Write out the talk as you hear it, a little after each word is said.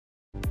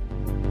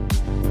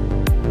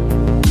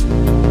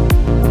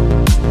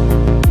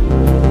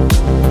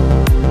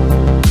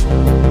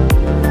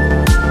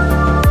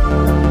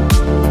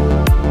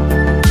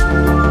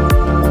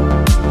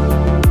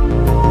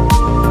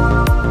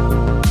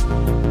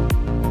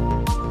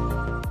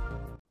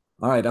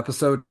All right,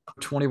 episode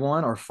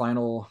 21, our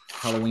final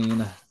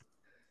Halloween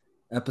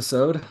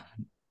episode.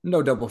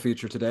 No double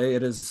feature today.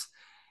 It is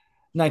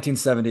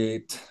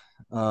 1978.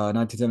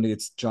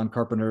 1978's John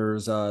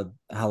Carpenter's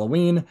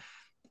Halloween.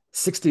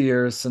 60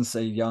 years since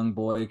a young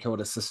boy killed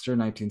his sister,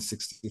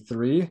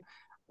 1963.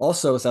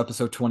 Also, it's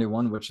episode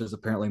 21, which is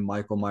apparently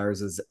Michael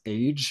Myers'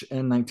 age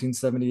in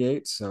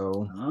 1978.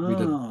 So we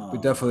Oh,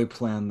 definitely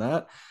planned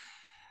that.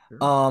 sure.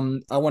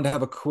 I wanted to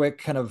have a quick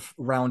kind of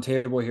round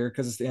table here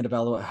because it's the end of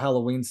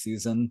Halloween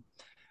season.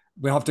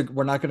 We're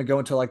not going to go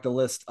into like the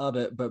list of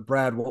it, but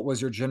Brad, what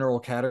was your general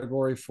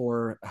category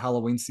for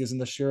Halloween season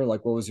this year?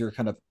 Like what was your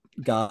kind of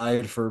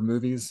guide for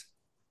movies?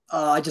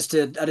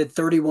 I did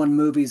 31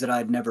 movies that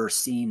I'd never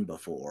seen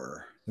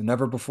before.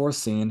 Never before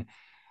seen.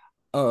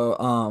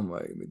 Oh,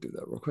 wait, let me do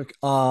that real quick.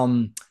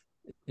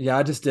 Yeah,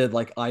 I just did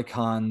like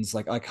icons,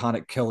 like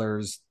iconic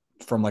killers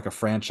from like a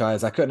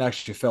franchise. I couldn't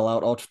actually fill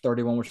out all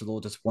 31, which was a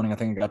little disappointing. I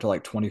think I got to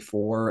like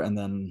 24 and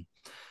then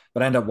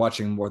but I ended up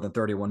watching more than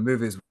 31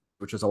 movies,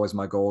 which is always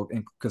my goal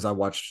because I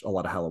watched a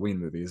lot of Halloween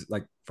movies,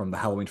 like from the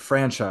Halloween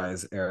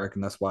franchise, Eric,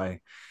 and that's why I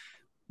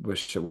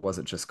wish it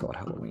wasn't just called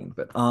Halloween.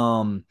 But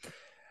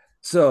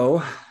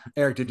so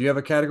Eric, did you have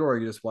a category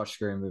or you just watch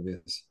scary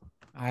movies?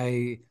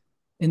 I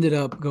ended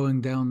up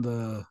going down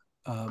the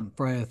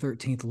Friday the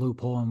 13th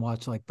loophole and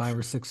watched like five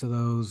or six of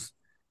those.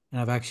 And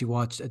I've actually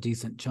watched a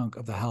decent chunk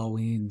of the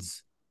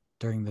Halloweens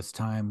during this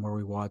time where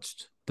we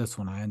watched this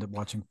one. I ended up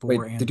watching four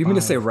Wait, and did you mean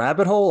to say five.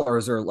 rabbit hole or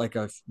is there like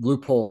a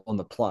loophole in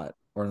the plot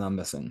or am I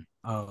missing?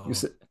 You Oh,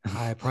 said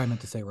I probably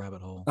meant to say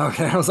rabbit hole.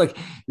 okay. I was like,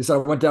 you said I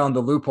went down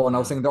the loophole, and I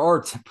was Yeah. thinking there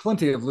are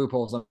plenty of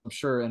loopholes, I'm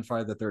sure, in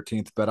Friday the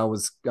 13th. But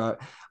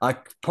I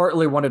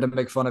partly wanted to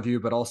make fun of you,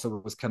 but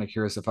also was kind of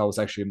curious if I was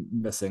actually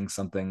missing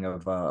something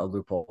of a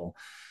loophole.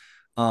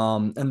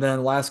 And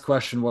then last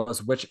question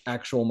was, which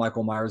actual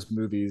Michael Myers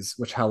movies,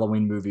 which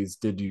Halloween movies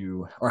did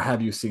you or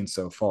have you seen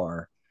so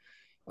far?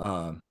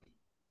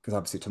 Because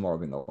obviously tomorrow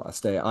being the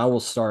last day, I will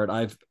start.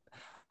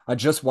 I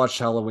just watched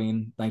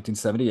Halloween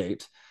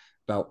 1978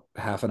 about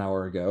half an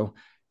hour ago.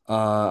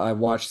 I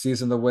watched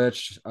Season of the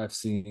Witch. I've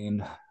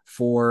seen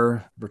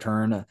four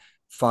Return,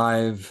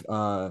 five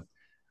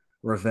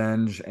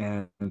Revenge,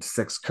 and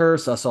six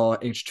Curse. I saw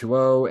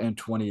H2O and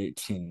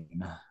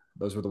 2018.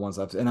 Those were the ones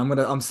and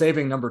I'm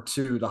saving number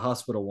two, the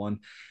hospital one,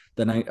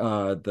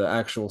 the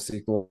actual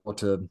sequel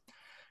to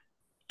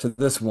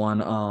this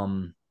one.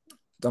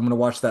 I'm gonna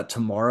watch that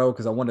tomorrow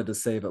because I wanted to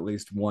save at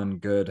least one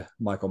good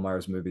Michael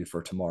Myers movie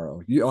for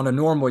tomorrow. On a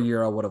normal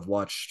year, I would have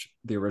watched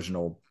the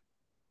original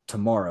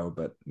tomorrow,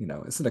 but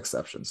it's an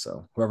exception.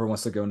 So whoever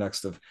wants to go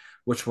next, of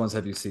which ones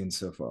have you seen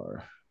so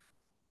far?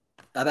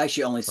 I've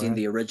actually only seen Brad?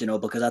 the original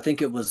because I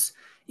think it was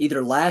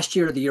either last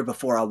year or the year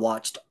before I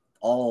watched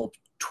all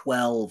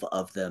 12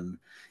 of them.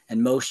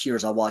 And most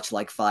years I watch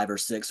like five or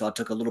six. So I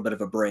took a little bit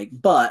of a break,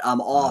 but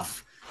I'm Uh,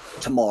 off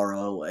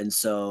tomorrow. And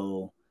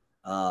so,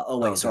 oh,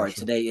 wait, oh, sorry.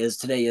 gotcha. Today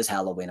is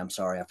Halloween. I'm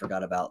sorry. I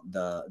forgot about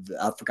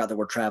I forgot that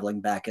we're traveling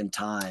back in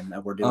time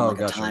and we're doing Oh, like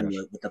a gotcha, time gotcha.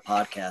 loop with the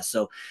podcast.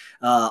 So,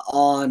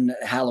 on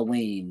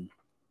Halloween,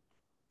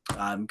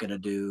 I'm going to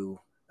do,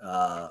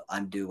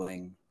 I'm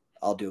doing,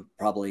 I'll do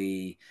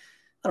probably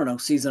I don't know,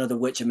 Season of the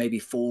Witch and maybe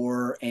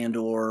four and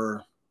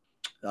or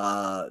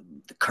the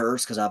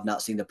Curse because I've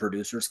not seen the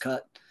producer's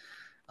cut.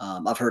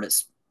 I've heard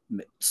it's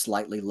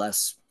slightly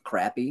less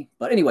crappy,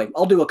 but anyway,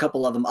 I'll do a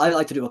couple of them. I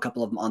like to do a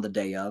couple of them on the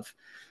day of.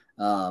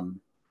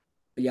 Um,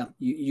 but yeah,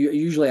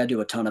 usually I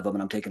do a ton of them,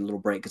 and I'm taking a little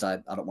break because I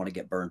don't want to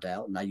get burnt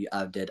out.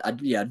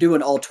 And yeah,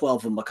 doing all 12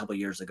 of them a couple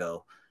years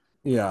ago.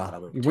 I Yeah. thought I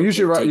would Well,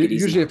 usually, take it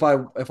easy. usually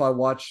if I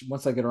watch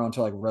once I get around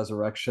to like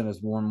Resurrection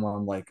is more and more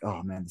I'm like,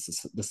 oh man, this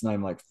is not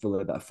even like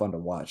really that fun to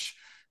watch.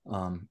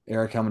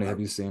 Eric, how many have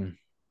you seen?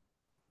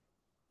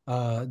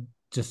 Uh,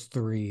 just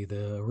three.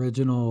 The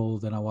original,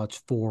 then I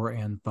watched four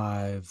and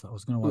five. I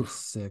was gonna watch Oof.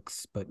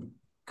 six, but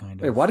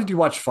kind Wait, why of. did you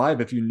watch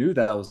five if you knew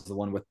that was the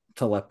one with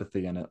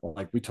telepathy in it?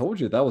 Like we told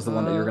you that was the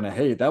one that you're Uh, gonna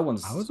hate. That I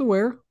one's was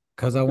aware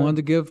because I okay. wanted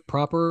to give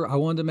proper. I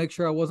wanted to make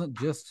sure I wasn't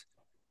just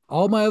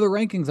all my other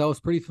rankings. I was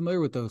pretty familiar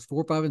with those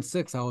four, five, and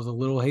six. I was a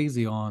little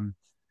hazy on.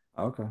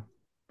 Okay.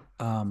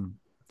 Um,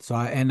 so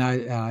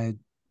I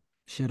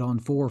shit on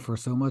four for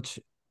so much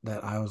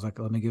that I was like,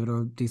 let me give it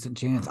a decent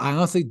chance. I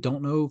honestly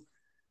don't know.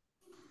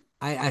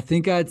 I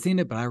think I had seen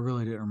it, but I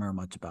really didn't remember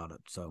much about it.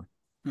 So,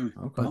 Hmm.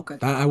 Okay. but Okay.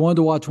 I wanted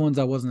to watch ones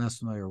I wasn't as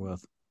familiar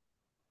with.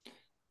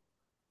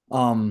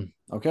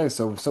 Okay,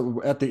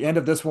 so at the end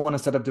of this one,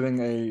 instead of doing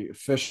a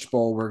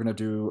fishbowl, we're gonna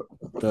do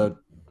the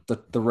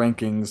the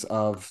rankings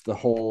of the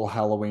whole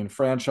Halloween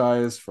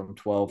franchise from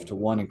 12 to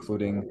 1,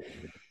 including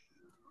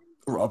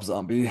Rob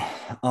Zombie.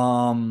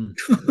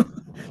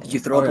 Did you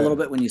throw up a Okay. little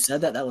bit when you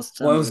said that? That was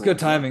Well, it sounded a was good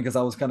little rough. timing because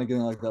I was kind of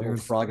getting like that little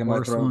There's frog in my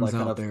worse throat, ones like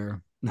kind out of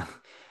there.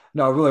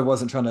 no, I really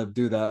wasn't trying to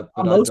do that,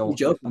 but I'm I mostly don't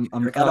joking,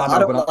 I'm Eric. no, I I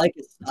know, but don't like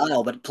his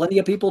style, but plenty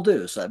of people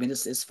do. So I mean,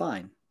 it's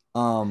fine.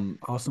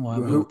 Austin will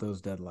have both who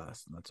those dead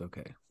last, and that's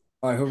okay.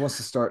 all right, who wants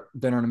to start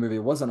dinner in a movie?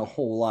 It wasn't a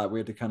whole lot. We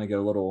had to kind of get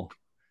a little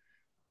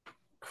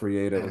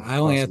creative, I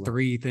only had possibly.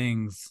 three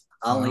things,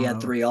 I so I only don't had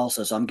know. three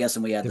also, so I'm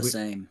guessing we had Did the we?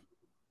 same.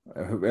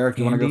 Eric,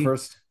 you want to go Candy.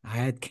 first? I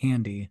had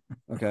candy.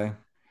 Okay.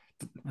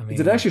 I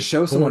Did it mean, actually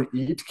show for someone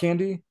eat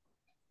candy,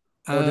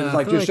 or did it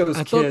like just show us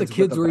I thought the kids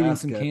with kids a were eating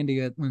some basket?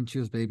 candy when she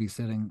was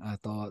babysitting. I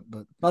thought,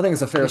 but I think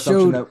it's a fair it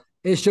assumption showed that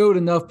it showed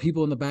enough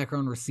people in the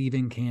background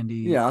receiving candy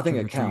yeah, I think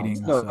trick or it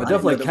counts. treating. No, it I So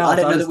didn't know definitely that I counts.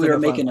 didn't I know just that we didn't were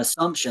know if making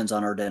assumptions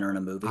on our dinner in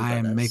a movie, I but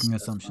am making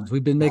that's fine. assumptions.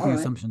 We've been All making right.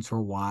 assumptions for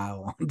a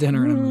while.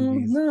 Dinner and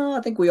movies. No,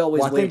 I think we well,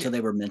 always I wait think until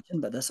they were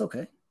mentioned, but that's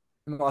okay.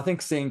 well, I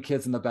think seeing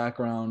kids in the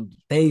background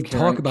They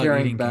talk about carrying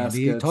eating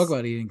candy. They talk baskets.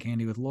 about eating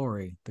candy with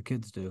Lori. The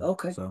kids do.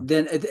 Okay. So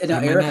Then now,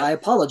 it might Eric, not I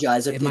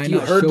apologize. it If might you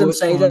not heard show them it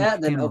say on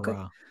that, then okay.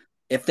 camera.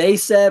 If they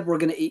said we're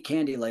going to eat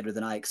candy later,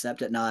 then I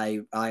accept it and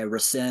I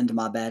rescind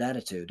my bad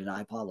attitude and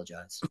I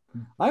apologize.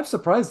 I'm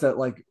surprised that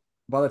like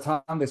by the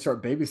time they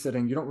start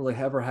babysitting, you don't really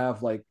ever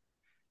have like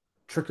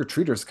trick or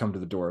treaters come to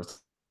the doors.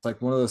 It's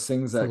like one of those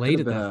things It's that could late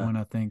have at been that a. point,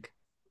 I think.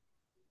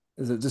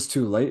 Is it just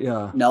too late?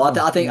 Yeah. No, Oh, I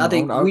man,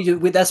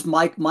 think that's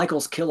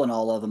Michael's killing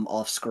all of them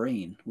off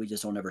screen. We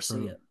just don't ever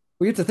see True. it.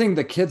 we get to think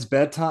the kid's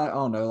bedtime. I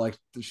don't know. Like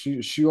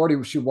she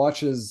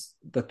watches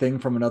the thing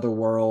from another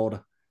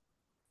world.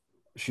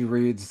 She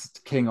reads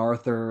King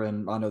Arthur,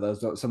 and I know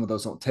those some of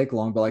those don't take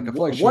long, but like I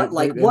feel like What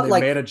they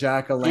like made a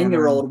jack o'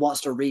 10-year-old lantern.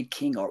 wants to read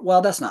King Arthur?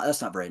 Well, that's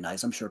not very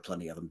nice. I'm sure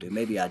plenty of them do.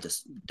 Maybe I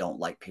just don't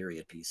like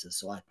period pieces.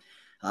 So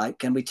I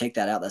can we take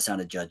that out? That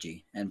sounded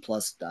judgy. And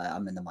plus,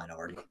 I'm in the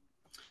minority.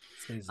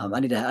 I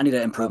need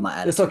to improve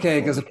my It's attitude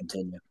okay before we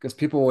continue. because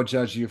people will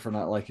judge you for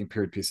not liking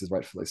period pieces,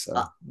 rightfully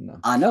Uh, so. No.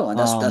 I know, and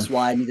Um, that's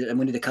why we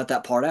need to cut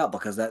that part out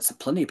because that's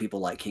plenty of people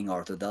like King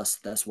Arthur. Thus,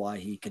 that's why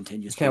he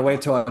continues to be can't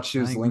wait till popular. I I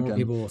choose think more Lincoln.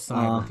 people will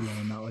side with you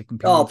on not liking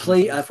Oh, period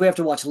please! pieces. If we have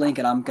to watch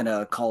Lincoln, I'm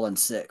gonna call in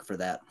sick for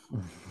that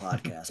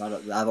podcast.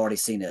 I've already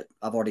seen it.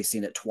 I've already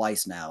seen it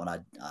twice now, and I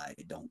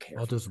don't care.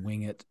 I'll just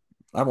wing it.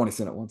 I've only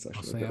seen it once I'll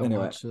actually, say but I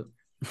anyway. watched it.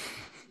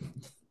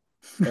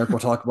 Eric will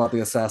talk about the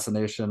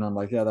assassination. I'm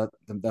like, yeah,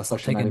 that's I'll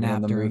actually take a not even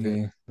in nap the during movie.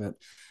 it. But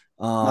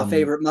My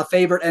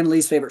favorite and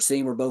least favorite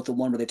scene were both the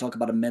one where they talk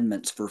about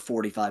amendments for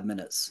 45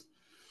 minutes.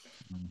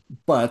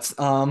 but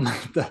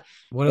the,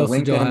 What the else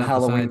did y'all Lincoln have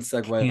Halloween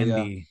besides segue,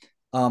 yeah. candy?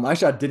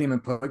 Actually, I didn't even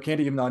put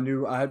candy, even though I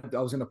knew I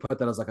was going to put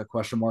that as like a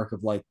question mark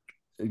of like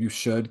you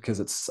should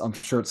because I'm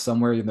sure it's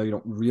somewhere, even though you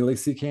don't really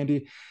see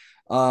candy.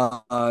 Uh,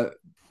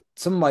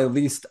 some of my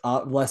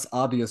less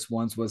obvious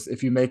ones was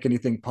if you make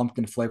anything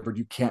pumpkin flavored,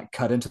 you can't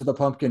cut into the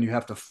pumpkin. You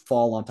have to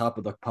fall on top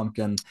of the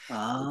pumpkin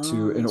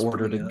to in That's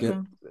order pretty to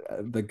good.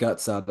 get the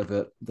guts out of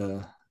it.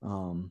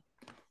 And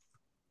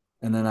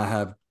then I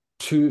have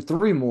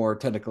three more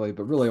technically,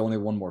 but really only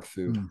one more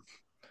food.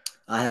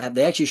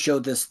 They actually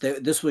showed this.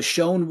 This was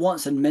shown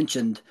once and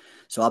mentioned.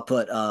 So I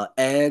put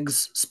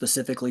eggs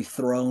specifically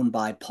thrown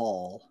by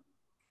Paul.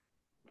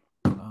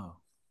 Oh,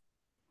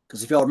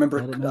 Because if y'all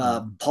remember,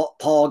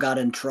 Paul got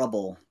in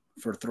trouble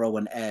for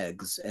throwing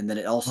eggs, and then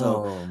it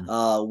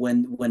also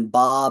when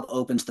Bob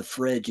opens the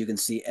fridge, you can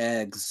see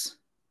eggs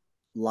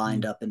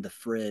lined up in the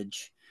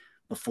fridge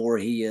before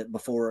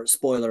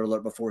spoiler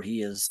alert before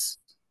he is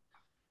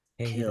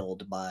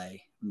killed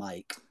by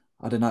Mike.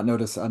 I did not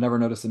notice. I never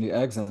noticed any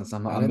eggs in this. I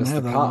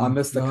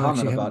missed the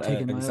comment about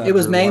eggs. It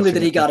was mainly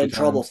that he got in 50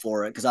 trouble times.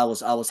 for it because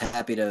I was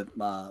happy to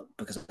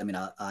because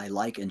I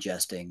like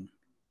ingesting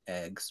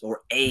eggs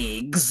or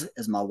eggs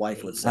as my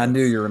wife would say. I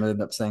knew you were going to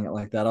end up saying it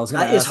like that. I was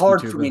going to. It's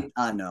hard for me.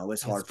 I know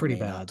it's hard. It's pretty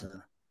for me bad. Not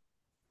to,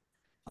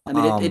 I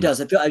mean, it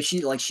does. I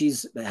feel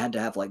she's had to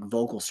have like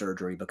vocal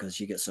surgery because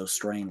she gets so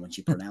strained when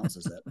she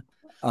pronounces it.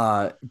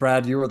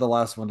 Brad, you were the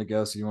last one to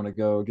go, so you want to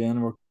go again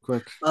real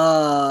quick?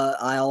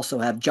 I also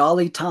have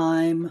Jolly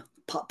Time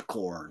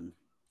popcorn.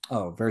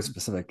 Oh, very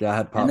specific. Yeah, I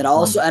had popcorn.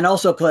 And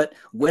also put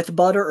with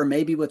butter or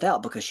maybe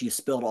without because she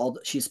spilled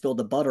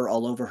the butter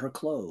all over her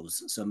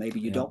clothes. So maybe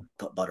you don't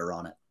put butter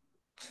on it.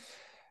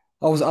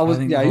 I used to always.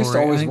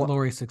 I think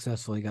Lori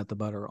successfully got the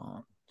butter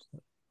on.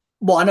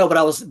 Well, I know,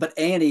 but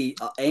Annie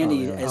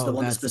is the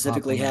one that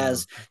specifically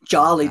has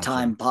Jolly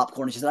Time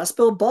popcorn. And she said, I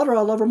spilled butter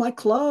all over my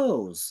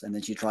clothes. And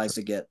then she tries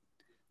to get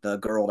the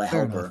girl to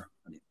help her.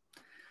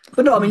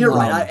 But no, I mean, you're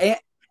right.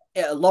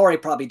 Laurie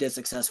probably did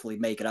successfully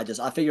make it.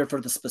 I figured for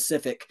the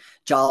specific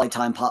Jolly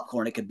Time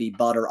popcorn, it could be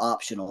butter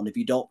optional. And if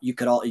you don't, you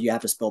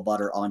have to spill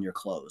butter on your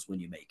clothes when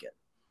you make it.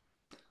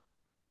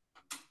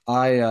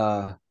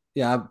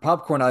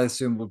 Popcorn I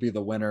assume would be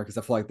the winner because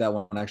I feel like that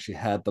one actually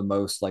had the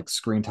most like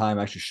screen time.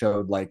 Actually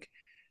showed like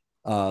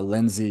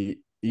Lindsay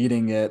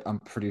eating it. I'm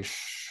pretty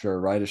sure,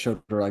 right? It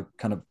showed her like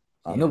kind of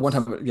I know one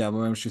time,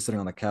 when she's sitting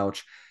on the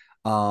couch,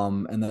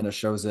 and then it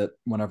shows it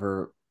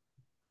whenever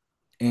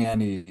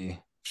Annie.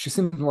 She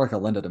seems more like a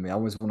Linda to me. I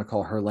always want to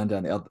call her Linda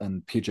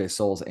and PJ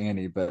Souls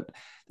Annie, but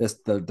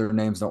their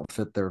names don't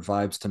fit their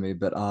vibes to me.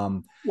 But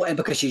and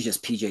because she's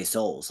just PJ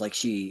Souls, like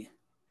she's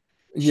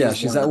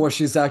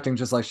acting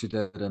just like she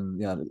did,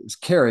 and it's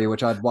Carrie,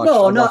 which I'd watch.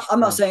 No, I'm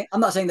not saying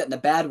that in a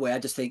bad way. I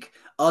just think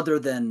other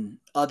than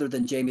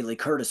Jamie Lee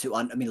Curtis, who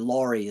I mean,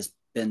 Laurie has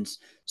been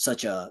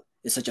such a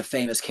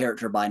famous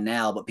character by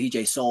now, but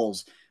PJ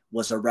Souls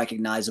was a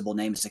recognizable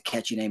name, it's a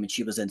catchy name, and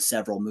she was in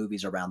several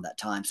movies around that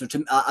time. So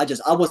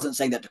I wasn't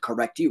saying that to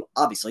correct you,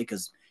 obviously,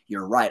 because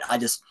you're right. I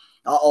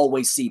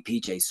always see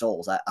PJ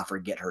Souls. I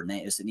forget her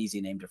name. It's an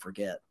easy name to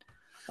forget.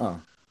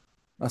 Oh,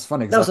 that's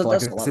funny because That's a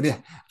lot. I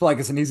feel like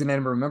it's an easy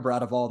name to remember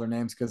out of all their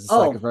names because it's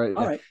like Oh, a very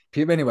all right.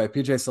 Anyway,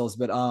 PJ Souls,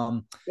 but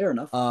Fair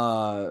enough.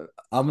 I'm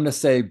gonna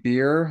say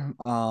beer.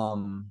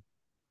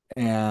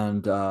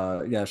 And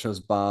yeah, it shows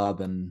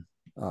Bob and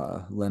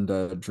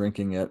Linda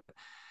drinking it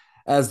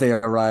as they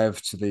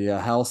arrive to the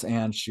house,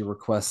 and she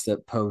requests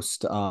it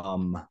post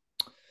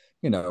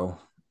you know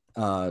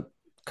uh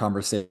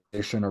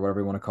conversation or whatever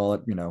you want to call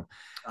it,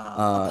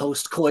 A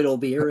post-coital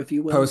beer, if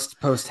you will.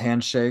 Post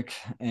handshake.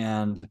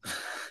 And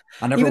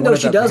I never Even though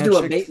wanted she that does do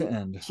a handshake bait, to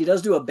end. she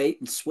does do a bait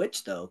and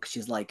switch though, because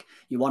she's like,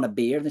 "You want a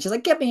beer?" And then she's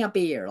like, "Get me a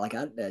beer." Like,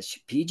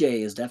 PJ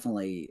is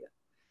definitely,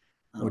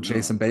 I With don't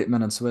Jason know,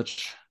 Bateman and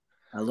Switch.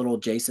 a little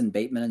Jason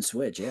Bateman and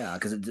switch, yeah,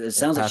 because it Or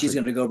sounds like she's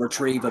Patrick. going to go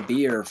retrieve a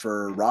beer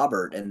for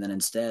Robert, and then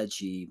instead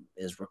she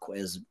is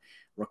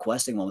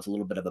requesting one with a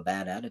little bit of a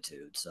bad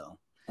attitude. So,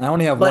 I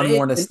only have but one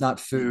more, and it's not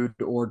food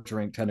or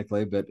drink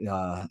technically, but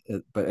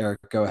but Eric,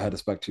 go ahead.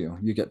 It's back to you.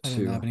 You get I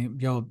didn't have two. any.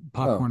 Yo, Oh,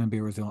 popcorn and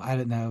beer was the only. I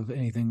didn't have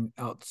anything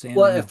well,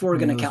 outstanding. if we're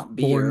Any going of to those count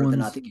boring beer,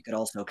 then I ones. think you could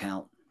also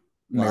count.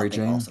 Well, I Mary think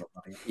Jane. also,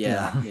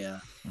 Yeah. yeah.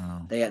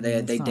 Oh, They I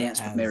mean, they it's not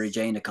danced with Mary as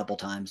Jane a couple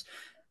times.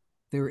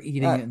 they were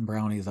eating Uh, it in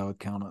brownies. I would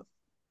count it.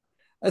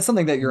 it's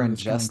something that you're Nobody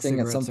was counting ingesting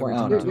at some cigarettes every point.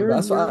 I don't time You're know. too. you're,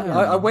 That's why you're I don't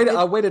I know. waited. it,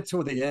 I waited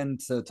till the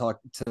end to talk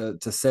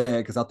to say it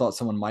because I thought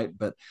someone might.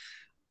 But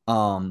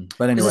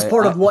This is anyway,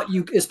 part of what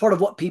you is part of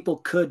what people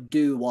could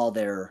do while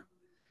they're.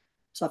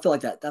 So I feel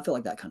like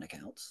that kind of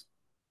counts.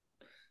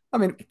 I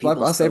mean, If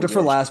people I so saved it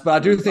for wish last, but I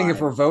to do think imbibe.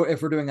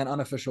 if we're doing an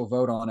unofficial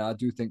vote on it, I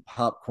do think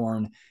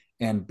popcorn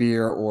and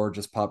beer, or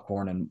just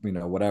popcorn and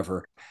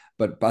whatever.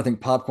 But I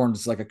think popcorn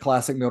is like a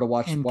classic meal to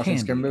And watching a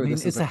scary candy. I movie. mean,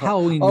 This is it's a a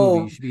Halloween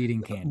movie. You oh, should be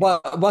eating candy.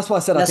 well, that's why I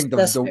said That's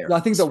fair. I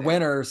think That's the fair.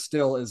 winner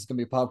still is going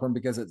to be popcorn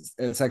because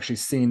it's actually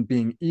seen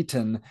being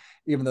eaten.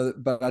 Even though,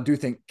 but I do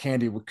think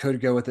candy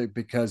could go with it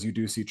because you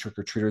do see trick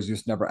or treaters. You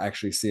just never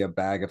actually see a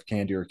bag of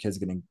candy or kids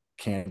getting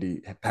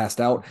candy passed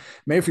out.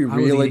 Maybe if you I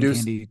was really eating do.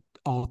 candy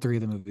all three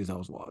of the movies I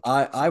was watching.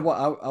 I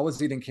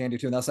was eating candy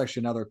too, and that's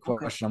actually another Okay.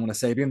 question I'm going to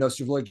save. Even though it's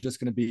really just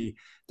going to be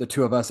the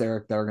two of us,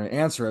 Eric, that are going to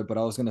answer it, but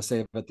I was going to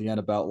save at the end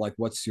about like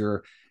what's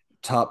your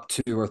top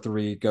 2 or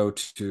 3 go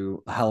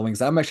to Halloween.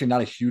 I'm actually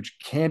not a huge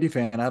candy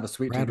fan. I have a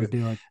sweet Brad would tooth.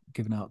 be like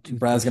giving out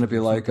Brad's going to toothbrushes be or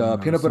like something, or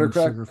peanut butter some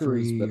sugar crackers,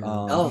 free but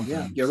or Oh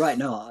yeah, something. you're right.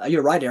 No,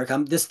 you're right, Eric.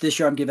 This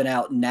year I'm giving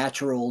out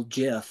natural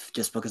Jif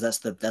just because that's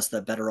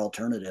the better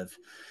alternative.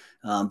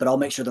 But I'll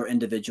make sure they're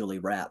individually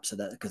wrapped so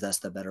that because that's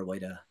the better way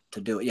to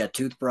do it. Yeah,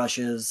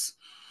 toothbrushes,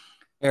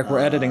 Eric, we're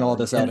editing all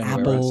this An out and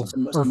anyway, right? apple So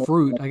or some more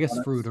fruit. I guess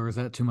fruit, products. or is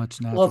that too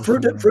much Well, natural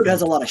sugar in fruit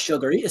has a fruit? lot of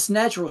sugar. It's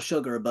natural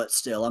sugar, but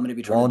still, I'm going to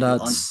be trying to do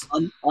walnuts.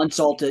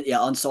 unsalted, yeah,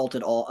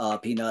 unsalted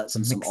peanuts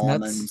Some and some mixed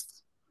nuts.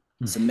 almonds,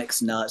 some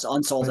mixed nuts, But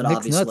unsalted,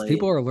 mixed nuts,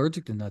 people obviously. are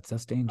allergic to nuts.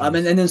 That's I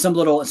mean, dangerous. and then some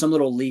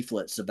little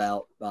leaflets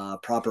about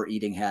proper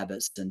eating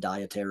habits and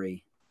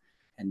dietary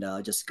and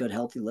just good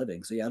healthy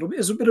living. So yeah, it'll be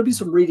Yeah.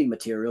 some reading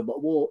material, but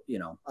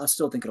I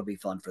still think it'll be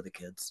fun for the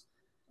kids.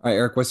 All right,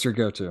 Eric, what's your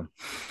go-to?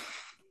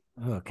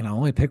 Can I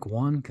only pick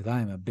one? Because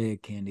I am a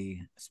big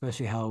candy,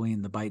 especially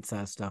Halloween, the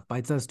bite-sized stuff.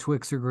 Bite-sized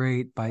Twix are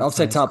great. I'll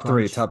say Bite-sized top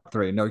three. Crunch. Top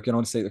three. No, you can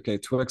only say okay.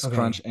 Twix,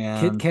 Crunch, Okay.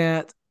 Kit and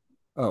Kat.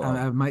 oh,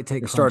 I might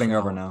take you're Crunch starting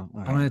over out. now.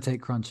 I'm Okay. going to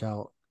take Crunch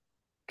out.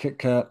 Kit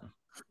Kat.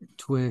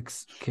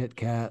 Twix, Kit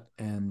Kat,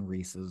 and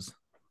Reese's.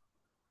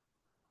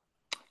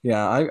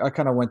 Yeah, I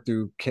kind of went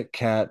through Kit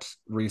Kat,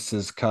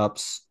 Reese's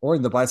cups, or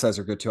the bite size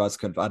are good too.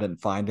 I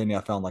didn't find any. I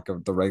found like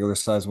the regular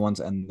size ones,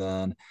 and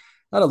then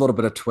I had a little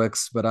bit of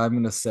Twix. But I'm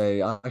gonna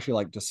say I actually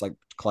like just like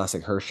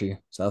classic Hershey.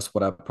 So that's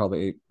what I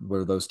probably ate.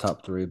 Were those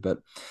top three? But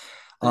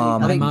I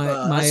My um, think my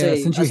I my say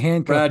since you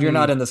handcuffed Brad, you're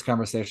not me, in this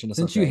conversation. It's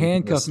since you okay. You can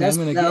handcuffed just me, I'm that's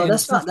gonna no, and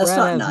since that's Brad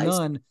not has nice.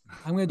 none,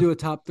 I'm gonna do a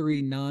top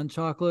three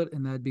non-chocolate,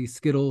 and that'd be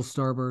Skittles,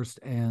 Starburst,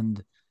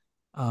 and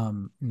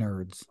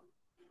Nerds.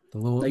 The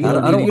No,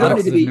 little mini I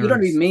boxes of you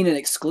don't need to Nerds. be mean and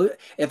exclude.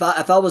 If I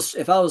was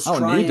I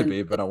don't need to trying,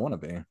 be, but I want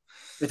to be.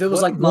 if it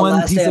was What like my one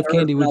last day piece on of Earth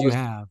candy and I would you was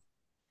have?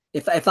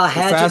 if I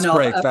had to no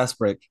Fast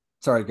break.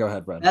 Sorry, go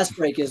ahead, Brad. fast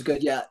break is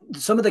good. Yeah,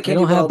 some of the They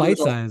candy don't what have I'll do bite is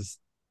size.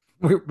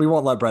 We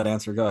won't let Brad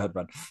answer. Go ahead,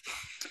 Brad.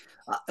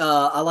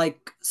 I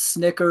like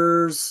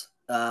Snickers,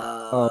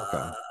 Oh,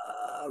 okay.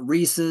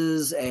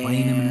 Reese's,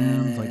 Plain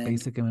M&Ms, like and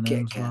basic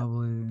Kit M&Ms, Kat.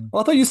 probably.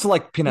 Well, I thought you used to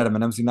like peanut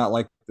M&Ms. Do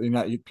you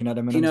not eat peanut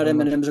M&Ms Peanut very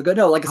M and much? M's are good.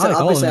 No, like I I said, like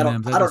all obviously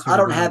M&Ms. I just I figured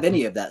don't we have would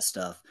any pick. of that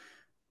stuff.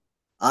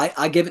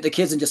 I give it to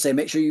kids and just say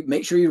make sure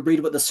you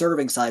read what the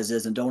serving size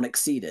is and don't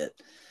exceed it.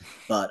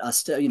 But I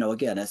still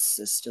again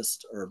it's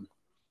just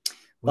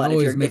We but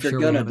always make if you're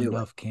sure we gonna have do it,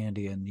 enough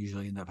candy and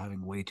usually end up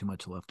having way too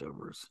much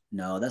leftovers.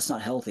 no, that's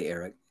not healthy,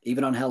 Eric.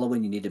 Even on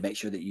Halloween, you need to make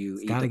sure that you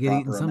It's eat got the to get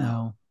eaten proper amount.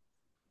 somehow.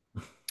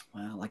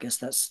 Well, I guess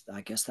that's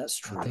I'll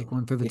true. take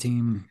one for the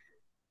team.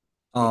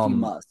 If you Um,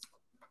 must.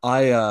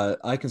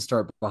 I can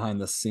start behind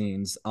the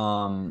scenes.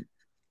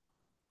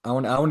 I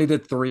only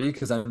did three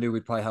because I knew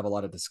we'd probably have a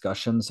lot of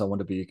discussion, so I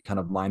wanted to be kind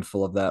of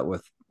mindful of that.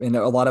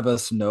 A lot of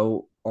us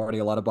know already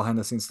a lot of behind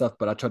the scenes stuff,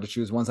 but I tried to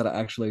choose ones that I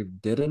actually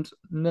didn't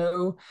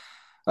know.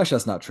 Actually,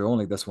 that's not true.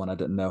 Only this one I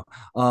didn't know.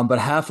 But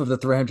half of the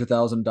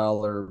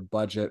 $300,000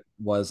 budget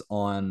was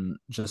on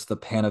just the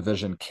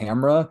Panavision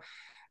camera,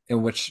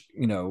 in which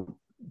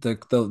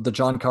the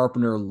John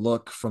Carpenter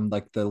look from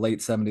like the late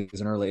 70s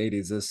and early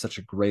 80s is such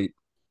a great,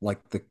 like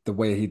the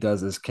way he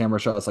does his camera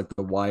shots, like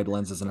the wide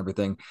lenses and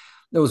everything.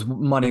 It was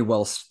money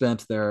well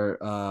spent there,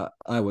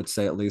 I would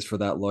say, at least for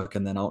that look.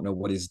 And then I don't know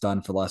what he's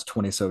done for the last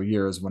 20 so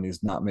years when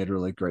he's not made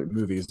really great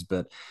movies.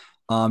 But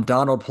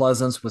Donald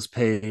Pleasance was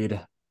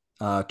paid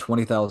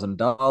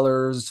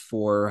 $20,000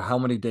 for how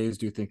many days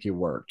do you think he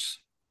worked,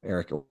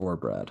 Eric or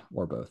Brad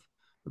or both?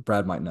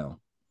 Brad might know.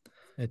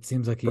 It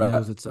seems like he Brad,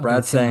 knows it's under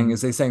Brad's saying, 10.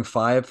 is he saying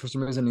five for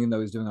some reason, even though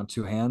he's doing on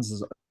two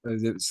hands?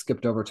 It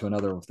skipped over to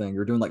another thing.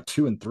 You're doing like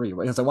two and three.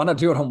 It's like, why not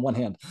do it on one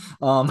hand?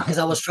 Because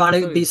I was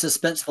trying to be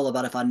suspenseful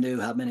about if I knew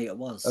how many it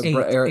was.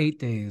 Eight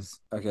days.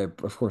 Okay,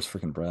 of course,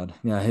 freaking Brad.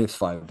 Yeah, he's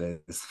 5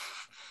 days.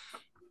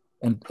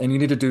 And you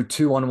need to do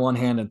two on one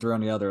hand and three on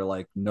the other,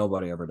 like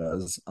nobody ever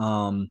does.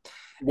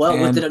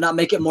 Well, did it not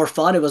make it more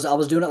fun? I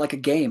was doing it like a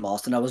game,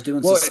 Austin. I was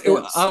doing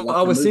suspense.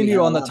 I was seeing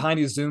you on the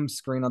tiny Zoom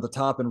screen on the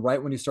top, and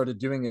right when you started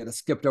doing it, it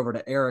skipped over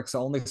to Eric. So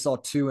I only saw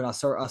two, and I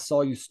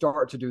saw you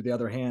start to do the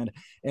other hand,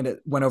 and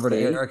it went over to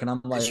Eric, and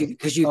I'm like,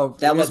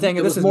 that was dang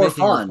it, this is more making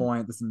fun. your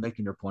point. This is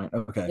making your point.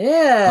 Okay.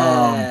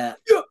 Yeah.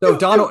 So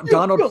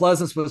Donald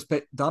Pleasance was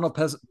paid. Donald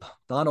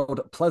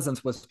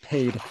Pleasance was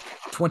paid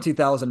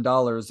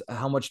 $20,000.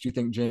 How much do you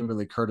think Jamie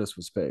Lee Curtis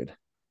was paid?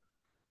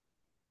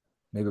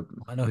 Maybe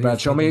I know. Brad,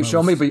 show me,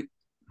 but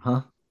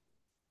huh?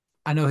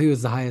 I know he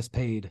was the highest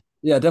paid.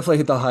 Yeah, definitely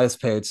hit the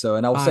highest paid. So,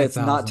 and I would say it's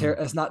 5,000.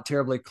 it's not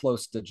terribly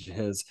close to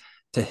his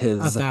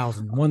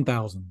 1,000.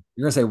 1,000.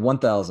 You're gonna say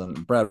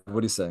 1,000. Brad, what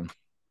do you say?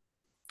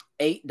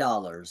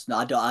 $8. No,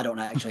 I don't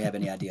actually have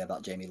any idea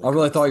about Jamie Lee. I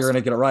really thought you were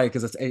gonna get it right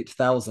because it's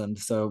 8,000.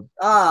 So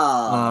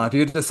if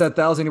you just said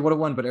 1,000, you would have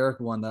won, but Eric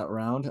won that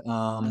round.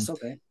 That's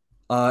okay.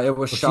 It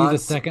was shot. She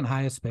the second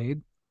highest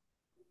paid?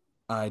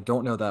 I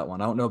don't know that one.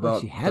 I don't know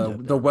about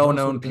the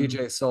well-known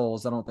PJ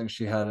Souls. I don't think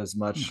she had as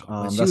much.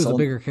 No, she was a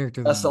bigger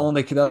character. That's the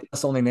only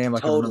name I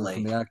can remember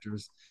from the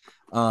actors.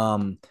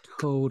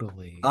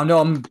 Totally. I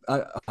know.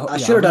 I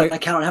should have done. I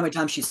counted how many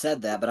times she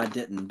said that, but I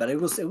didn't. But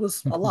it was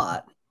a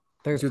lot.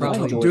 There's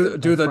probably do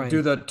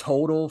the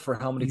total for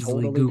how many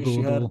total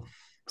she had.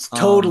 It's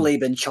totally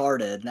been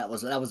charted. That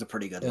was a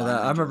pretty good line.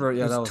 I remember.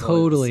 Yeah, that was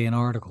totally an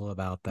article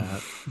about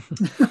that.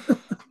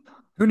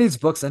 Who needs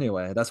books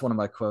anyway? That's one of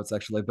my quotes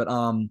actually. But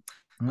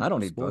I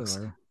don't need books.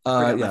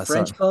 My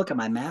French book and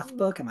my math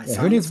book and my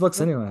who needs books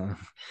anyway?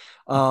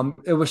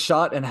 It was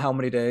shot in how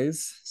many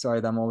days?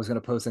 Sorry, I'm always going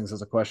to pose things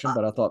as a question,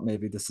 but I thought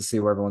maybe just to see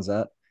where everyone's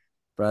at.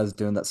 Brad's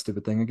doing that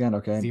stupid thing again.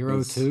 Okay,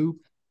 0-2.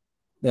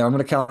 Yeah, I'm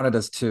going to count it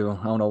as 2.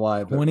 I don't know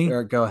why, but 20?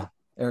 Eric, go ahead.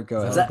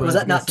 Was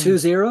that not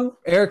 2-0?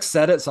 Eric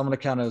said it, so I'm going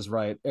to count it as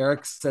right.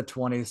 Eric said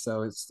 20,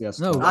 so it's yes.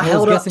 No, 20. I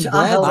held up.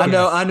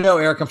 I know,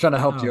 Eric. I'm trying to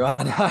help you.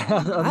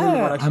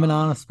 I'm an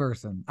honest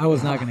person. I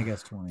was not going to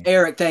guess 20.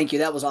 Eric, thank you.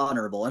 That was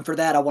honorable, and for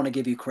that, I want to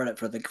give you credit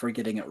for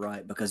getting it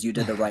right because you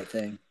did the right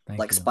thing.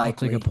 Like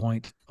Spike Lee. I'll take a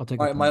point. All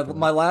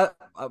right,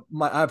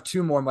 I have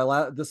two more.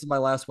 This is my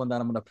last one that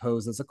I'm going to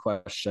pose as a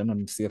question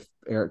and see if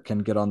Eric can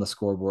get on the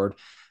scoreboard.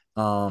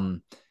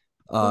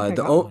 Yeah,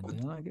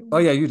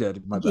 you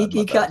did. My bad.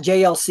 He got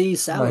JLC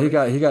salary.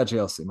 No, he got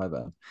JLC. My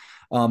bad.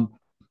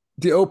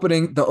 The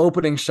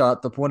opening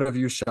shot, the point of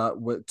view shot,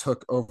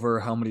 took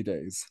over how many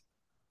days?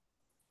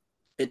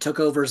 It took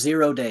over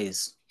 0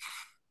 days.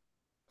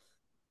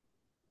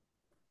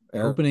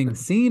 Opening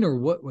scene or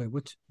what? Wait,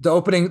 which the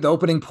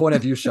opening point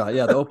of view shot?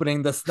 Yeah, the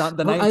opening. That's not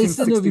the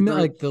 1963. I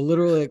like the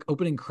literally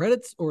opening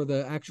credits or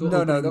the actual. No.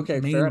 Okay,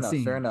 fair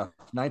enough.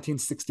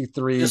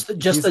 1963. Just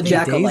the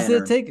jack-o'-lantern. Days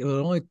it take? It was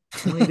only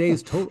 20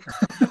 days total.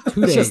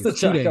 2 days. Just the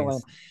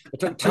jack-o'-lantern. It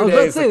took 2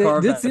 days.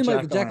 It did seem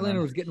like the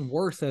jack-o'-lantern was getting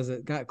worse as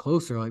it got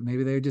closer. Like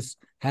maybe they just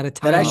had a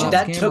time.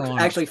 That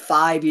took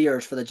 5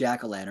 years for the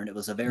jack-o'-lantern. It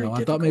was a very.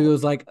 I thought maybe it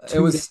was like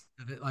 2 days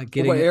of it, like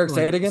getting Eric,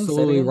 say it again.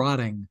 Slowly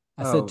rotting.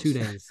 I said 2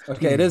 days.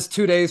 Okay, it is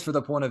 2 days for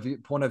the point of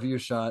view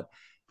shot.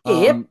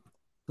 Yep.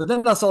 But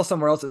then I saw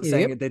somewhere else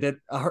saying they did.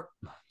 I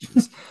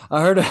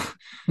heard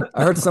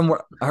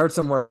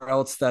somewhere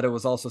else that it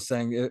was also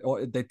saying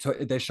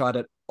they shot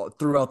it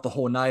throughout the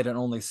whole night and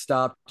only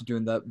stopped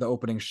doing the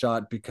opening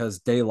shot because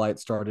daylight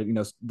started.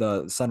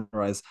 The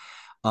sunrise.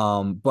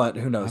 But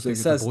who knows? It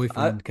says the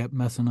boyfriend kept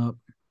messing up.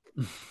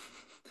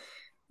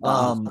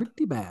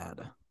 Pretty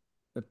bad.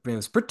 It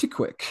was pretty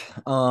quick.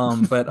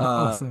 But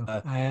I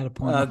had a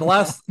point. The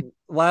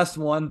last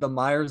one, the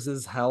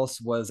Myers'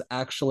 house was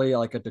actually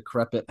like a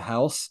decrepit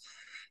house.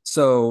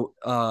 So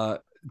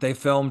they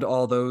filmed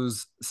all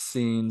those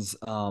scenes.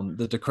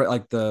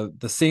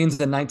 The scenes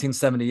in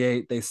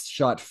 1978 they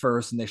shot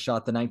first, and they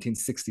shot the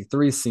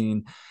 1963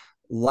 scene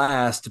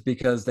last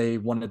because they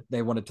wanted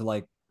to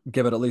like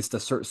give it at least a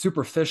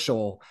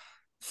superficial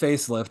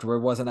facelift where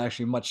it wasn't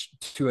actually much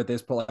to it. They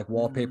just put like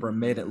wallpaper and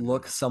made it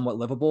look somewhat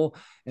livable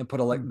and put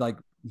like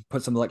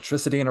put some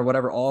electricity in or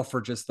whatever, all for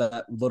just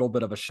that little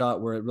bit of a shot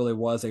where it really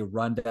was a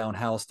rundown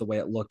house. The way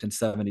it looked in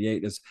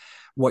 78 is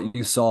what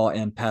you saw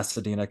in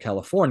Pasadena,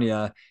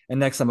 California. And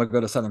next time I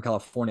go to Southern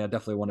California, I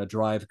definitely want to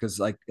drive because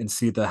like and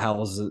see the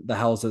houses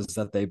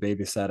that they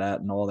babysat at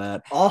and all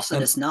that. Austin,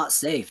 And it's not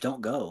safe.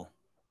 Don't go.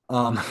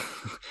 um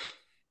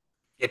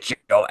get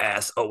your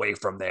ass away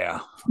from there.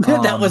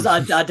 That was I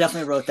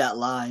definitely wrote that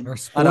line.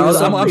 I know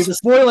I'm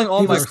spoiling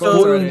all my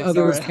spoiling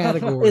others' sorry.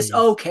 categories. It's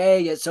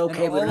okay. It's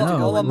okay. And We all don't have to of-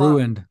 go all in. of my-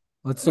 Ruined.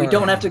 We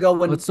don't have to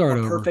go in Let's start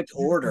a over. perfect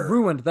order.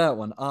 Ruined that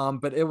one.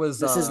 But it was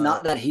This is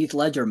not that Heath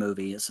Ledger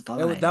movie. It's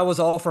fine. that was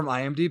all from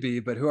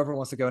IMDb. But whoever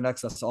wants to go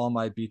next, that's all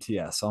my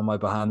BTS, all my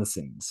behind the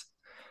scenes.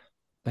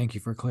 Thank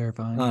you for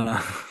clarifying.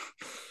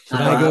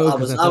 Should I go? I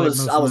was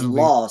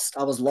lost.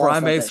 I was lost.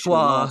 Primate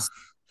Squaw.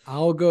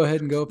 I'll go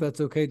ahead and go if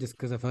that's okay, just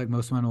because I feel like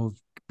most of mine will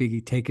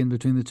be taken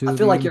between the two. I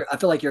feel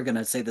like you're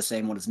gonna say the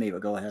same one as me,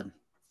 but go ahead.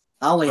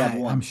 I only have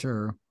one. I'm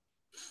sure.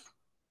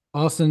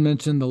 Austin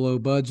mentioned the low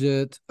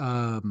budget.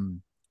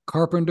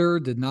 Carpenter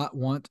did not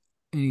want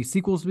any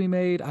sequels to be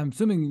made. I'm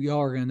assuming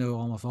y'all are gonna know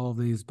almost all of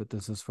these, but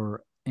this is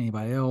for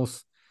anybody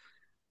else.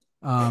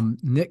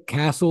 Nick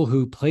Castle,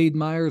 who played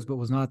Myers but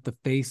was not the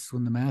face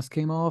when the mask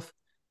came off,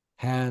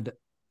 had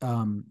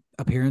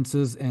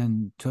appearances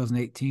in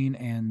 2018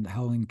 and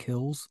Halloween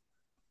Kills.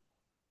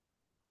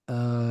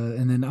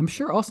 And then I'm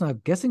sure, Austin,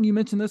 I'm guessing you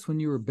mentioned this when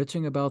you were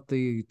bitching about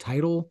the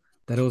title,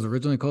 that it was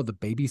originally called The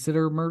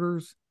Babysitter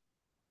Murders.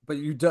 But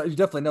you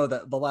definitely know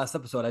that the last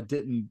episode I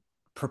didn't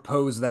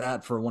propose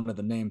that for one of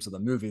the names of the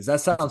movies.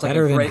 That sounds like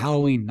better a great... than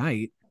Halloween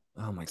Night.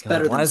 Oh my god!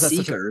 Better why than is that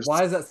Seekers.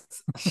 why is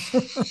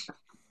that?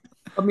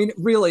 I mean,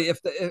 really, if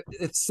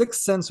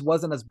Sixth Sense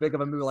wasn't as big of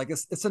a movie, like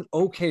it's an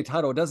okay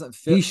title. It doesn't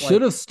fit. He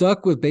should have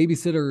stuck with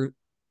Babysitter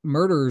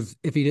Murders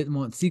if he didn't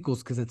want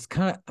sequels, because it's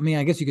kind of. I mean,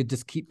 I guess you could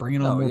just keep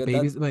bringing on more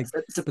babies, but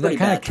that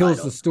kind of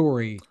kills the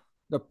story.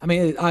 I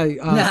mean,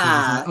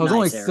 I was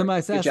only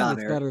semi-sassing.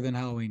 It's better than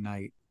Halloween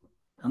Night.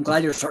 I'm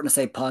glad you're starting to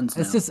say puns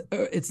now. It's just,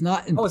 it's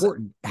not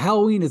important.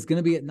 Halloween is going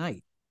to be at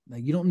night.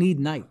 Like, you don't need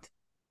night.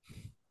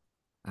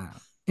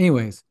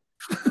 Anyways.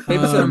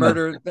 Babysitter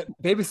Murder.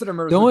 Babysitter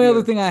Murder. The only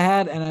other thing I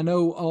had, and I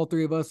know all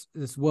three of us,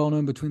 it's well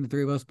known between the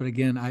three of us, but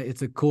again,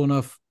 it's a cool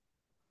enough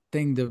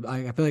thing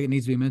I feel like it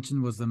needs to be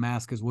mentioned, was the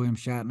mask as William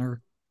Shatner.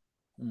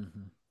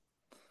 Mm-hmm.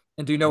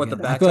 And do you know what the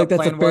backup I feel like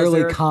that's plan a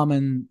fairly was,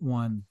 common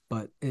one,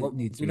 but it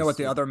needs to do you know what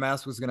the other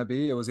mask was going to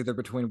be? It was either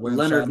between William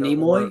Leonard Shatner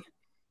Nimoy. Or...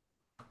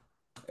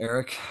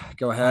 Eric,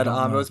 go ahead. It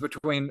was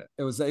between.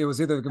 It was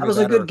either. That was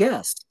a good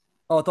guess.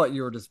 Oh, I thought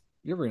you were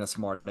being a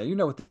smart guy. You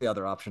know what the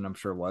other option I'm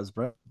sure was,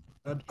 Brett.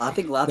 I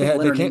think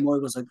Leonard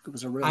Nimoy was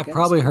a real. I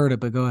probably heard it,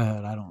 but go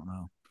ahead. I don't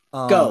know.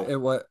 Go.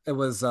 It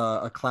was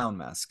a clown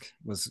mask.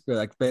 It was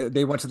like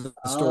they went to the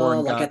store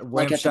and got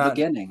like at the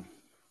beginning.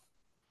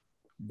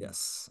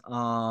 Yes.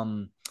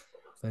 And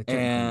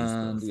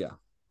yeah,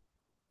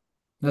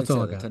 that's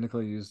all I got.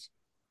 Technically used.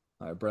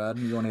 All right, Brad,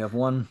 you only have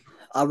one.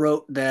 I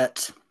wrote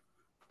that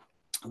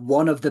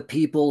one of the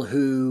people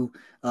who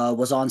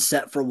was on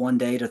set for one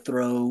day to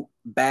throw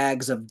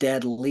bags of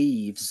dead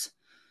leaves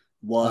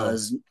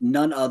was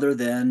none other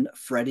than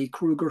Freddy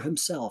Krueger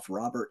himself,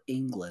 Robert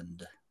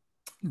Englund.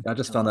 I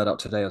just found that out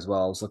today as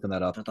well. I was looking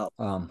that up. I thought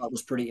that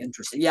was pretty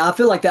interesting. Yeah, I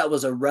feel like that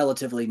was a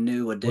relatively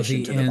new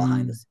addition to the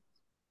behind the scenes.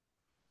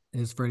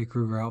 His Freddy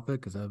Krueger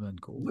outfit, because that'd been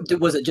cool.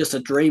 Was it just a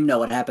dream?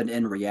 No, it happened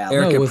in reality.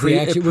 Eric, was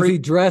he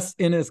dressed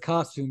in his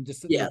costume,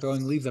 just sitting there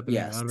throwing leaves up in the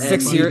air?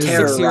 6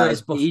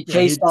 years before he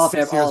chased off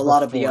a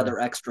lot of the other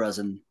extras,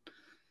 and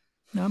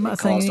no, I'm not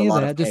saying any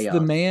of that. Just the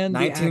man,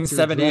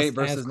 1978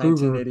 versus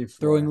 1984,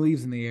 throwing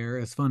leaves in the air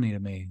is funny to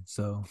me.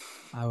 So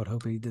I would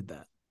hope he did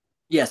that.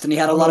 Yes, and he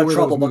had a lot of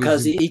trouble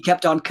because he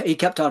kept on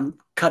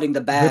cutting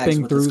the bags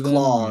with his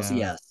claws.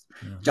 Yeah.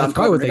 Yes, John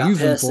probably what they got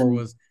used him pissed, for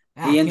was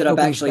he ended up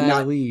actually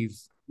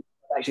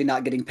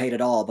not getting paid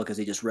at all because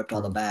he just ripped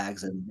all the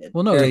bags. And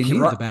they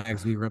needed the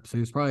bags to be ripped, so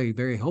he was probably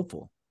very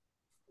hopeful.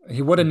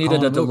 He would have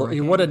needed a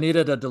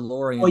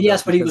DeLorean. Well,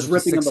 yes, but he was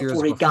ripping them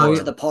before he got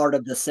to the part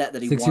of the set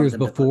that he 6 wanted years them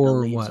to before put the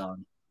leaves what?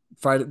 on.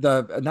 Friday,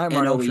 the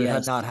Nightmare on Elm Street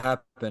had not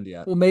happened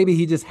yet. Well, maybe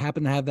he just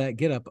happened to have that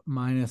get up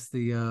minus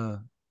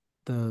the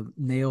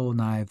nail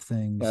knife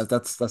thing. Yeah,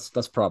 that's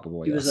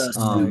probably. He was a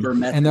super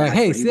method. And they're like,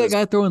 hey, see that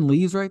guy throwing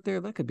leaves right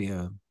there? That could be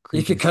a.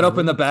 He could cut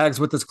open the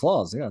bags with his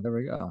claws. Yeah, there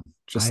we go.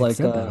 Just I like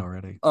said that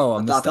already. Oh,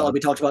 I felt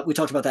like we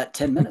talked about that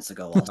 10 minutes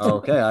ago.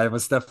 Okay, I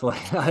was definitely.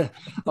 I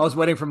was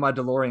waiting for my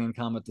DeLorean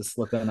comment to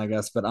slip in, I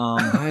guess, but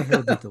I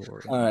heard the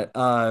DeLorean. All right.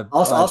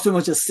 Austin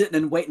was just sitting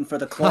and waiting for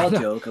the claw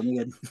joke, and we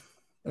had.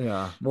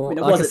 Yeah, well, I mean,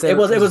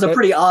 it was a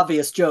pretty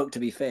obvious joke, to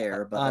be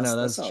fair. But I know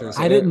that's true. Right.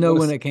 I didn't know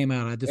when it came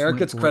out. I just Eric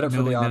gets credit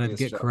for the obvious. I'd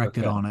get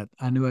corrected on it.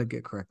 I knew I'd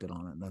get corrected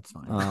on it. That's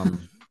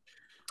fine.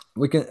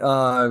 We can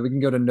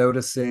go to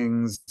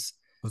noticings.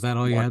 Was that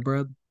all you had,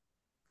 Brad?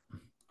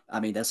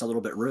 I mean, that's a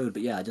little bit rude,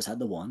 but yeah, I just had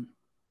the one.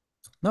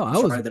 No, I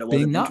was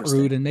being not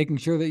rude and making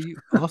sure that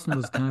Austin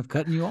was kind of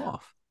cutting you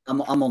off.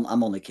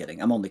 I'm only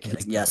kidding. I'm only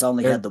kidding. Yes, I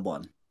only Eric, had the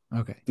one.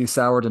 Okay.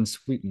 desoured and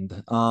sweetened.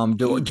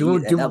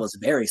 That was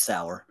very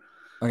sour.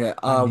 Okay.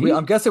 He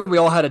I'm guessing we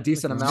all had a like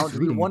decent a amount. mixed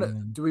reading at the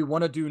end. Do we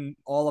want to do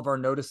all of our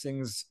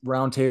noticings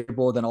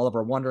roundtable, then all of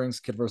our wonderings,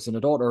 kid versus an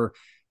adult, or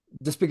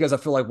just because I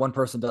feel like one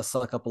person does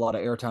suck up a lot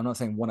of airtime? I'm not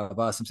saying one of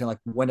us. I'm saying like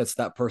when it's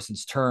that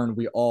person's turn,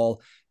 we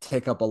all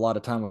take up a lot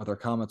of time with our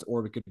comments,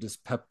 or we could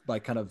just kind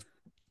of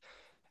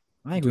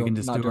I think we do can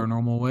just not do our do.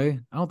 normal way.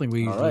 I don't think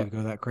we All usually right,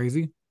 go that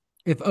crazy.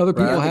 If other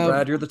people Brad. have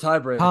Brad, you're the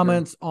tiebreaker.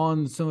 comments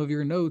on some of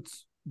your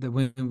notes that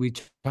when we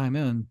chime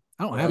in,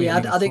 I don't have Yeah, Yeah,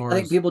 anything I as think far I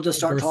think as people just kid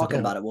start versus talking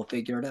adult. about it. We'll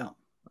figure it out.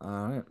 all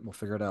right, we'll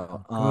figure it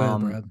out. Go ahead,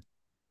 Brad.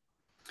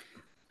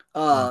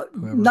 Or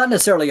whoever. Not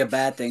necessarily a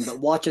bad thing, but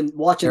watching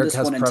Eric this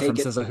has one and take it.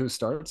 preferences of who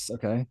starts.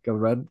 Okay, go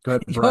Red. Go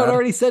ahead, You had Brad.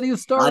 already said he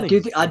was starting.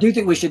 I do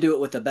think we should do it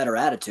with a better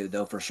attitude,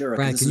 though, for sure,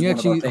 because Brad, this can is you one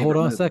of our actually hold favorite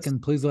on a movies. second?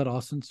 Please let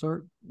Austin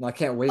start. I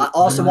can't wait for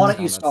Austin, why Eric's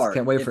don't you comments. start?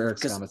 Can't wait for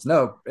Eric's comments.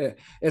 No,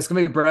 it's gonna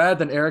be Brad,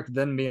 then Eric,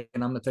 then me,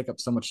 and I'm gonna take up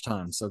so much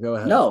time. So go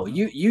ahead. No,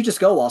 you just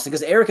go, Austin,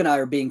 because Eric and I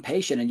are being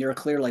patient, and you're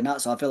clearly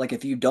not. So I feel like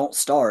if you don't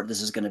start,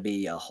 this is going to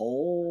be a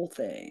whole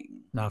thing.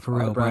 No, for All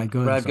real, right, Brad. Go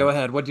ahead. Brad, go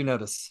ahead. What do you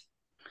notice?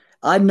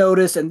 I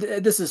noticed, and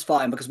this is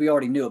fine because we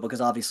already knew it because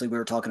obviously we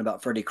were talking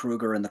about Freddy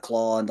Krueger and the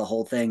claw and the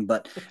whole thing.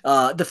 But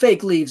the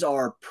fake leaves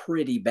are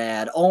pretty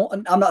bad.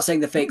 I'm not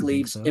saying the I fake don't think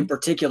leaves so. in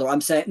particular. I'm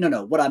saying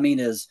no. What I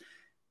mean is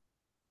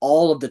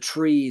all of the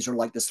trees are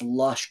like this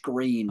lush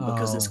green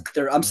because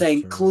Oh, I'm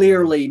saying true.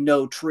 clearly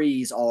no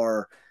trees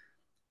are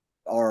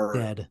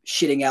Dead.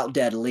 shitting out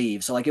dead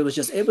leaves. So like it was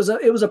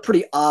a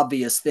pretty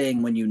obvious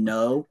thing when you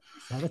know.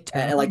 Is that a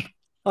term? And like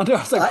I know. I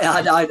was like,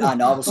 I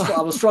know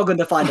I was struggling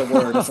to find a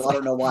word, so I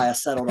don't know why I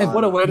settled I've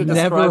what a on. way to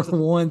never describe.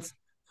 once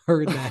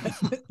heard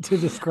that to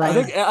describe.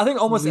 I think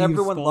almost leaves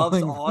everyone loves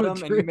falling from a autumn, and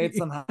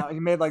tree.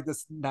 you made like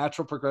this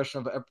natural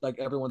progression of like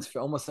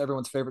almost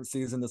everyone's favorite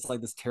season. That's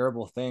like this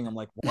terrible thing. I'm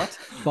like, what?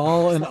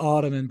 Fall and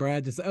autumn, and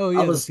Brad just I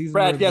the was season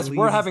where Brad, the yes, leaves,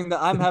 I'm the having the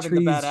bad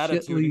trees shit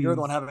attitude, and you're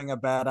the one leaves. having a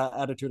bad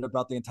attitude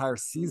about the entire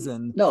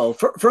season. no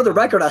for the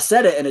record, I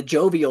said it in a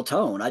jovial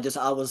tone. I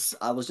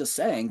was just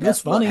saying It was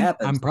that's what funny. I'm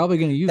happens. probably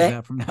going to use Thank,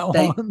 that from now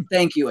on.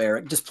 thank you,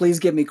 Eric. Just please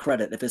give me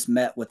credit if it's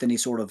met with any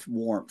sort of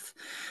warmth.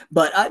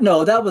 But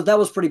no, that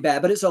was pretty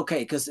bad. But it's okay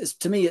because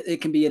to me it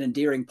can be an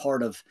endearing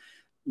part of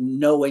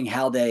knowing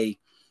how they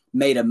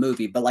made a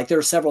movie. But like there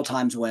are several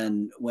times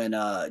when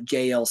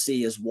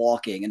JLC is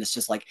walking and it's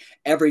just like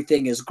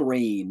everything is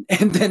green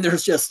and then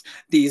there's just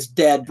these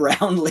dead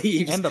brown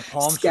leaves And the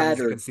palm trees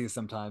you can scattered. see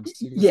sometimes.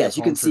 You can see a Yes,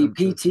 you palm can tree see or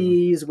two too.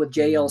 PTs with Mhm.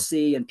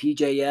 JLC and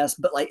PJS,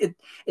 but like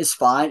it's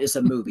fine. It's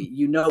a movie.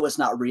 You know it's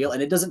not real,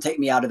 and it doesn't take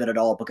me out of it at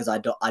all because I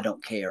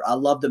don't care. I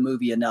love the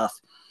movie enough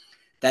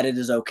that it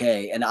is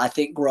okay. And I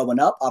think growing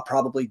up, I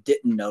probably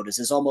didn't notice.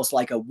 It's almost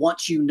like a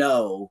once you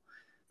know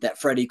that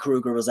Freddy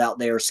Krueger was out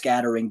there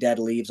scattering dead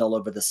leaves all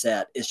over the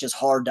set, it's just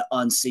hard to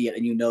unsee it,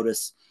 and you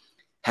notice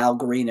how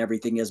green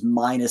everything is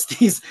minus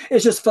these.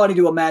 It's just funny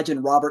to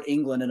imagine Robert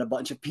England and a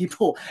bunch of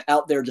people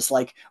out there just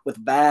like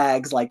with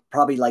bags, like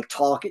probably like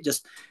talking,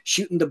 just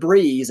shooting the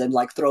breeze and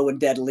like throwing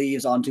dead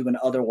leaves onto an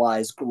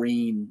otherwise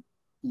green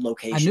I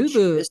location knew shoot.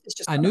 the It's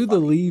just I kind of knew the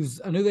funny.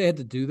 leaves. I knew they had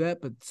to do that,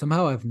 but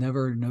somehow I've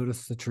never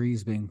noticed the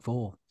trees being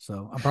full.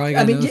 So I'm probably I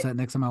gonna mean, notice that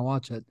next time I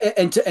watch it.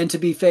 and to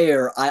be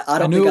fair, I I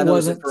don't knew think it I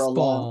noticed it wasn't for a long.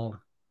 fall.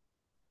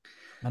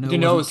 I Did know you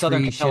it know it wasn't was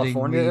Southern tree shitting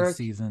California, leaf Eric?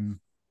 season.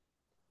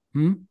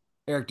 Hmm?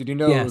 Eric, did you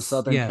know it was Yes,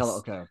 Southern Cal? yes.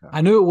 Okay, okay.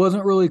 I knew it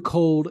wasn't really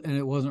cold and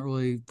it wasn't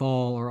really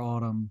fall or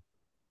autumn.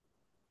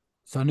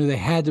 So I knew they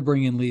had to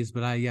bring in leaves,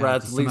 but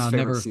Brad's just least somehow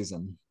favorite never,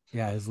 season.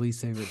 his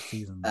least favorite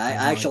season. I Doesn't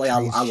like actually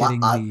trees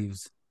shitting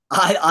leaves.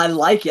 I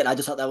like it. I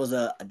just thought that was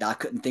I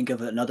couldn't think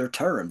of another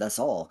term. That's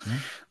all. Yeah,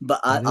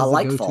 But that I is the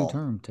like go-to fall.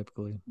 term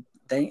typically.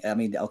 I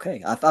mean,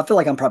 okay. I feel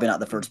like I'm probably not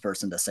the first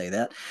person to say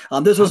that.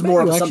 This I was bet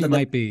more you of actually something that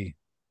might be.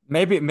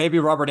 Maybe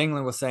Robert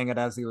England was saying it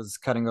as he was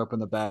cutting open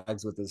the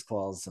bags with his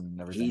claws and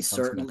everything. So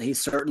he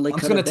certainly I'm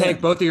just could gonna have take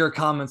been. both of your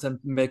comments and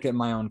make it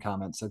my own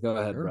comments. So go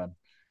ahead, Sure. Brad.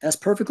 That's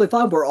perfectly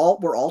fine. We're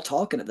all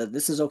talking. That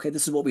this is okay.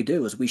 This is what we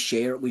do. Is we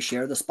share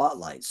the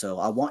spotlight. So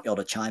I want y'all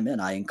to chime in.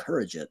 I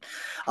encourage it.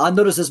 I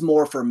notice this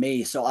more for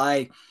me. So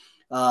I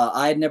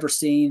had never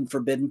seen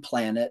Forbidden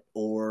Planet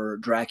or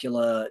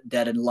Dracula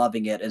Dead and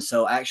Loving It, and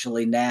so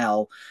actually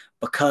now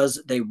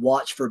because they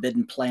watch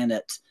Forbidden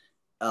Planet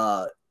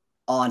uh,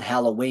 on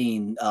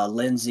Halloween,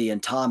 Lindsay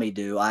and Tommy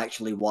do. I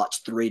actually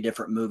watched three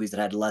different movies that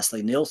had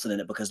Leslie Nielsen in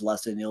it because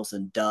Leslie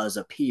Nielsen does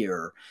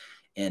appear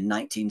in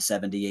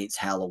 1978's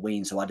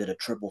Halloween. So I did a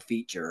triple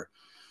feature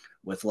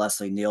with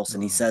Leslie Nielsen.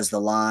 He Oh. says the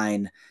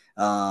line,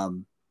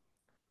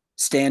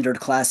 standard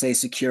Class A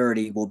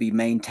security will be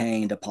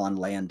maintained upon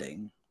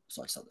landing.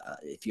 So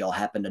if y'all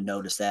happen to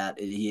notice that,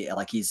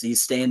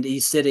 he's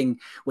sitting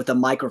with a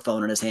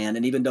microphone in his hand,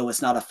 and even though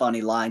it's not a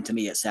funny line to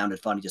me, it sounded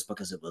funny just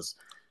because it was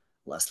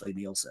Leslie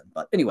Nielsen.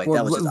 But anyway,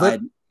 Well, that was just I.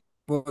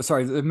 well,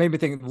 sorry, it made me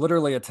think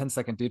literally a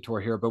 10-second detour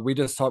here, but we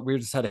just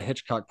had a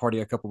Hitchcock party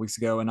a couple weeks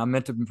ago, and I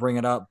meant to bring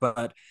it up,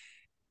 but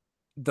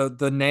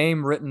the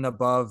name written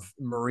above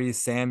Marie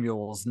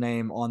Samuel's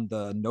name on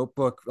the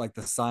notebook, like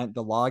the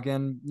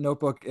login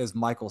notebook, is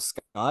Michael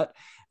Scott.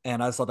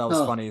 And I just thought that was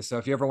Oh, funny. So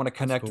if you ever want to That's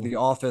connect cool. The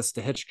Office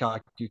to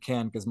Hitchcock, you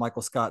can, because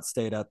Michael Scott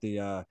stayed at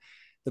the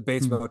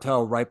Bates Hmm.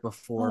 Motel oh, right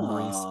before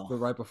Marie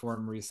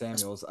that's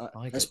Samuel's. I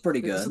like that's it.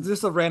 pretty It's good.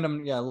 just a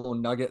random, yeah, little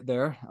nugget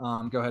there.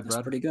 Go ahead, That's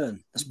Brad. pretty good.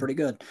 That's pretty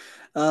good.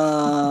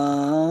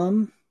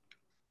 Um,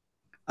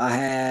 I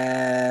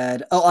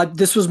had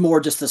this was more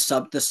just the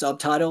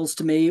subtitles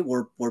to me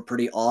were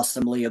pretty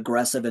awesomely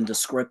aggressive and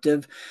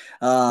descriptive.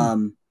 Hmm.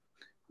 Um,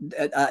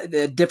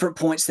 at different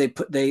points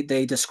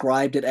they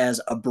described it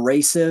as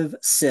abrasive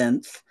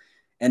synth,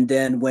 and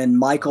then when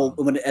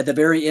at the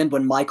very end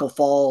when Michael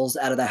falls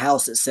out of the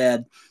house, it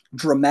said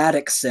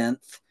dramatic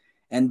synth,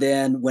 and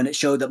then when it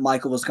showed that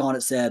Michael was gone,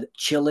 it said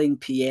chilling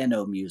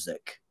piano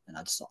music. And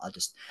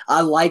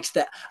I liked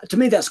that. To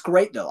me, that's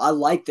great though. I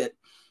liked it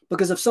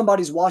because if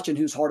somebody's watching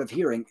who's hard of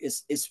hearing,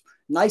 it's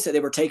nice that they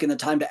were taking the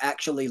time to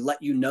actually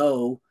let you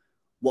know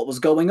what was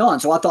going on.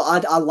 So I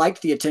thought I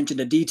liked the attention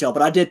to detail,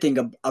 but I did think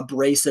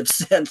abrasive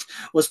synth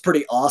was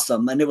pretty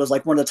awesome. And it was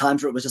like one of the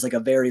times where it was just like a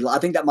very, I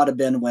think that might have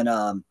been when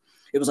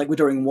it was like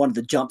during one of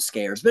the jump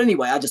scares. But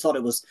anyway, I just thought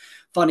it was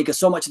funny because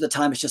so much of the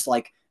time it's just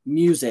like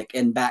music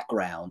in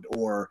background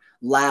or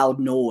loud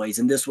noise.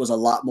 And this was a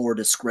lot more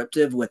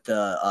descriptive with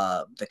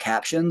the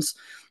captions.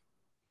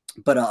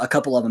 But a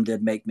couple of them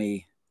did make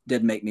me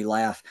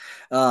laugh.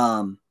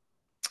 Um,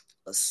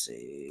 let's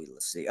see.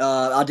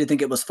 I did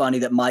think it was funny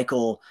that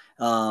Michael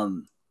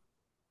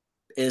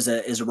is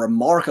a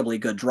remarkably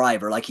good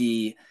driver. Like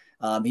he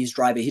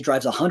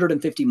drives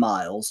 150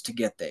 miles to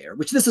get there,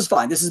 which this is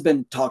fine. This has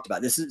been talked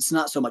about. This is it's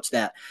not so much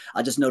that.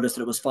 I just noticed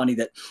that it was funny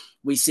that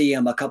we see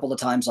him a couple of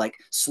times like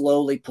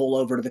slowly pull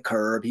over to the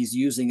curb. He's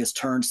using his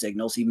turn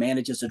signals. He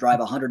manages to drive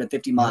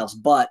 150 Yep. miles,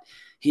 but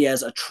he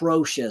has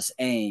atrocious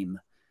aim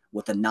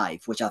with a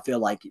knife, which I feel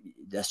like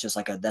that's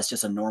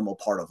just a normal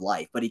part of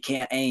life. But he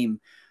can't aim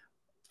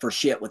for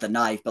shit with a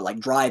knife, but like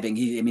driving,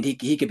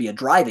 he could be a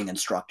driving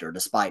instructor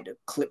despite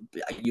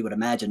you would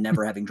imagine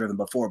never having driven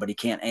before, but he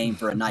can't aim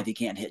for a knife. He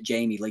can't hit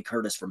Jamie Lee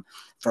Curtis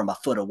from a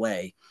foot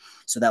away.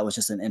 So that was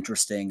just an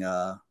interesting,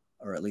 or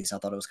at least I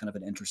thought it was kind of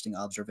an interesting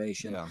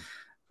observation. Yeah.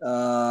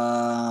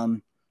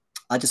 Um,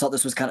 I just thought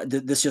this was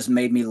this just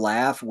made me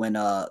laugh when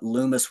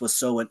Loomis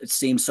was it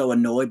seemed so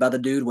annoyed by the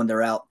dude when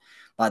they're out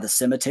by the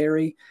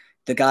cemetery.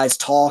 The guy's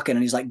talking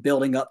and he's like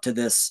building up to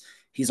this.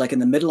 He's like in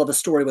the middle of a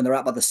story when they're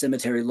out by the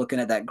cemetery looking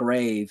at that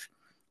grave.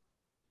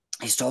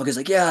 He's talking, he's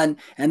like, yeah,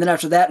 and then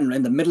after that, and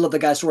in the middle of the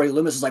guy's story,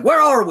 Loomis is like,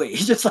 where are we?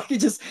 He just like he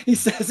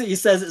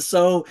says it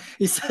so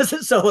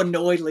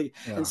annoyedly.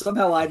 And Yeah.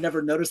 somehow I'd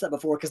never noticed that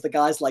before because the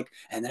guy's like,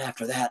 and then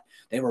after that,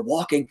 they were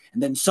walking,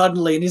 and then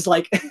suddenly, and he's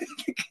like,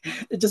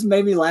 it just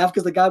made me laugh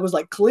because the guy was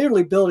like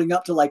clearly building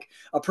up to like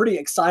a pretty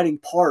exciting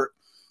part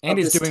And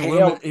of this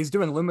tale. He's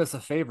doing Loomis a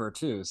favor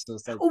too. So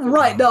it's like Oh, good.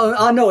 right. No,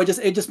 I know. It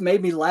just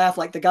made me laugh.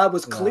 Like the guy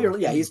was Yeah.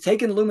 clearly, yeah, he's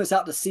taken Loomis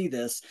out to see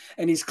this,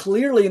 and he's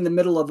clearly in the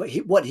middle of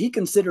what he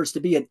considers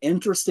to be an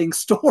interesting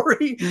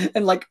story.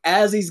 And like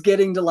as he's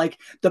getting to like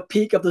the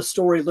peak of the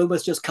story,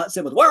 Loomis just cuts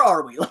in with, "Where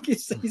are we?" Like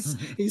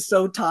he's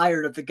so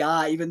tired of the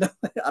guy, even though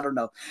I don't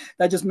know.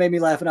 That just made me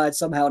laugh, and I'd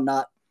somehow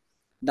not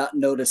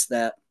noticed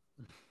that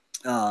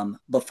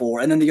before.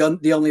 And then the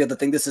only other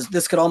thing,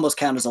 this could almost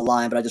count as a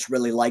line, but I just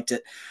really liked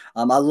it.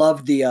 I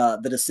loved the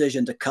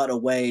decision to cut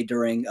away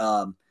during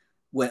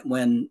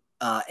when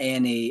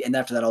Annie, and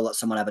after that I'll let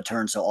someone have a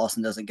turn so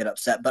Austin doesn't get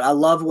upset. But I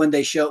love when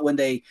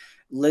they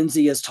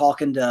Lindsay is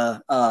talking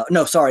to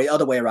no, sorry,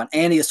 other way around.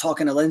 Annie is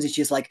talking to Lindsay.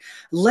 She's like,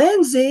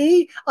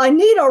 Lindsay, I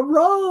need a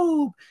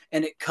robe.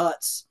 And it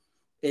cuts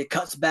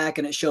back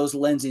and it shows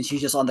Lindsay and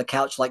she's just on the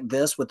couch like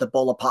this with the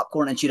bowl of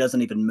popcorn and she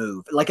doesn't even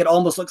move. Like it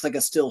almost looks like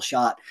a still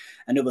shot.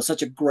 And it was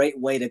such a great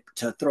way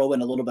to throw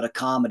in a little bit of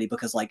comedy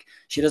because like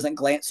she doesn't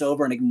glance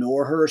over and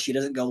ignore her. She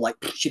doesn't go like,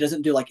 she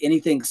doesn't do like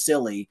anything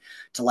silly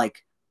to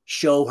like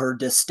show her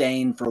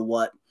disdain for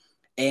what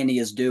Annie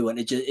is doing.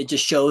 It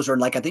just shows her,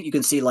 and like I think you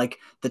can see like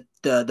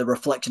the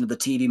reflection of the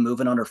TV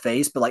moving on her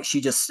face, but like she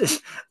just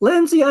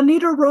Lindsay, I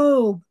need a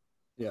robe,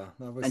 Yeah.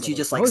 I always and thought she that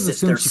was just I like always funny. sits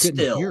assumed there she couldn't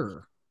still. hear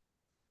her.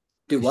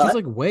 Do Cause she's what?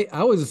 like way. I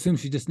always assumed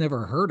she just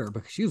never heard her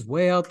because she was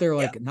way out there,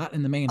 Yeah, like not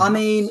in the main I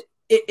mean, house.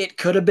 it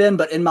could have been,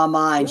 but in my It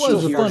mind, she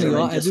was a hears funny. her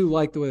and I just do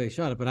like the way they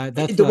shot it, but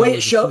that's the what I way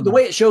it always show the assumed.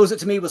 way it shows it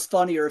to me was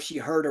funnier if she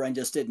heard her and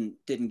just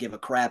didn't give a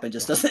crap and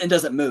just Yeah.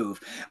 doesn't move.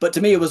 But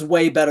to me, it Yeah. was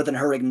way better than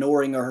her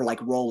ignoring or her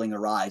like rolling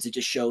her eyes. It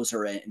just shows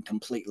her in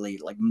completely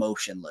like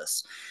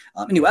motionless.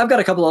 Anyway, Yeah. I've got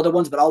a couple other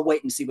ones, but I'll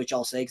wait and see what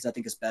y'all say because I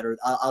think it's better.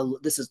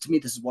 This is to me,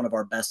 this is one of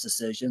our best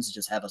decisions to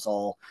just have us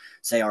all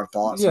say our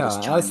thoughts and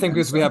just Yeah, I chime think in.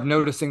 because we So have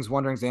noticings,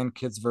 wonderings, and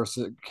kid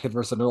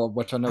versus adult,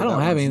 which I know I don't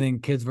that have was. anything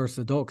kids versus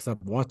adult because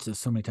I've watched this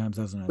so many times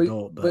as an But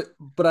adult. But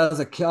but as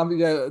a kid, I mean,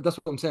 yeah, that's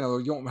what I'm saying.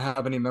 You don't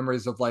have any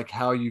memories of like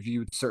how you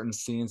viewed certain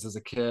scenes as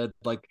a kid,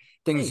 like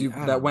things hey, you I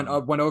that don't know.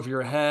 went over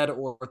your head,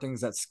 or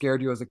things that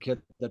scared you as a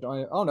kid. That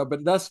I don't know,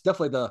 but that's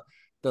definitely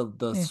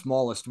the Yeah.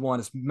 smallest one.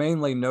 It's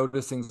mainly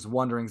noticings,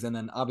 wonderings, and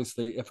then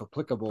obviously, if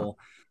applicable,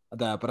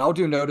 that. But I'll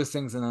do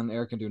noticings, and then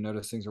Eric can do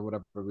noticings or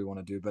whatever we want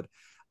to do. But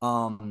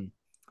um,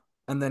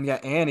 and then yeah,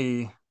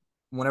 Annie,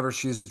 whenever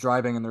she's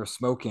driving and they're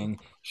smoking,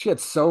 she had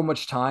so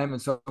much time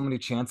and so many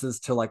chances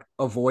to like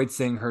avoid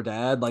seeing her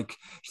dad. Like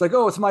she's like,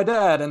 "Oh, it's my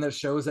dad," and it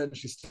shows it, and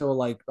she's still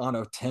like, I don't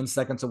know, 10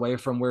 seconds away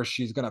from where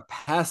she's gonna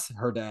pass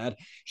her dad.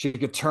 She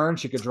could turn,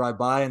 she could drive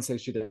by and say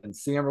she didn't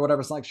see him or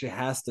whatever. It's like she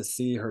has to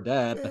see her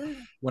dad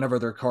whenever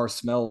their car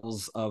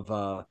smells of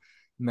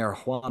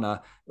marijuana.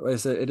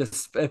 It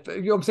is, if,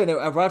 you know what I'm saying,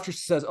 after she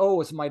says,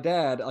 "Oh, it's my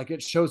dad," like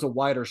it shows a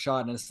wider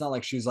shot, and it's not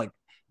like she's like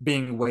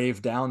being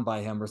waved down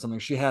by him or something.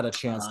 She had a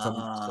chance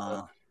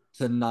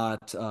to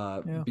not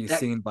be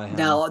seen by him.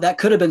 Now that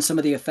could have been some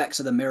of the effects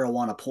of the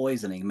marijuana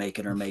poisoning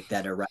making her make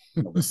that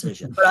irrational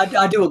decision. But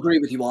I do agree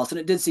with you, Austin.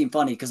 It did seem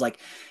funny because like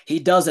he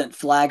doesn't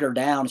flag her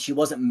down. She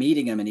wasn't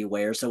meeting him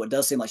anywhere, so it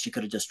does seem like she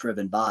could have just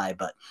driven by.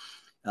 But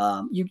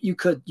you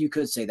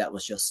could say that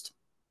was just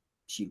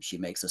she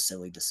makes a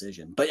silly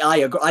decision. But I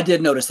agree, I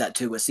did notice that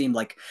too. It seemed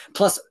like,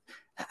 plus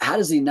how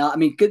does he not? I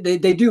mean, they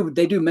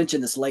do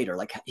mention this later.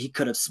 Like he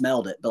could have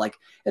smelled it, but like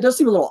it does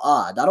seem a little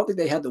odd. I don't think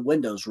they had the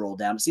windows rolled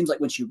down. It seems like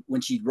when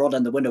she rolled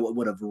down the window, it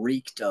would have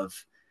reeked of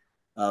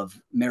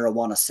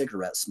marijuana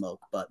cigarette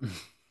smoke. But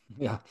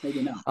yeah,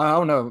 maybe not. I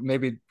don't know.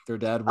 Maybe their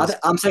dad was.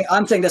 I'm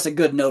saying that's a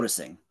good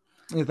noticing.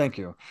 Yeah, thank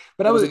you.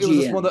 But it was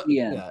just one that,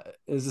 yeah,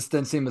 it just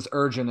didn't seem as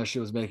urgent as she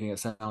was making it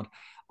sound.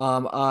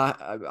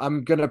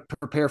 I'm gonna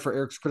prepare for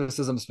Eric's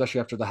criticism,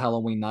 especially after the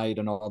Halloween night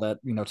and all that,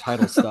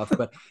 title stuff.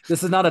 But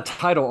this is not a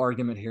title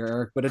argument here,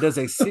 Eric, but it is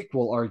a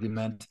sequel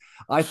argument.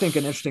 I think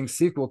an interesting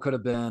sequel could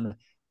have been.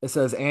 It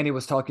says Annie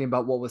was talking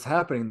about what was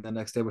happening the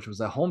next day, which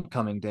was a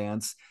homecoming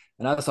dance.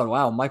 And I thought,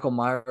 wow, Michael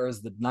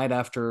Myers, the night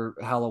after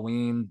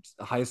Halloween,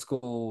 high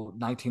school,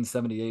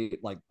 1978,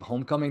 like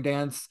homecoming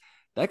dance.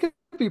 That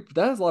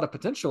has a lot of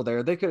potential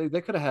there. They could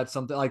have had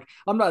something like,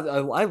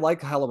 I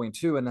like Halloween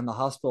too, and in the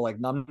hospital, like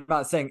I'm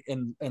not saying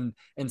in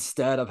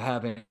instead of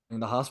having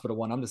the hospital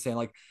one, I'm just saying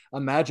like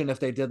imagine if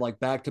they did like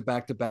back to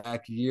back to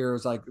back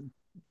years, like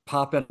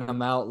popping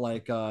them out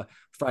like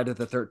Friday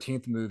the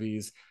 13th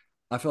movies.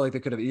 I feel like they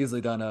could have easily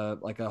done a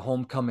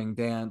homecoming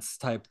dance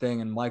type thing,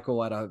 and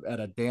Michael at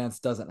a dance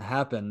doesn't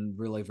happen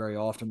really very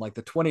often. Like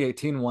the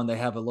 2018 one, they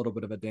have a little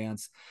bit of a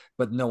dance,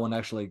 but no one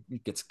actually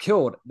gets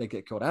killed. They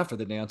get killed after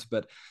the dance,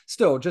 but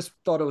still, just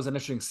thought it was an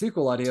interesting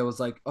sequel idea. I was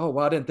like, oh,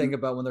 well, I didn't think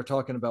about when they're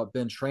talking about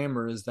Ben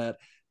Tramer is that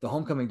the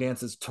homecoming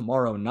dance is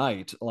tomorrow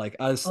night. Like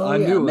I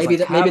knew maybe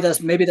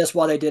that's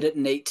why they did it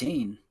in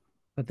 18.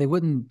 But they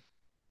wouldn't.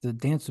 The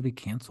dance would be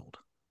canceled.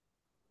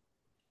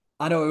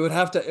 I know it would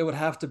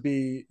have to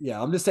be,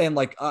 yeah. I'm just saying,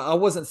 like, I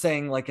wasn't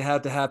saying like it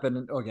had to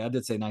happen. Okay, I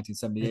did say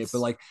 1978, but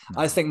like,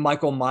 I just think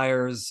Michael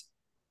Myers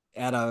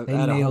at a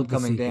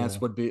homecoming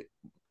dance would be.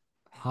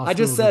 I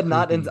just said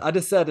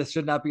it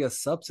should not be a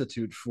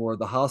substitute for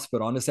the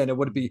hospital. I'm just saying it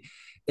would be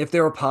if they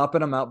were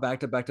popping them out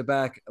back to back to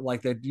back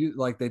like they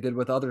did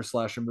with other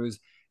slasher movies.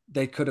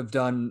 They could have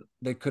done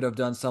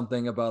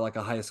something about like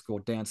a high school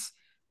dance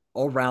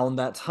around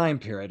that time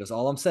period. Is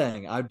all I'm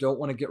saying. I don't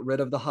want to get rid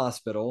of the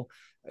hospital.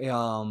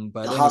 But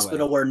the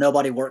hospital where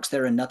nobody works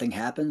there and nothing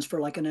happens for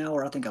like an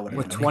hour. I think I would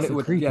have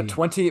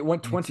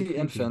 20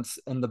 infants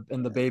in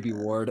the baby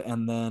ward,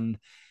 and then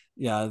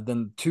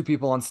then 2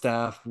 people on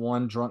staff,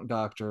 1 drunk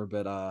doctor.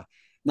 But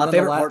my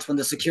favorite part's when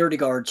the security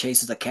guard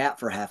chases a cat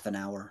for half an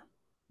hour.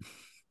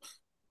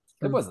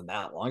 It wasn't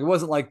that long. It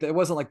wasn't like the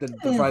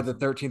Friday the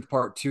 13th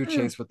Part 2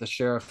 chase with the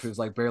sheriff who's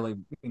like barely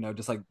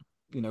just like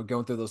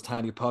going through those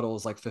tiny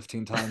puddles like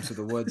 15 times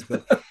through the woods.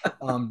 But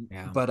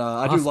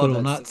I do love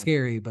that. Not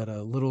scary, but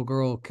a little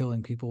girl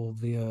killing people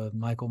via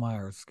Michael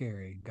Myers,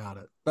 scary. Got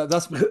it. But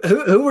that's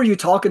who are you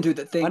talking to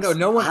that thinks I know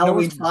no one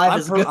Halloween 5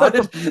 is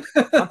good?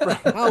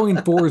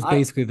 Halloween 4 is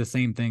basically the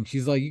same thing.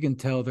 She's like, you can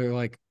tell they're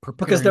like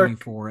preparing me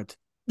for it.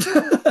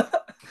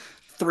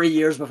 3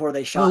 years before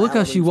they shot. Oh, look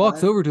Halloween how she 5.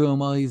 walks over to him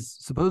while he's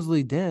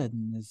supposedly dead,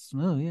 and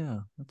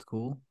that's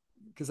cool.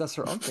 Because that's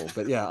her uncle.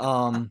 But yeah,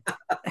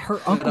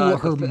 her uncle,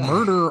 her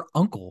murder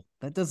uncle.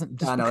 That doesn't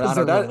just because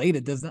they're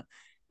related doesn't.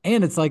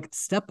 And it's like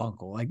step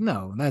uncle. Like,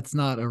 no, that's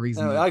not a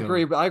reason. No, I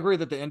agree, but I agree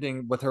that the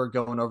ending with her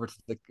going over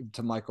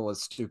to Michael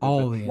is stupid.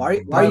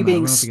 Why are you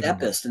being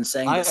stepist and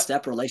saying that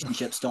step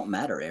relationships don't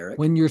matter, Eric?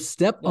 When your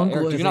step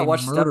uncle is a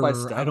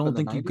murderer, I don't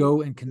think you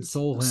go and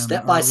console him.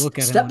 Step by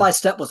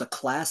Step was a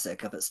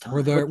classic of its time.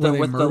 Were there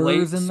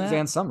murderers in that?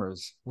 Suzanne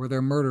Summers. Were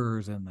there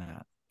murderers in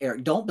that?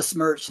 Eric, don't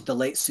besmirch the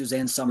late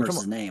Suzanne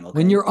Summers' name. Okay?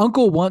 When your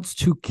uncle wants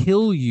to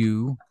kill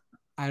you,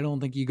 I don't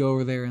think you go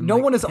over there and no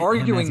one is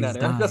arguing that,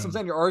 Eric. That's what I'm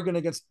saying. You're arguing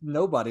against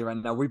nobody right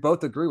now. We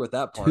both agree with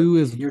that part.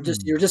 You're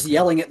just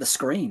yelling at the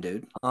screen,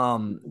 dude.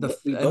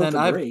 We both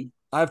agree.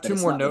 I have 2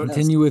 more notes.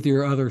 Continue with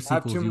your other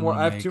sequels.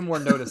 I have 2 more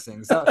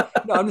noticings.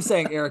 No, I'm just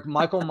saying, Eric.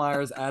 Michael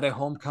Myers at a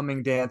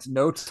homecoming dance.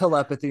 No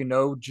telepathy.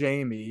 No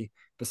Jamie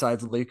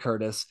besides Lee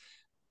Curtis.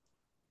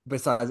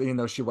 Besides,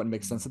 she wouldn't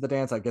make sense of the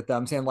dance. I get that.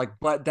 I'm saying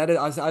but that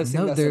is. I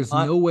think there's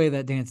no way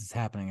that dance is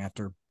happening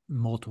after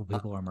multiple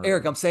people are murdered.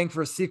 Eric, I'm saying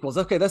for sequels.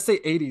 Okay, let's say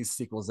 80s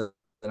sequels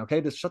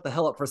Okay, just shut the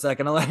hell up for a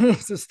second.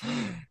 It's just,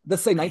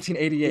 let's say He's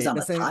 1988. on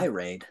a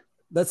tirade.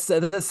 Let's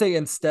say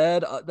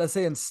instead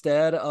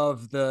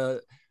of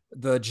the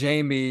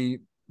Jamie,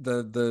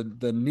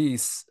 the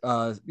niece,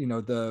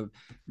 the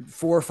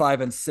 4,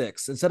 5, and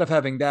 6. Instead of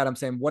having that, I'm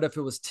saying, what if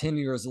it was 10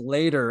 years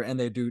later and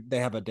they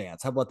have a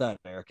dance? How about that,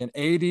 Eric? An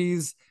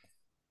 80s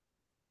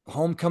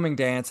homecoming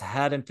dance,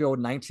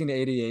 Haddonfield,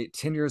 1988,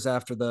 10 years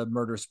after the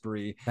murder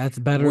spree. That's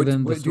better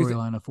than the would you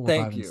storyline of 4,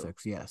 Thank 5, and you.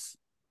 6. Yes.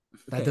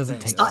 That Okay,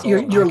 doesn't thank take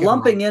you. You're I can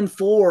lumping agree. in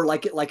 4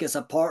 like it's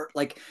a part.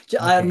 Like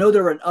I Okay. know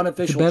they're an It's a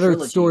unofficial better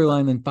trilogy. but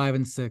storyline than 5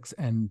 and 6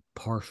 and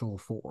partial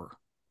 4.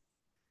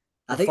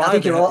 I Well, think five, they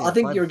I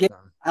think five you're is giving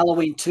done.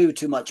 Halloween 2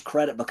 too much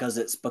credit because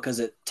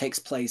it takes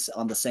place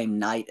on the same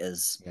night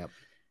as Yep.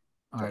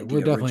 All right, the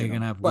we're definitely original.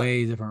 gonna have But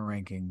way different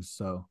rankings.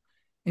 So,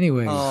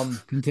 anyways,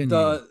 continue.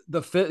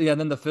 and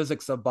then the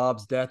physics of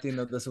Bob's death.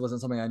 This wasn't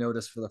something I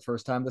noticed for the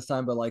first time this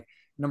time, but like,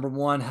 number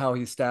one, how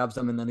he stabs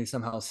him and then he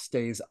somehow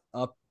stays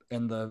up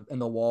in the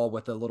wall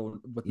with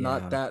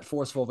not Yeah. that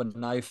forceful of a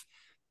knife,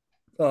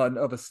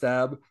 of a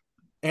stab,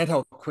 and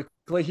how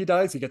quickly he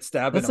dies. He gets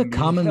stabbed That's in a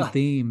common immediate.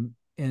 theme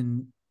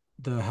in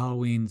the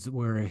Halloweens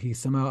where he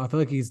somehow, I feel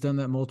like he's done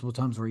that multiple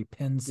times where he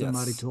pins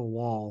somebody Yes. to a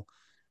wall.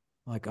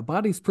 Like a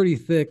body's pretty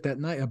thick. That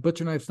knife, a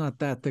butcher knife's not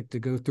that thick to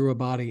go through a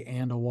body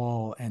and a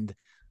wall and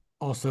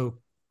also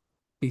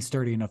be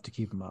sturdy enough to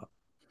keep him up.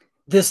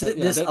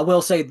 I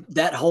will say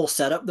that whole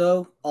setup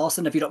though,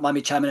 Austin, if you don't mind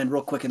me chiming in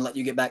real quick and let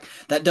you get back,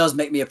 that does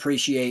make me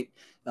appreciate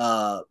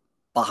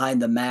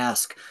Behind the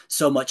Mask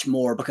so much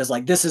more because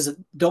like this is,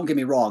 don't get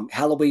me wrong,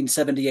 Halloween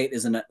 78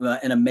 is an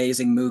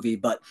amazing movie,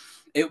 but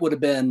it would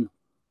have been,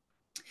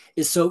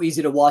 it's so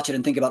easy to watch it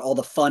and think about all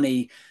the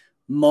funny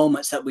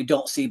moments that we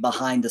don't see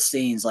behind the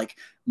scenes, like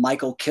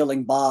Michael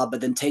killing Bob,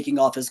 but then taking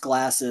off his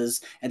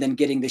glasses and then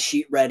getting the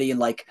sheet ready and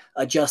like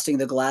adjusting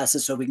the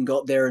glasses so we can go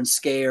up there and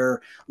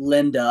scare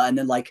Linda, and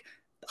then like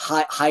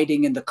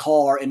hiding in the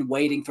car and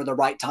waiting for the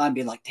right time,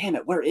 being like, damn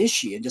it, where is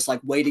she? And just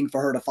like waiting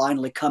for her to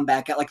finally come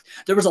back out. Like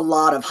there was a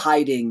lot of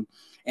hiding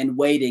and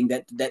waiting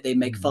that they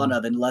make fun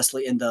of in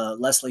the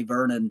Leslie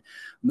Vernon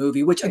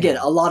movie, which again,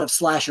 a lot of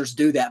slashers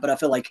do that, but I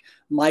feel like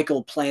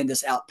Michael planned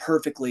this out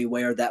perfectly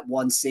where that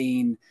one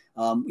scene,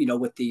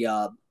 with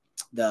the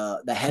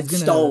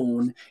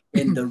headstone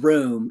in the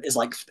room is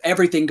like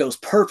everything goes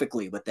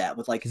perfectly with that.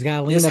 With like he's got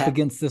to lean up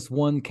against this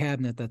one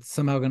cabinet that's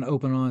somehow going to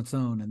open on its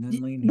own, and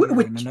then lean here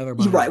and another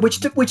body. Right,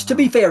 which to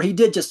be fair, he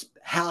did just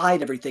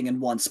hide everything in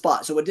one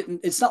spot, so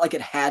it's not like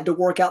it had to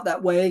work out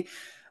that way.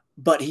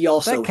 But he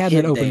also that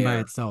cabinet opened by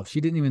itself.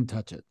 She didn't even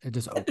touch it. It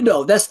just opened.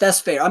 No, that's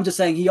fair. I'm just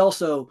saying he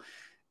also,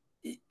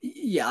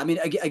 yeah. I mean,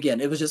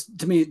 again, it was just,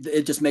 to me,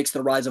 it just makes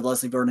the rise of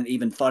Leslie Vernon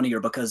even funnier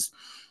because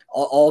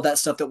all that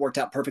stuff that worked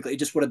out perfectly. It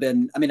just would have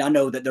been. I mean, I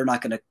know that they're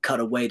not going to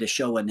cut away to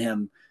showing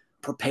him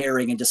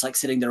preparing and just like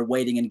sitting there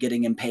waiting and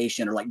getting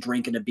impatient or like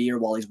drinking a beer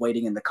while he's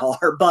waiting in the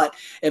car, but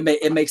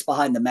it makes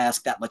Behind the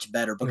Mask that much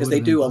better because they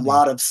do a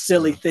lot of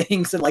silly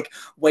things and like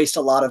waste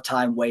a lot of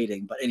time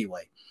waiting. But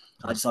anyway,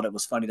 I just thought it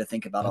was funny to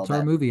think about. That's all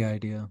our that. movie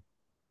idea.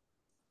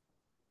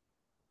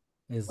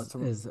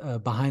 Is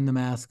Behind the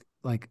Mask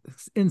like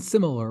in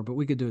similar, but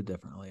we could do it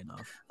differently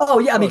enough. Oh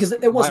yeah, I mean, because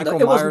it wasn't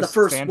the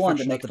first one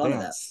to make fun of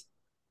that.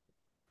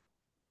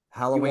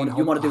 Halloween.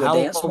 You want to do a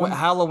dance one?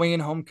 Halloween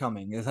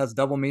Homecoming. It has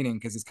double meaning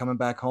because he's coming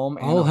back home.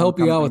 And I'll help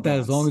you out with that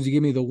as long as you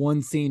give me the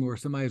one scene where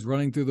somebody's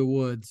running through the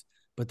woods,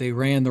 but they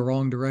ran the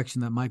wrong direction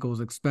that Michael was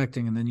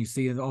expecting, and then you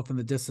see it off in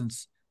the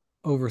distance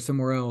over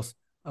somewhere else,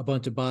 a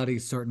bunch of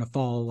bodies starting to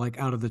fall like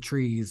out of the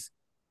trees,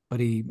 but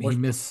he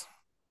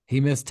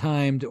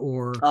mistimed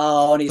or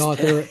and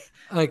he's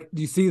like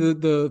you see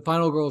the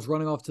final girl's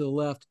running off to the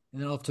left,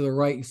 and then off to the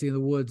right you see in the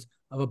woods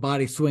of a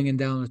body swinging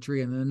down the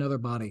tree, and then another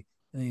body,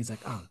 and he's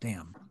like, oh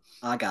damn.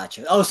 I got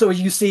you. Oh, so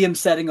you see him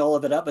setting all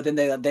of it up, but then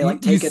they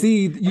like take it.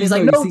 He's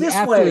like, no,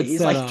 this way. He's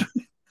like, up,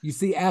 you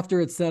see after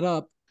it's set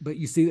up, but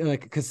you see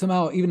like because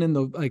somehow even in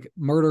the like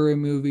murdering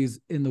movies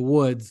in the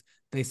woods,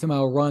 they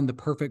somehow run the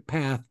perfect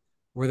path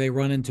where they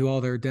run into all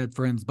their dead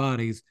friends'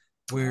 bodies.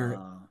 Where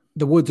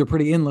the woods are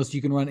pretty endless,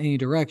 you can run any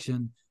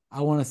direction.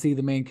 I want to see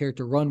the main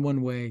character run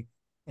one way,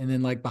 and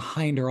then like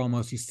behind her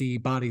almost you see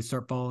bodies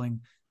start falling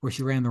where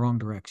she ran the wrong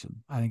direction.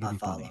 I think it'd be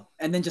funny.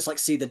 And then just like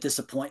see the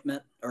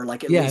disappointment or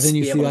like at least then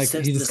you see like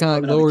he just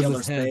kind of lowers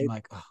his head and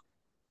like, oh.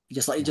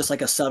 Just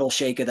like a subtle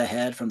shake of the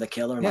head from the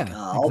killer. Yeah,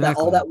 like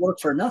all that work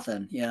for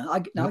nothing. Yeah, I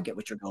get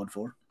what you're going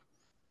for.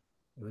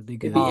 It would be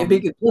good. It'd be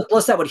good.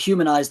 Plus that would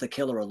humanize the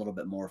killer a little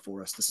bit more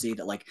for us to see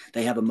that like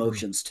they have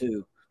emotions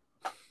too.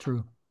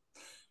 True.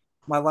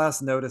 My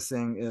last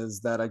noticing is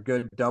that a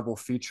good double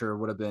feature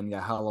would have been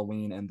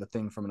Halloween and The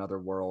Thing from Another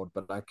World,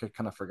 but I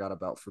kind of forgot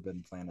about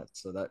Forbidden Planet,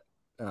 so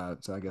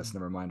I guess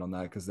never mind on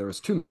that because there was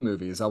 2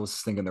 movies. I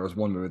was thinking there was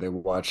one movie they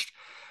watched,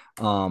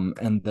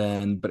 and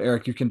then but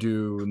Eric, you can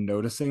do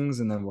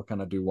noticings, and then we'll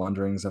kind of do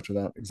wonderings after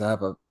that because I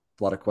have a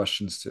lot of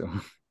questions too.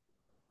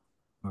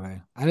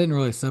 Okay, I didn't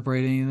really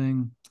separate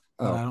anything.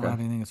 But I don't have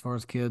anything as far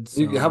as kids.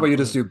 So how about you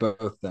just do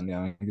both then?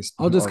 Yeah,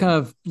 I'll just kind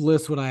of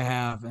list what I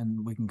have,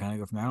 and we can kind of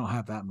go from there. I don't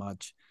have that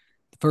much.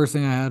 the first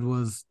thing I had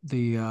was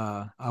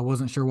I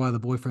wasn't sure why the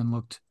boyfriend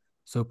looked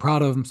so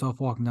proud of himself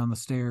walking down the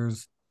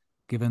stairs,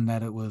 given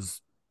that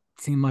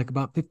seemed like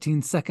about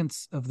 15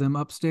 seconds of them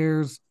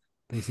upstairs.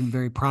 They seemed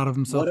very proud of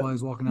himself while he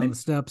was walking down the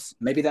steps.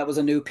 Maybe that was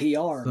a new PR.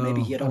 So,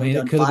 maybe he had only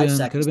done could 5 have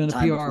seconds. Could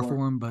have been a PR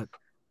for him, but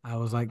I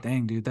was like,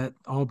 dang, dude, that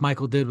all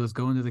Michael did was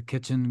go into the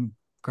kitchen,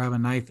 grab a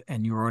knife,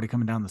 and you were already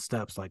coming down the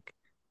steps. Like,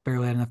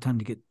 barely had enough time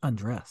to get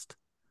undressed.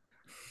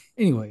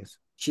 Anyways,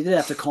 she did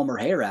have to comb her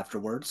hair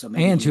afterwards. So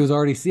maybe and she was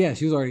already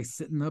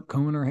sitting up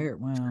combing her hair.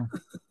 Wow.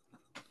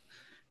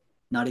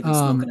 Not even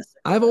smoking a cigarette.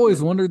 I've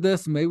always wondered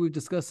this. Maybe we've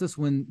discussed this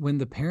when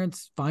the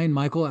parents find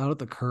Michael out at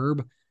the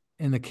curb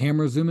and the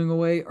camera zooming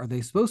away. Are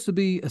they supposed to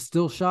be a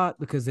still shot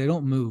because they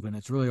don't move and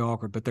it's really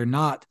awkward? But they're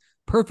not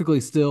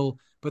perfectly still.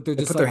 But they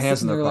just put their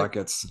hands in their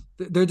pockets.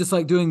 They're just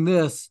like doing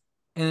this,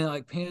 and it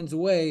like pans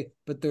away.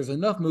 But there's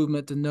enough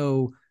movement to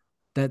know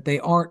that they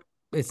aren't.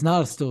 It's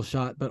not a still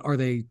shot. But are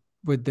they?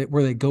 Were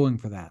they going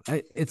for that?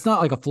 It's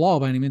not like a flaw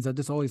by any means. I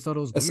just always thought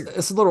it was weird.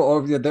 It's a little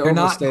over. Yeah, they're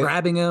not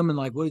grabbing him and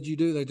like, what did you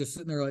do? They're just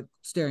sitting there like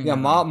staring. Yeah,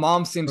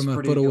 mom seems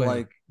pretty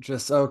like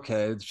just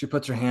okay. She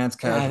puts her hands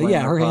casually.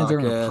 Yeah, her hands are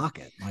in her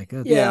pocket. Like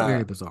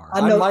very bizarre.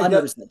 I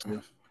noticed that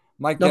too.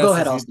 Go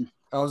ahead, Austin.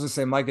 I was just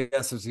saying, my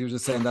guess is he was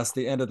just saying that's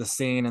the end of the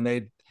scene, and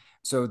they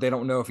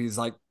don't know if he's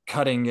like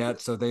cutting yet,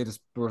 so they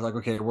just were like,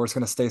 okay, we're just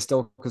gonna stay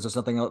still because there's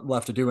nothing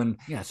left to do. And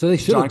so they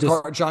should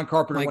John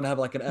Carpenter want to have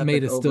like an epic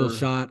made a still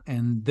shot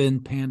and then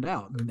panned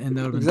out, and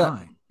that would have been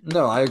fine.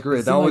 No, I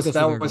agree. That was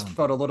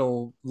felt a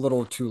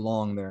little too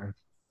long there.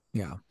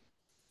 Yeah.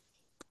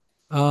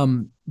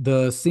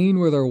 The scene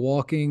where they're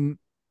walking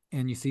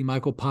and you see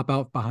Michael pop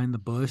out behind the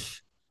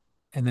bush,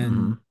 and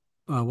then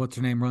what's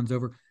her name runs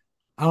over.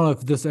 I don't know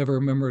if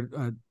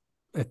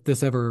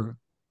this ever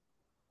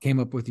came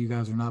up with you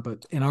guys or not,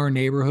 but in our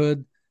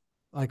neighborhood,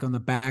 like on the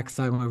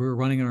backside when we were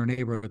running in our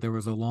neighborhood, there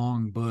was a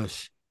long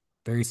bush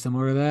very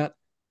similar to that,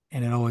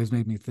 and it always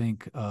made me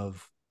think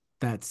of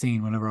that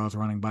scene whenever I was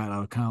running by it. I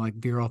would kind of like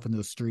veer off into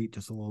the street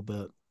just a little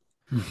bit.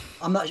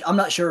 I'm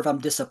not sure if I'm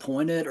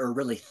disappointed or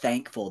really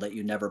thankful that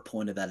you never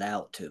pointed that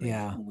out to me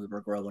when we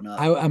were growing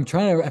up. I'm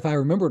trying to, if I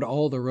remembered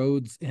all the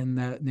roads in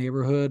that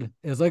neighborhood,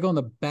 it's like on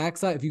the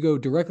backside, if you go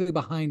directly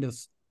behind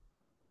us,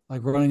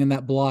 like running in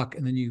that block,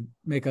 and then you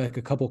make like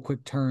a couple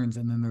quick turns,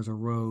 and then there's a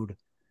road.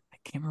 I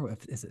can't remember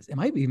if it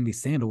might even be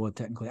Sandalwood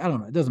technically. I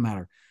don't know. It doesn't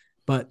matter.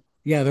 But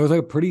yeah, there was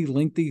like a pretty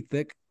lengthy,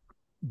 thick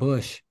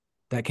bush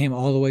that came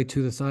all the way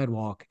to the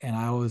sidewalk, and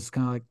I was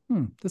kind of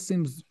like, this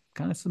seems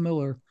kind of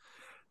similar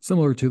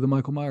to the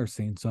Michael Myers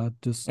scene. So I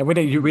just we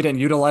didn't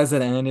utilize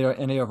it in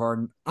any of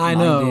our. I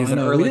know. We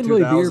didn't really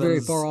veer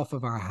very far off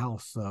of our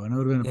house, so I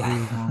know it would have been a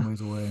pretty long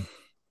ways away.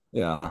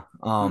 Yeah.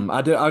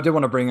 I did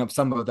want to bring up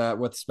some of that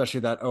with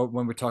especially that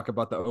when we talk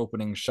about the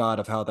opening shot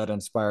of how that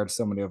inspired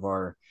so many of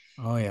our.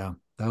 Oh yeah,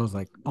 that was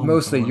like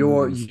mostly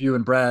you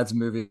and Brad's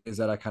movies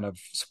that I kind of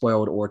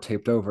spoiled or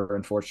taped over,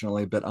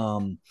 unfortunately. But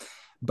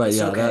it's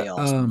yeah, okay,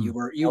 Austin. You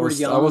were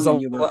young.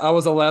 I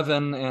was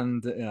 11,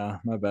 and yeah,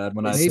 my bad.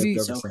 When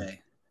it's okay.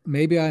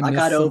 Maybe I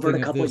got over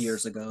it a couple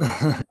years ago.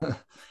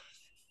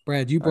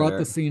 Brad, you brought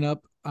the scene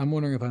up. I'm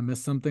wondering if I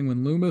missed something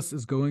when Loomis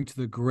is going to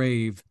the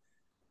grave.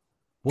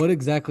 What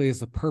exactly is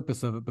the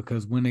purpose of it?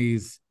 Because when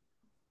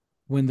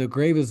the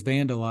grave is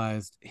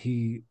vandalized,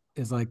 he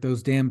is like,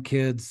 those damn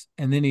kids.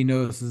 And then he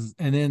notices,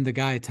 and then the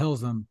guy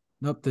tells him,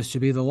 nope, this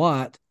should be the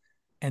lot.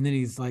 And then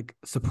he's like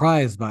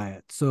surprised by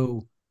it.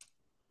 So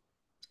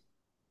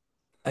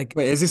like,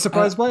 wait, is he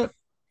surprised by it?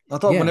 I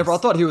thought I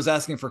thought he was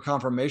asking for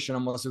confirmation,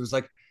 almost. It was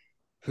like,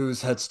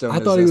 whose headstone? I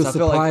thought he was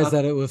surprised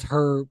that it was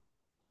her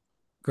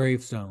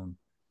gravestone.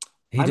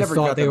 He just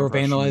thought they were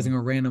vandalizing a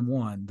random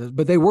one,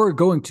 but they were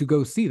going to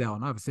go see that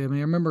one. Obviously, I mean,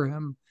 I remember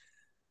him.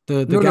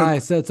 The guy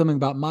said something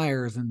about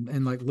Myers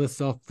and like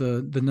lists off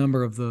the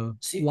number of the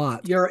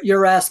lot.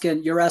 You're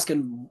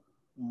asking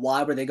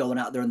why were they going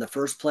out there in the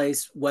first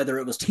place? Whether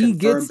it was to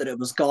confirm that it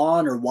was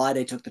gone or why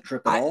they took the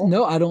trip at all?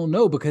 No, I don't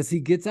know, because he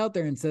gets out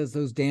there and says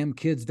those damn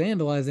kids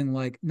vandalizing.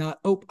 Like,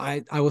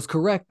 I was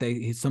correct.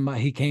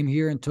 He came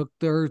here and took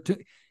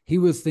he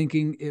was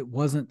thinking it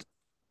wasn't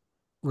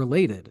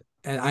related.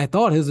 And I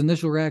thought his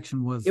initial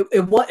reaction was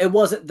it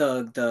wasn't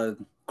the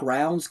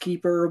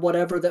groundskeeper or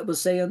whatever that was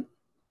saying.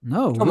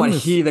 No, the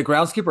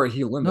groundskeeper or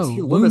he Loomis?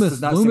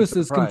 No, Loomis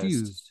is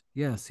confused.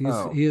 Yes, he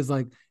is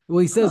like, well,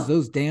 he says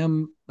those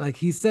damn, like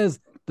he says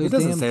those. He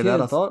doesn't say kids.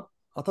 That.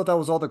 I thought that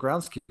was all the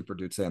groundskeeper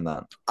dude saying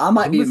that. I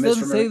might be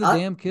misremembering. The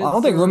damn kids. I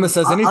don't think Loomis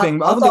says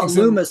anything. I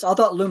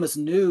thought Loomis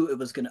knew it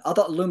was gonna. I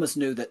thought Loomis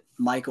knew that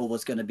Michael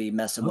was gonna be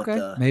messing with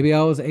the. Maybe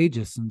I was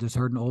ageist and just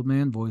heard an old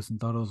man voice and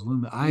thought it was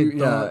Loomis.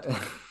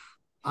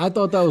 I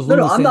thought that was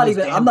Loomis.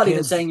 No, I'm not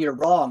even saying you're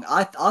wrong.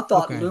 I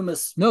thought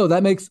Loomis. No,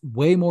 that makes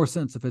way more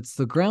sense if it's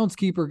the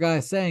groundskeeper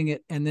guy saying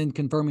it and then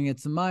confirming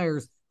it's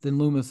Myers. then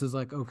Loomis is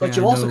like, okay. But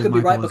you I also know could be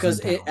right Michael is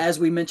in because, town. as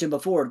we mentioned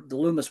before, the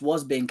Loomis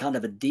was being kind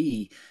of a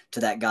D to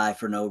that guy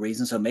for no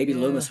reason. So maybe Yeah.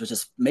 Loomis was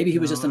just he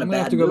was just in a I'm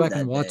gonna have bad to go mood back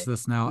and that watch day.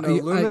 this now. No,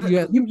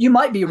 Loomis. You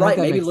might be I think right.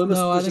 that Maybe makes Loomis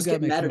no. I was think just that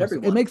getting makes mad at more sense. It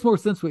everyone. makes more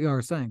sense what you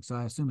are saying, so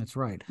I assume it's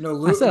right.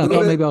 No, I thought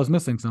Loomis, maybe I was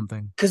missing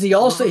something. Because he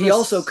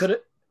also could have.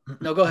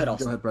 No, go ahead, Go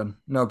Austin. ahead, Brad.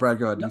 No, Brad,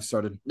 go ahead. No, You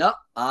started. no,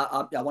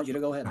 I want you to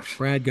go ahead.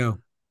 Brad, go.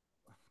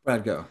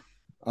 Brad, go.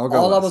 I'll go.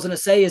 All I last. was going to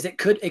say is it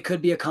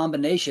could be a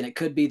combination. It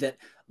could be that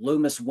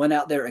Loomis went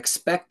out there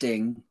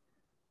expecting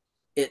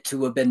it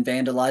to have been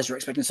vandalized or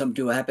expecting something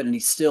to happen, and he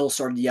still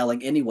started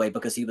yelling anyway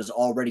because he was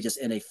already just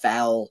in a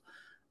foul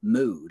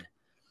mood.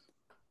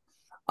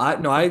 I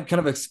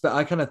kind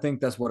of think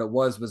that's what it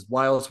was.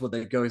 Why else would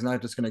they go? He's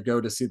not just going to go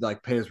to see,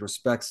 like, pay his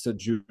respects to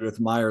Judith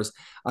Myers.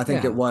 I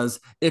think it was,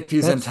 if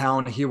he's in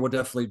town, he will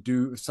definitely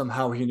do.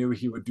 Somehow he knew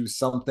he would do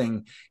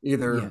something.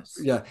 Either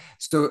yeah.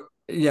 So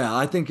yeah,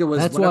 I think it was.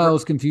 That's why I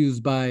was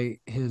confused by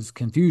his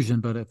confusion.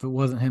 But if it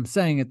wasn't him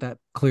saying it, that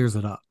clears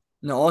it up.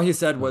 No, all he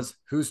said was,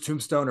 "Whose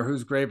tombstone or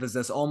whose grave is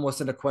this?"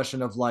 Almost in a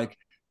question of like,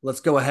 let's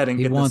go ahead and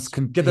get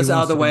this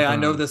out of the way. I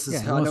know this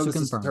is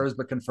hers,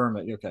 but confirm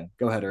it. Okay,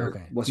 go ahead, Eric.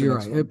 Okay, What's you're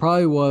right. One? It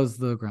probably was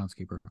the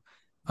groundskeeper.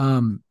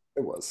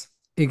 It was.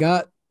 It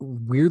got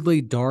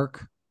weirdly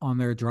dark on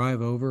their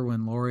drive over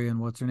when Lori and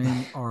what's her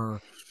name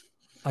are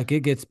like,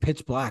 it gets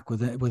pitch black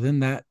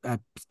within that.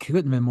 Couldn't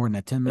have been more than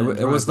a 10-minute.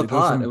 It was the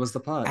pot. It was the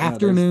pot.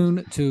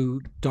 Afternoon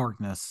to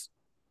darkness.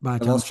 I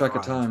lost track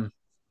of time.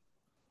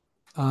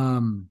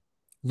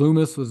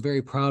 Loomis was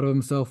very proud of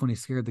himself when he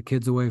scared the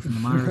kids away from the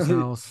Myers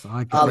house.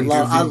 I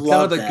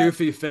love the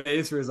goofy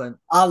face where he's like,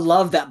 I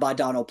love that by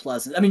Donald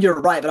Pleasence. I mean,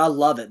 you're right, but I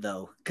love it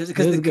though because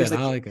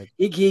I like it.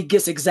 He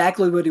gets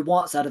exactly what he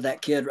wants out of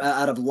that kid,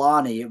 out of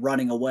Lonnie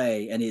running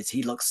away, and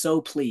he looks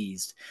so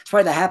pleased. It's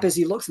probably the happiest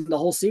he looks in the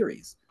whole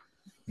series.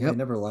 Yeah, he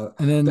never allowed.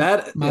 And then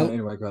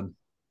anyway, go ahead.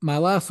 My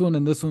last one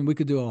and this one, we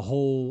could do a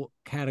whole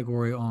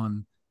category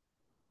on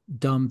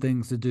dumb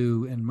things to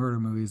do in murder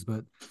movies,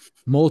 but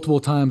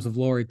multiple times of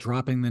Lori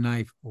dropping the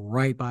knife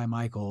right by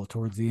Michael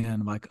towards the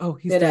end. I'm like, oh,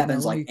 he's dead. It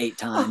happens like 8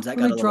 times. That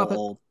got a little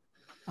old.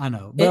 I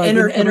know. But in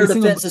her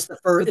defense, it's the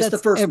first. It's the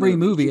first. Every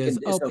movie is.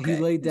 He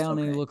laid down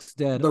and he looks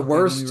dead. The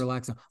worst. Let me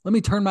relax him. Let me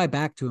turn my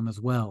back to him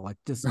as well. Like,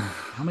 just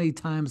how many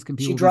times can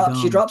people?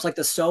 She drops like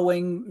the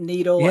sewing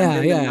needle.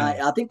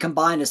 Yeah. I think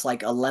combined it's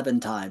like 11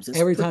 times.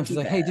 Every time she's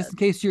like, "Hey, just in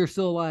case you're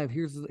still alive,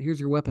 here's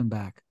your weapon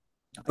back."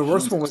 The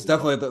worst one was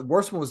definitely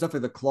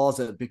the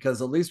closet,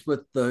 because at least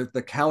with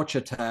the couch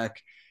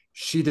attack,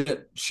 she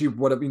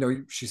would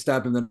have, she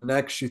stabbed him in the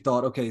neck. She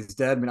thought, okay, he's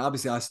dead. I mean,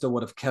 obviously I still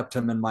would have kept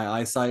him in my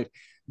eyesight,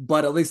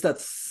 but at least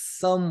that's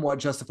somewhat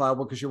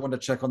justifiable because you want to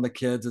check on the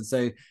kids and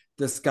say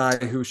this guy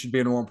who should be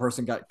a normal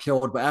person got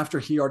killed. But after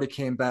he already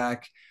came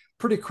back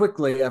pretty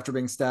quickly after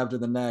being stabbed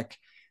in the neck,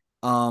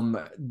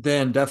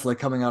 then definitely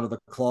coming out of the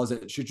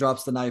closet, she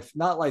drops the knife.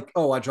 Not like,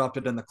 oh, I dropped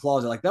it in the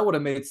closet. Like that would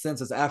have made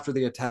sense, as after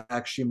the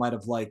attack, she might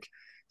have like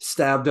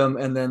stabbed him,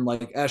 and then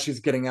like as she's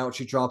getting out,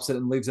 she drops it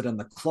and leaves it in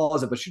the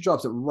closet, but she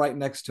drops it right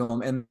next to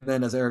him. And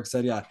then, as Eric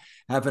said, yeah,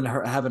 having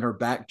her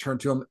back turned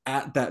to him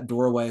at that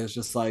doorway is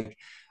just like,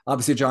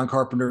 obviously John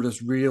Carpenter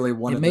just really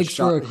wanted the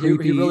shot. He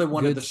really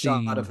wanted the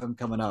shot of him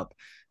coming up.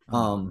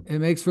 It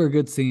makes for a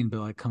good scene, but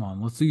like, come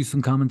on, let's use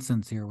some common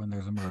sense here when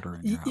there's a murder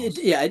in your house.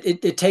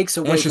 It takes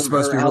away from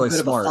her how good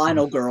of a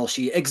final girl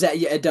she.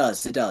 Exactly, it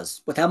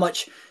does. With how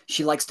much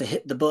she likes to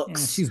hit the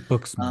books. Yeah, she's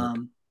book smart.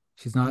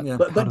 She's not. Yeah.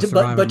 But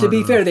to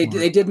be fair, they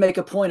did make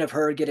a point of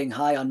her getting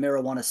high on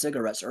marijuana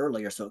cigarettes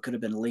earlier, so it could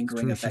have been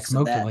lingering effects she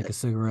smoked of that. It like a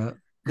cigarette.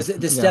 Because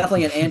this is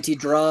definitely an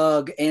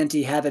anti-drug,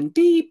 anti-having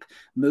beep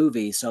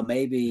movie. So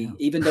maybe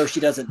even though she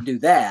doesn't do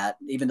that,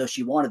 even though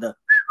she wanted to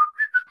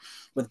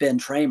with Ben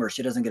Tramer,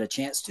 she doesn't get a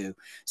chance to.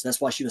 So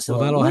that's why she was so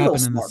that'll happen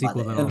in the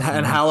sequel. And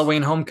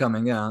Halloween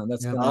Homecoming, yeah,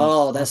 that's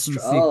that's true.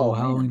 Oh,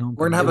 Halloween Homecoming.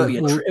 We're gonna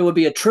have it would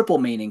be a triple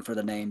meaning for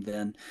the name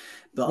then.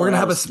 But we're gonna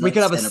have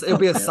it'll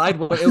be a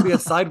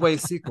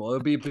sideways sequel.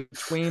 It'll be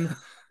between.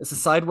 It's a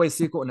sideways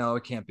sequel. No,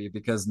 it can't be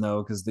because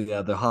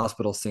the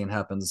hospital scene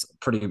happens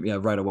pretty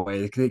right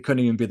away. It couldn't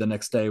even be the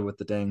next day with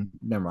the dang.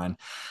 Never mind.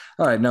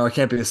 All right, no, it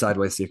can't be a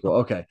sideways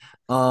sequel. Okay,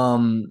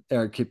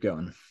 Eric, keep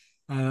going.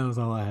 That was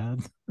all I had.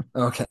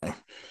 Okay.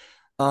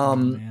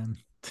 Man.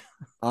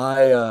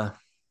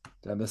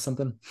 Did I miss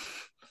something?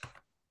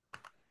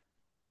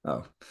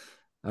 Oh,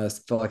 I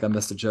just felt like I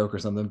missed a joke or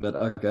something, but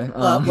okay.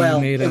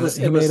 He made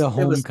a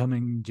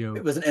homecoming joke.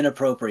 It was an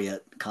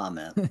inappropriate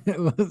comment. It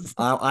was.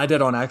 I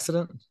did on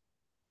accident.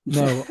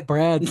 No,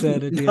 Brad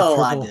said it'd be a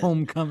triple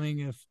homecoming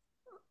if.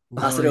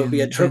 I said it would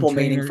be a triple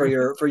meaning for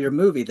your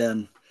movie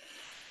then.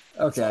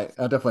 Okay,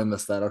 I definitely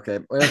missed that. Okay,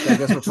 Eric, I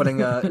guess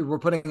we're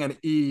putting an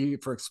E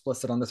for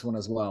explicit on this one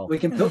as well. We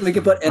can put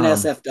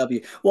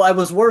NSFW. Well, it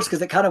was worse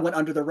because it kind of went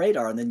under the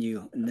radar, and then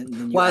you.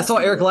 Well, I saw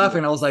Eric laughing,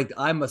 and I was like,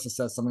 I must have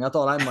said something. I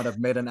thought I might have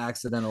made an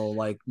accidental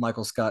like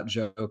Michael Scott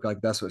joke.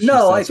 Like that's what.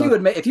 No, if you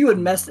had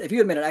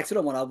made an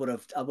accidental one, I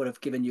would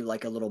have given you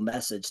like a little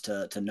message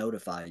to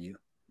notify you.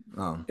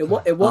 Oh,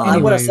 what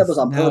I said was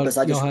on purpose.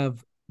 I just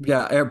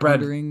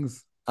Brad.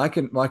 I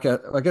can like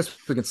I guess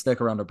we can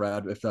stick around to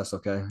Brad if that's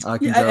okay. I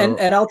can Yeah, go.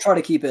 and I'll try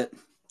to keep it.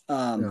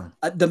 Yeah.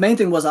 The main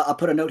thing was I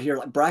put a note here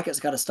like Brackett's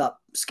got to stop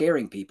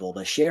scaring people.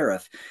 The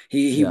sheriff,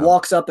 he Yeah.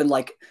 walks up and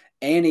like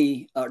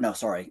Annie, no,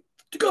 sorry,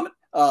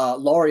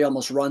 Laurie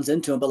almost runs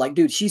into him, but like,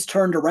 dude, she's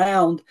turned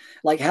around.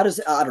 Like, how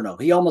does I don't know?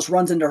 He almost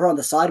runs into her on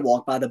the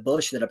sidewalk by the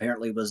bush that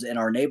apparently was in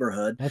our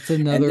neighborhood, That's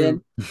and another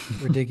then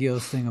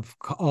ridiculous thing of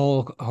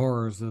all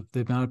horrors of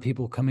the amount of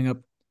people coming up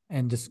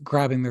and just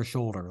grabbing their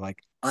shoulder,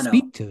 like I know.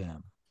 speak to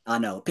them. I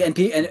know, and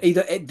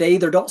either they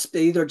either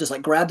just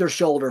like grab their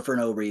shoulder for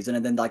no reason,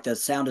 and then like the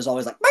sound is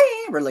always like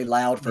really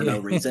loud for no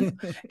reason,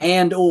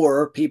 and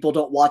or people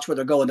don't watch where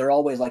they're going. They're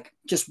always like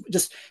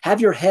just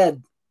have your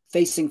head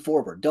facing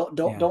forward.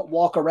 Don't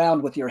walk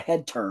around with your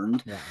head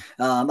turned. Yeah.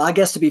 I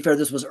guess to be fair,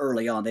 this was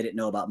early on. They didn't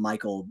know about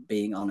Michael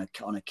being on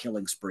a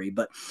killing spree,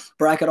 but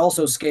Brackett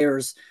also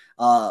scares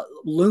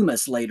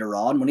Loomis later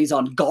on when he's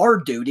on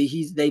guard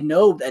duty. They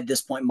know at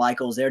this point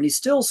Michael's there, and he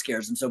still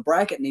scares him. So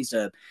Brackett needs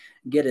to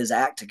get his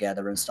act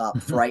together and stop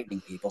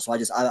frightening people. So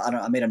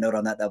I made a note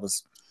on that.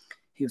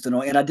 He was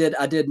annoying, and I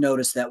did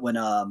notice that when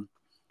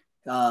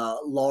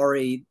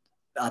Laurie.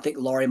 I think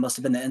Laurie must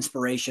have been the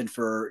inspiration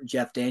for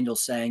Jeff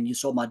Daniels saying, "You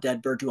sold my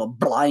dead bird to a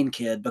blind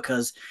kid,"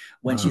 because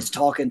when she's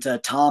talking to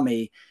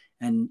Tommy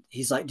and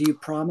he's like, "Do you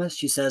promise?"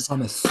 She says,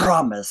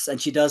 "Promise,"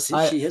 and she does.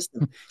 She hits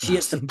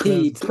the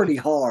P pretty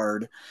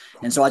hard,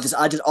 and so I just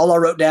all I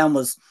wrote down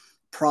was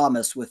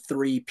 "promise" with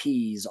 3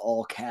 P's,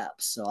 all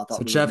caps. So I thought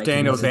So Jeff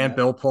Daniels and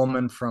Bill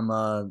Pullman from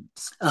the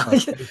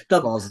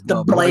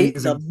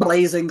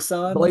Blazing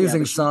Sun.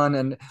 Blazing Sun,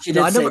 and she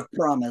did say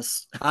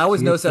promise. I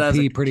always noticed that as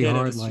a pretty kid,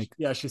 hard. Like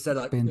she said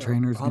like Ben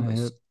Trainor's gonna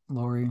hit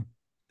Laurie.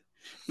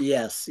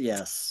 Yes,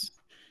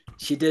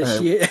 she did.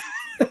 Right.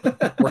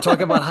 We're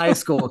talking about high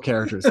school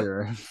characters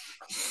here.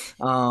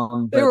 They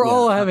were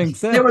all having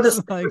sex. They were the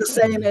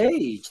same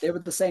age. They were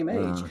the same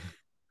age.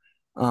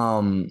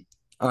 All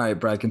right,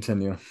 Brad,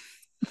 continue.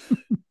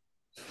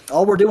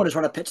 All we're doing is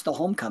trying to pitch the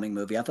Homecoming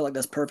movie. I feel like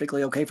that's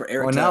perfectly okay for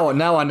Eric. Well,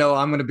 now I know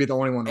I'm going to be the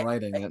only one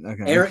writing it.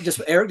 Okay.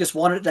 Eric just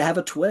wanted it to have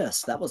a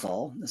twist. That was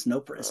all. It's no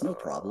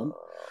problem.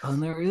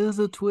 And there is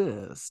a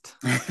twist.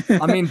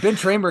 I mean, Ben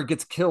Tramer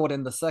gets killed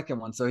in the second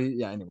one, so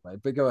anyway.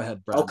 But go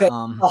ahead, Brad. Okay,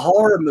 a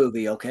horror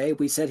movie. Okay,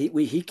 we said he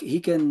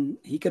can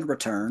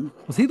return.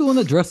 Was he the one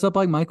that dressed up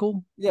like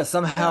Michael? Yeah,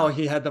 somehow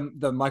he had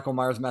the Michael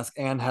Myers mask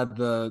and had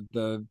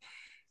the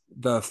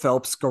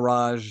Phelps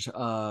garage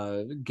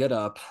get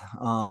up.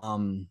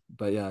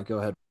 But yeah, go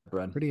ahead,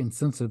 Brad. Pretty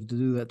insensitive to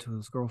do that to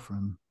his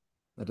girlfriend.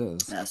 It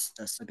is.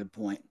 That's a good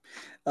point.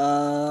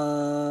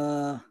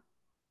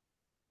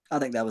 I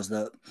think that was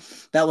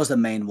the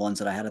main ones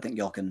that I had. I think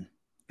y'all can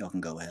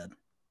go ahead.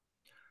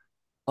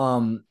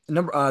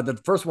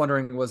 The first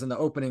wondering was in the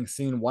opening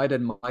scene, why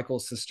did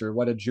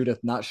Judith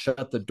not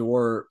shut the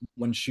door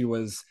when she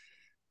was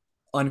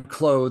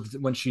unclothed,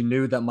 when she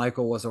knew that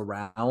Michael was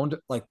around?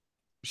 Like,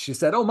 she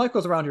said, "Oh,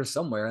 Michael's around here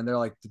somewhere," and they're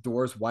like, the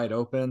door's wide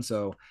open.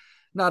 So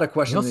not a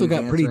question. She also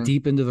got pretty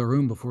deep into the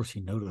room before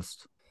she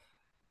noticed.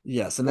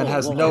 Yes, and then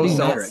has no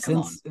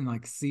self-defense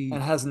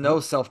and has no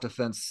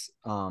self-defense.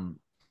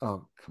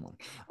 Oh, come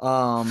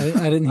on.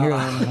 I didn't hear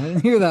that one. I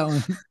didn't hear that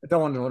one.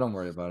 Don't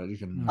worry about it. You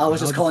can. I was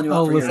just calling you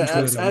out for your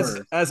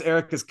as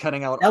Eric is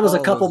cutting out. That was a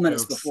couple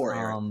minutes before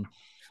Eric.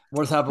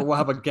 We'll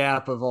have a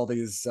gap of all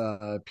these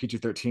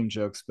PG-13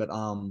 jokes, but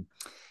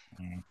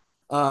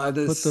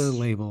put the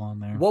label on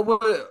there.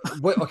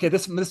 Okay,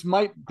 this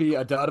might be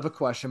a dud of a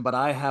question, but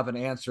I have an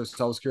answer,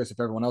 so I was curious if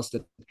everyone else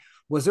did.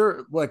 Was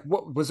there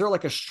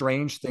like a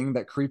strange thing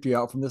that creeped you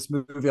out from this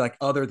movie, like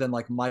other than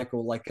like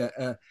Michael, like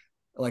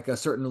a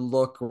certain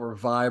look or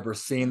vibe or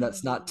scene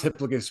that's not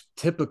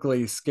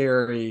typically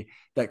scary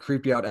that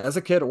creep you out as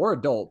a kid or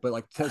adult, but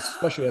like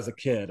especially as a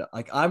kid?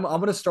 Like I'm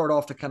going to start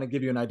off to kind of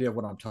give you an idea of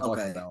what I'm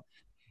talking about.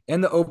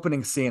 In the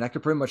opening scene, I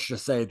could pretty much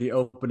just say the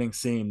opening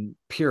scene,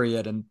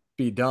 period, and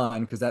be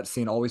done, because that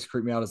scene always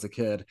creeped me out as a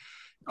kid.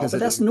 But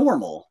that's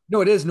normal. No,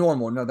 it is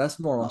normal. No, that's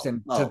normal. I'm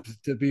saying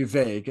to be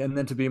vague, and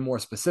then to be more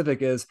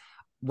specific is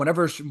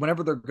whenever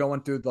they're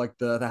going through like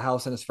the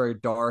house and it's very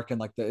dark and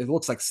like it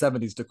looks like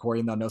 70s decor,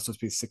 even though I know it's supposed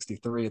to be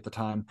 63 at the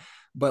time,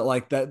 but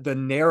like that the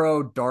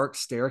narrow dark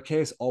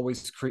staircase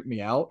always creeped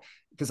me out,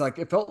 because like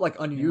it felt like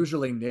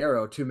unusually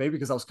narrow too, maybe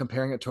because I was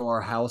comparing it to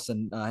our house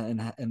in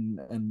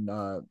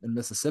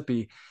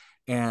Mississippi,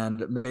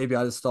 and maybe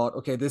I just thought,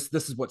 okay, this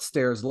is what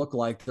stairs look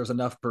like, there's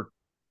enough for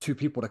 2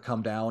 people to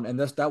come down, and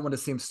that one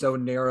just seems so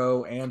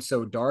narrow and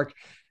so dark.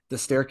 The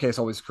staircase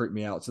always creeped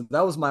me out. So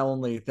that was my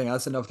only thing. I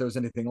didn't know if there was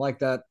anything like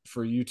that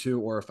for you two,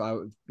 or if I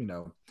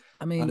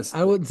mean, honestly,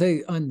 I wouldn't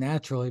say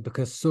unnaturally,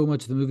 because so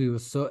much of the movie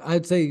was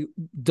I'd say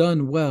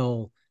done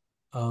well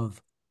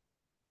of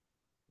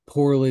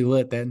poorly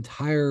lit. That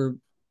entire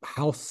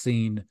house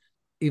scene,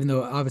 even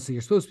though obviously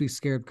you're supposed to be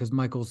scared because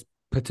Michael's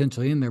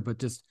potentially in there, but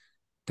just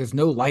there's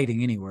no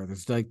lighting anywhere.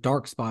 There's like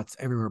dark spots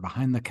everywhere,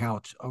 behind the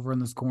couch, over in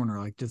this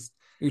corner. Like, just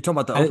are you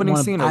talking about the opening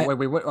scene, or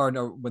wait, or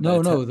no?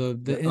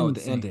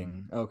 The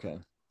ending. Okay.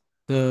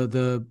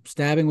 The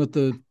stabbing with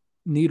the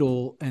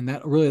needle, and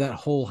that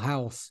whole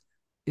house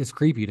is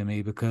creepy to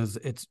me because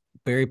it's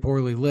very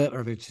poorly lit,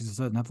 or they just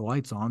doesn't have the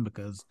lights on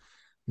because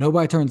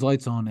nobody turns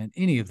lights on in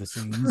any of the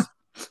scenes.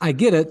 I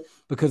get it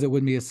because it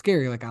wouldn't be as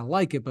scary. Like, I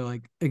like it, but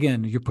like,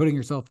 again, you're putting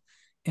yourself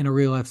in a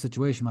real life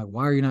situation. Like,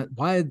 why are you not?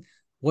 Why?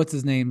 What's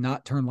his name?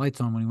 Not turn lights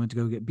on when he went to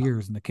go get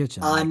beers in the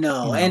kitchen. I Like,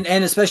 know,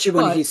 and especially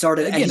when he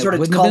started, again, he started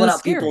wouldn't have calling been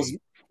out people's.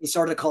 scary. He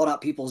started calling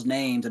out people's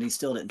names, and he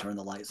still didn't turn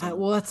the lights on.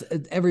 Well, that's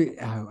every.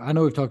 I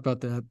know we've talked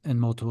about that in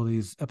multiple of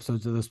these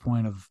episodes at this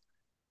point. Of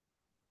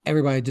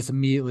everybody just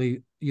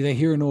immediately they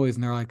hear a noise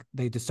and they're like,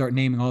 they just start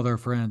naming all their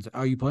friends.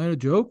 Are you playing a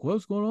joke?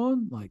 What's going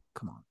on? Like,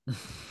 come on.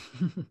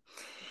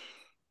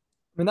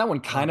 I mean, that one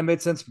kind of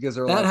made sense because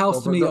they're that like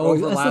house to me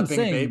always, overlapping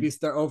babies.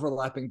 They're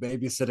overlapping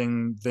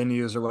babysitting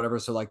venues or whatever.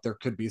 So like there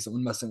could be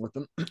someone messing with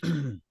them.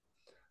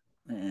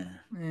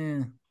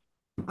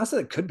 I said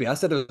it could be. I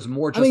said it was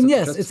more. I mean,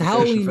 yes, it's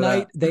Halloween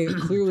night. They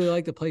clearly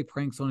like to play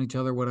pranks on each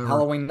other, whatever.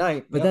 Halloween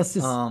night, but that's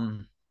just.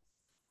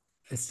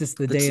 It's just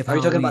the day of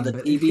Halloween. Are you talking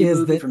about the TV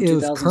movie from 2006?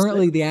 It was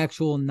currently the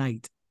actual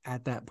night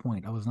at that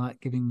point. I was not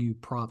giving you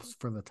props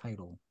for the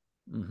title.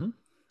 And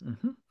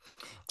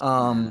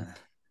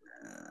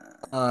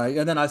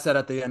then I said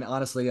at the end,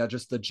 honestly,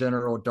 just the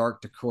general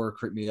dark decor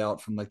creeped me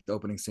out from like the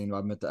opening scene.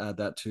 I meant to add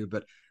that too,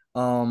 but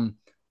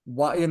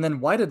why? And then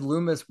why did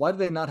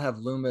they not have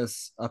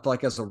Loomis? I feel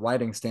like as a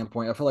writing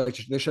standpoint, I feel like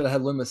they should have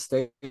had Loomis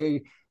stay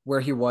where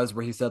he was,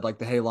 where he said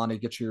like, "Hey, Lonnie,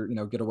 get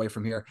away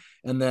from here,"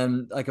 and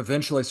then like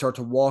eventually start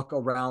to walk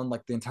around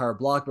like the entire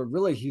block. But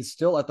really, he's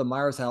still at the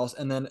Myers house,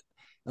 and then.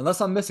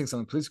 Unless I'm missing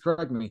something, please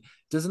correct me.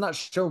 Does it not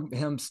show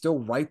him still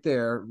right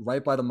there,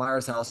 right by the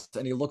Myers house,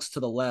 and he looks to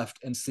the left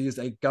and sees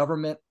a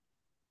government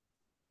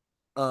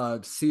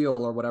seal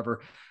or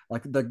whatever,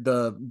 like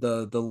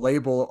the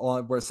label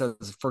on where it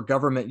says for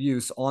government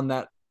use on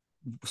that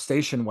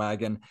station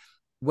wagon?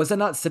 Was it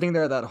not sitting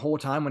there that whole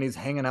time when he's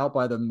hanging out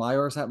by the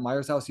Myers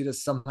house? He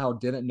just somehow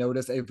didn't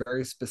notice a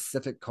very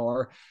specific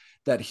car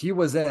that he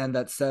was in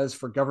that says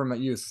for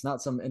government use. It's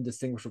not some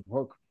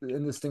indistinguishable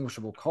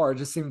car. It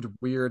just seemed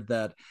weird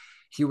that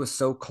he was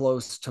so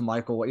close to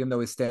Michael, even though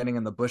he's standing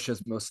in the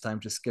bushes most of the time,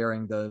 just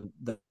scaring the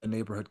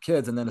neighborhood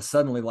kids. And then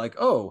suddenly like,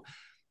 oh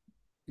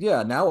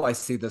yeah, now I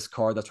see this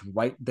car that's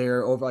right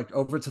there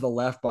over to the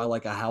left by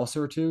like a house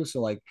or two.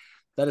 So like,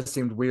 that just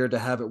seemed weird to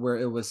have it where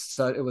it was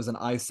an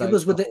eyesight. It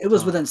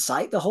was within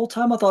sight the whole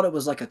time. I thought it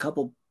was like a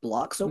couple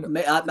blocks. So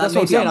that's what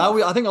I'm saying.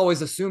 I think I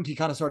always assumed he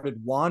kind of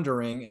started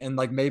wandering and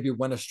like maybe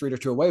went a street or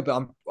two away,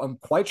 but I'm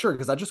quite sure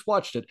because I just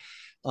watched it.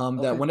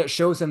 That when it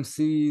shows him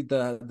see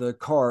the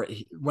car,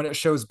 when it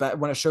shows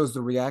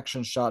the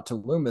reaction shot to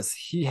Loomis,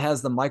 he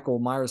has the Michael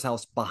Myers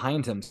house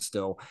behind him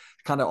still,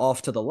 kind of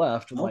off to the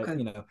left. Like,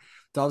 so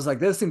I was like,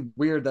 this seemed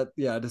weird.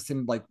 It just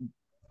seemed like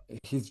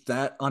he's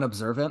that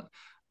unobservant.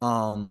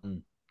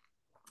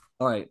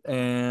 All right,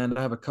 and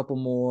I have a couple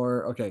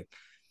more. Okay.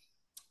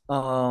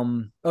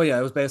 Oh yeah,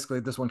 it was basically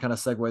this one kind of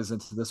segues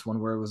into this one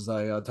where it was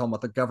talking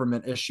about the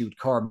government issued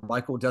car.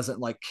 Michael doesn't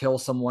like kill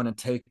someone and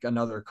take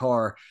another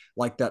car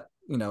like that,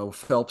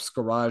 Phelps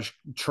garage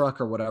truck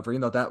or whatever.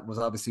 That was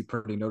obviously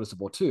pretty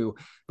noticeable too.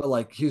 But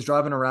like he's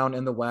driving around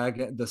in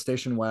the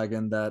station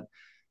wagon that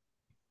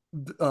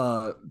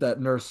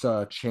nurse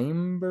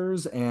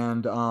Chambers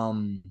and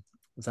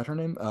is that her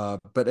name?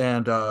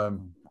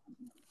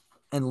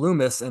 And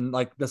Loomis, and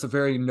like that's a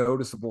very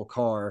noticeable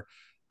car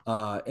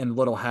in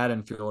Little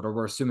Haddonfield, or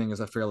we're assuming is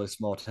a fairly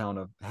small town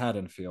of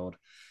Haddonfield.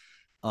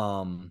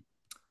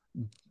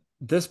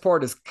 This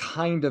part is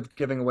kind of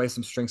giving away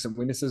some strengths and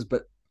weaknesses,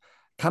 but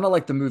kind of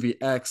like the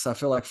movie X, I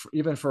feel like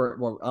I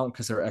don't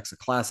consider X a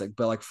classic,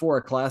 but like for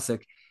a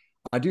classic,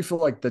 I do feel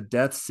like the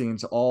death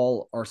scenes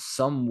all are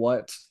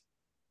somewhat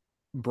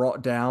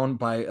brought down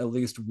by at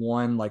least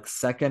one like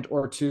second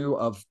or two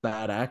of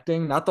bad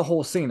acting. Not the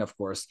whole scene, of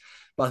course,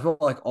 but I feel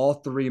like all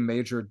three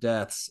major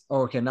deaths.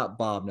 Oh, okay, not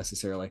Bob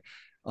necessarily.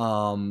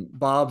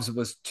 Bob's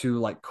was too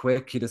like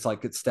quick. He just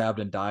like gets stabbed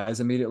and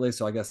dies immediately.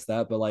 So I guess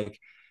that, but like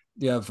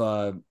you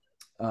have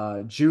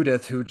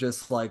Judith, who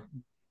just like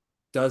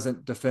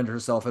doesn't defend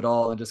herself at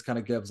all and just kind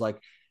of gives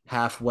like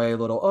halfway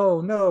little,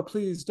 oh no,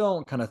 please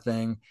don't kind of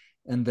thing.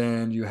 And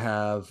then you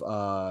have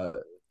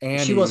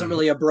Annie. She wasn't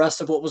really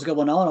abreast of what was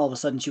going on. All of a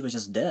sudden, she was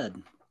just dead.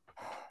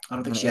 I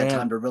don't think she had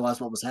time to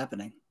realize what was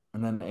happening.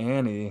 And then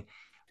Annie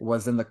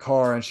was in the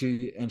car, and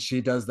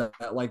she does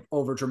that like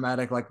over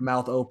dramatic, like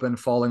mouth open,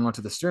 falling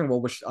onto the steering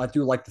wheel, which I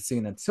do like the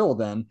scene until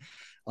then.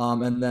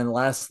 And then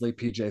lastly,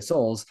 PJ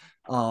Souls,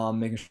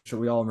 making sure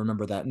we all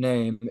remember that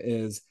name,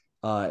 is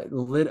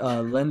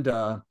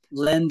Linda.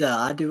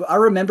 Linda, I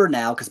remember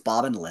now because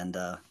Bob and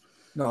Linda.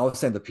 No, I was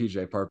saying the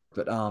PJ part,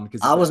 but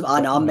because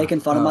I know I'm making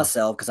fun of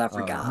myself because I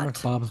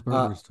forgot. Bob's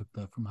Burgers took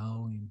that from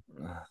Halloween.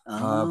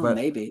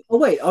 Maybe. Oh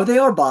wait, they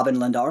are Bob and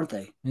Linda, aren't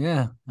they?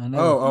 Yeah, I know.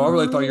 Oh, I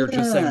really thought you were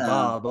just saying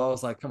Bob. I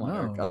was like, come on,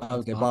 Eric.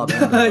 Okay, Bob.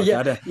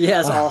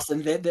 Yes,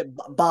 Austin.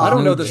 Bob. I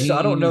don't know the show.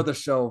 I don't know the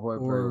show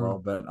very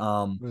well, but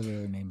what are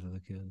the names of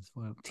the kids?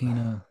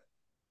 Tina.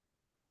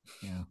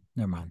 Yeah,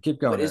 never mind. Keep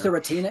going. But is there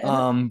a Tina in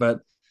it? But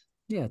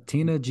Yeah,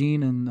 Tina,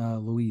 Jean,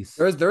 and Luis.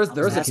 There's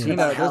a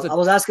Tina. I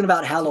was asking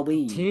about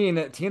Halloween.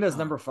 Tina's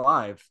number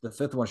 5, the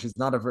 5th one.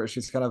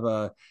 She's kind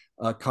of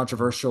a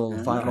controversial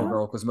final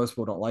girl because most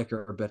people don't like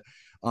her.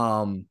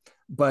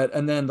 But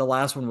and then the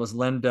last one was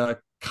Linda,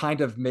 kind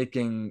of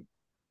making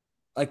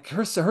like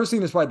her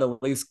scene is probably the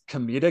least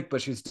comedic,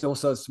 but she still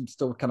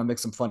kind of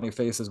makes some funny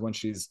faces when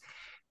she's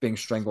being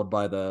strangled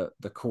by the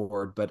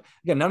cord. But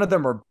again, none of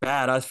them are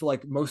bad. I feel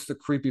like most of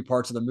the creepy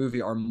parts of the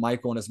movie are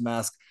Michael and his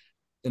mask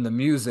in the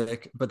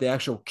music, but the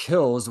actual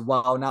kills,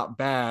 while not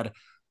bad,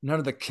 none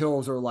of the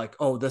kills are like,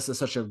 oh, this is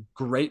such a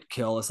great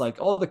kill. It's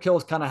like all the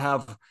kills kind of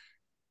have,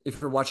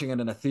 if you're watching it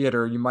in a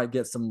theater, you might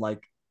get some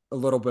like a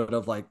little bit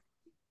of like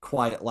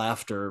quiet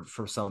laughter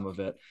for some of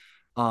it.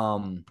 I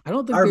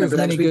don't think there's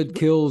many good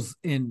kills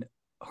in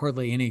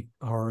hardly any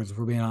horrors, if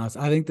we're being honest.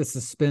 I think the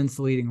suspense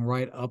leading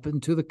right up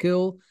into the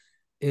kill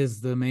is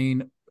the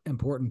main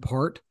important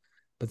part,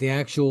 but the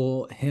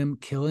actual him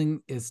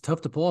killing is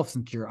tough to pull off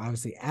since you're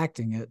obviously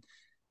acting it.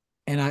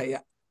 And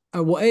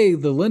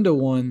the Linda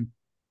one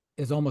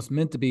is almost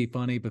meant to be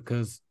funny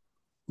because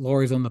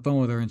Laurie's on the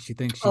phone with her and she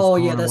thinks she's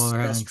calling her while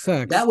they're having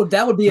sex. That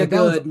would be a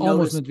good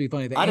almost meant to be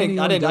funny. I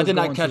did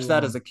not catch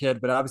that as a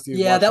kid, but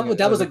obviously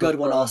that was a good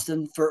one,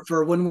 Austin.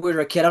 For when we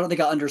were a kid, I don't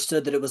think I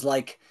understood that it was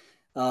like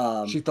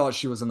she thought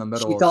she was in the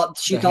middle.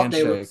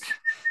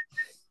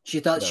 She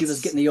thought she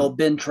was getting the old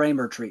Ben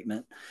Tramer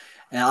treatment,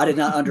 and I did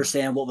not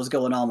understand what was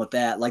going on with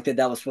that. Like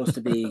that was supposed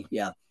to be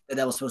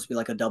that was supposed to be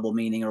like a double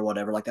meaning or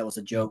whatever. Like that was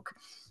a joke.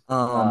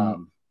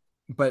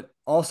 But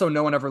also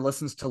no one ever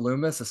listens to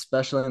Loomis,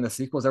 especially in the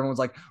sequels. Everyone's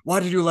like, why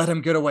did you let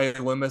him get away,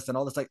 Loomis? And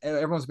all this, like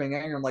everyone's being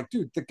angry. I'm like,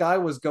 dude, the guy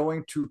was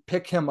going to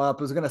pick him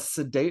up, was going to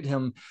sedate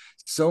him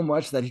so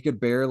much that he could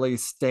barely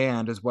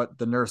stand, is what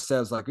the nurse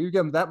says. Like, you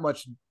give him that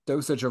much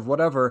dosage of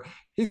whatever,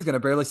 he's going to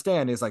barely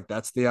stand. He's like,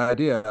 that's the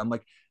idea. I'm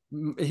like,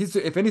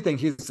 if anything,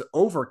 he's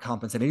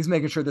overcompensating. He's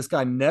making sure this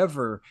guy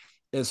never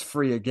is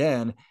free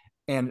again.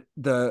 And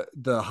the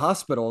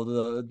hospital,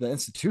 the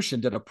institution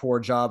did a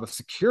poor job of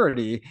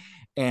security.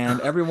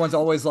 And everyone's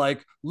always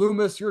like,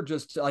 Loomis, you're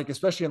just like,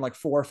 especially in like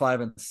 4,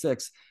 5, and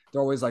 6,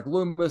 they're always like,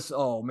 Loomis,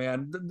 oh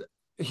man,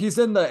 he's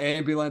in the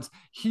ambulance,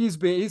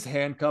 he's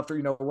handcuffed, or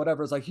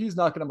whatever. It's like he's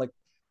not gonna, like,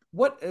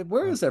 what?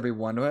 Where is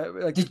everyone?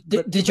 Like,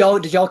 did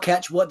y'all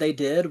catch what they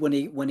did when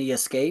he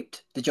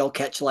escaped? Did y'all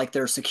catch like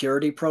their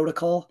security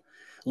protocol?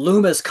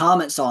 Loomis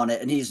comments on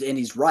it, and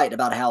he's right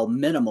about how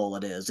minimal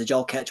it is. Did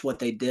y'all catch what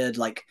they did,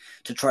 like,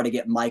 to try to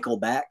get Michael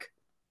back?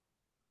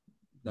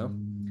 No,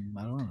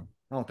 I don't know.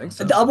 I don't think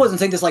so. I wasn't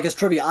saying this like as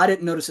trivia. I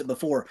didn't notice it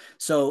before.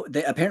 So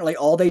they apparently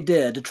all they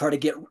did to try to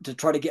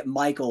get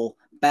Michael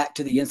back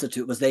to the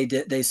institute was they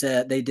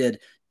did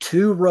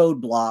 2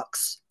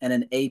 roadblocks and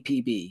an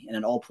APB and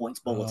an all points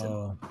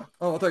bulletin.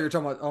 I thought you were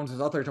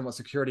talking about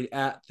security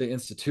at the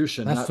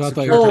institution. That's not what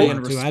security I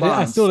in response.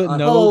 I still didn't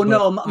know. Oh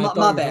no,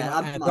 my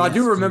bad. I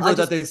do remember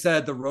that they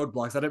said the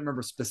roadblocks. I didn't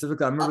remember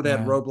specifically. I remember they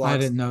had roadblocks. I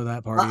didn't know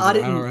that part. I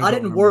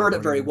didn't word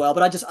it very well,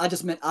 but I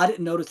just meant I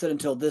didn't notice it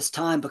until this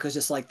time, because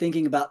just like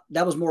thinking about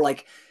that was more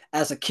like,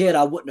 as a kid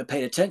I wouldn't have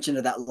paid attention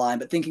to that line,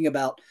 but thinking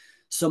about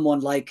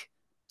someone like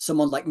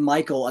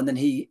Michael, and then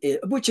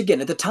which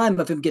again at the time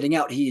of him getting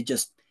out, he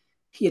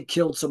had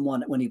killed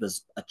someone when he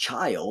was a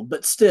child,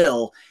 but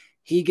still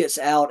he gets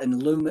out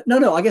and Loomis.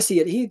 No, I guess he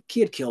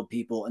had killed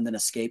people and then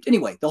escaped.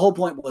 Anyway, the whole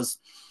point was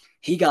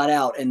he got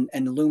out, and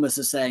Loomis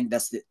is saying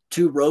that's the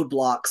 2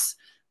 roadblocks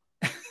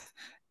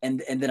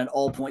and then an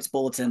all points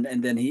bulletin.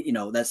 And then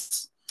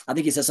I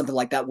think he says something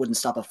like that wouldn't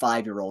stop a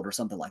 5-year-old or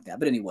something like that.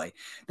 But anyway,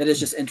 that is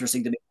just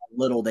interesting to me how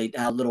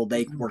little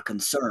they were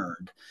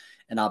concerned.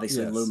 And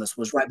obviously Loomis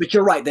was right, but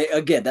you're right.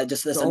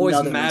 That's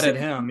always mad at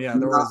him. Yeah.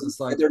 There was this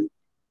like,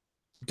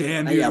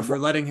 damn you for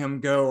letting him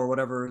go, or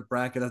whatever.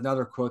 Brackett, that's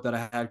another quote that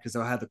I had because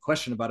I had the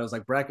question about it. I was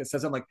like, Brackett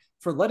says, I'm like,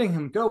 for letting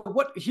him go,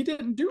 what? He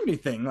didn't do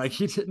anything. Like,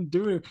 he didn't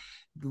do.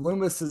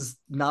 Loomis is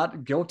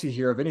not guilty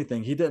here of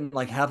anything. He didn't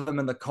like have him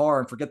in the car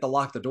and forget to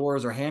lock the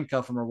doors or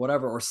handcuff him or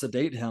whatever, or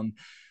sedate him.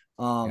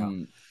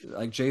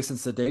 Like Jason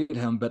sedated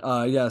him. But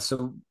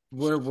so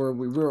where were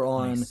we? We were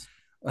on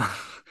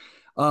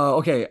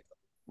okay.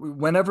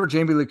 Whenever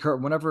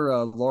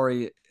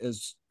Laurie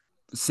is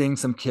seeing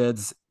some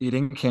kids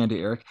eating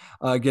candy, Eric,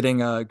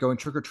 going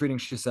trick-or-treating,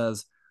 she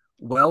says,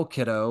 well,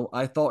 kiddo,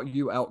 I thought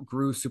you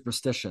outgrew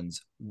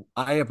superstitions.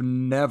 I have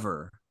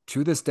never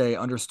to this day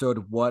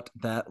understood what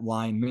that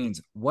line means.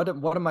 What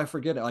am I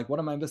forgetting? Like, what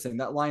am I missing?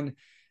 That line,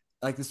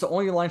 like, it's the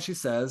only line she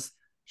says.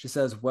 She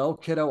says, well,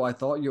 kiddo, I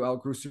thought you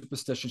outgrew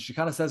superstitions. She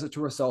kind of says it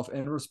to herself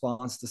in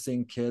response to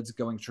seeing kids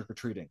going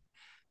trick-or-treating.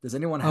 Does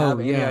anyone have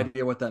any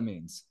idea what that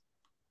means?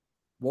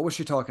 What was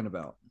she talking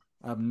about?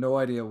 I have no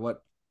idea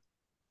what.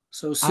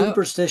 So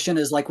superstition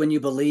is like when you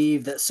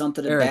believe that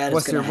something bad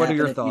is going to happen. What are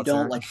your thoughts, you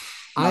don't, like,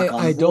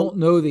 I don't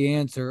know the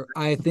answer.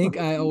 I think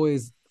I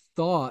always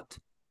thought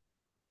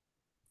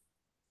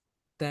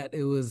that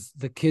it was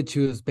the kid she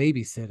was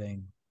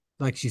babysitting.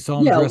 Like, she saw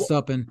him dressed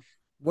up and.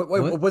 What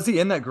was he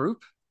in that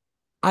group?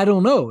 I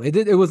don't know.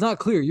 It was not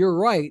clear. You're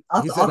right.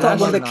 I, He th- I said thought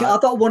one of Asher the I not.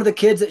 thought one of the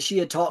kids that she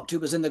had talked to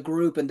was in the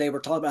group, and they were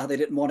talking about how they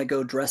didn't want to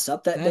go dress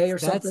up that day or That's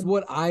something.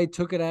 what I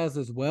took it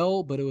as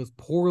well, but it was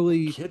What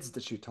poorly. kids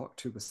did she talk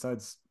to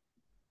besides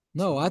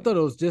No, I thought Tommy?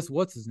 it was just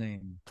what's his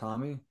name?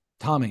 Tommy?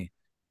 Tommy.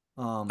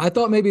 Um, I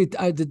thought maybe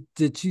I did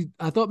she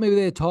I thought maybe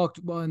they had talked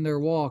in their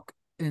walk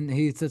and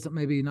he said something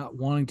maybe not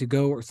wanting to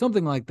go or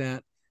something like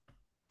that.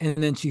 And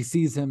then she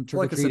sees him I feel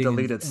trick or like it's a treating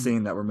deleted and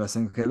scene that we're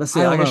missing. Okay, let's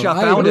see. I I don't guess know. I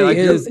I found it. agree.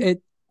 Is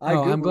it I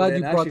no, I'm googled glad it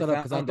you and brought actually that up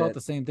because I found thought it.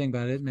 the same thing,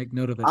 but I didn't make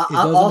note of it. It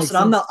I doesn't make Austin,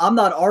 sense. I'm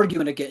not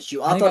arguing against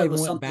you. I I think thought I it even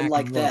was went something back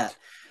and like that looked.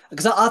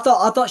 because I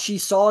thought she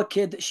saw a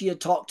kid that she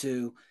had talked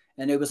to,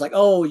 and it was like,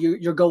 oh,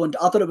 you're going.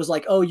 I thought it was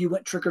like, oh, you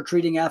went trick or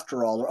treating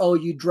after all, or oh,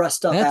 you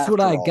dressed up That's what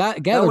I after all.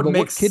 got That gathered, would but make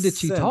what kid did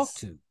she talk sense.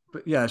 to?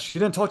 But yeah, she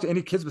didn't talk to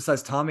any kids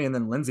besides Tommy and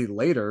then Lindsay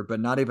later,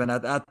 but not even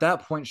at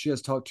that point, she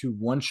has talked to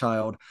one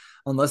child,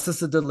 unless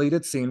it's a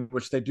deleted scene,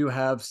 which they do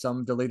have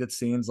some deleted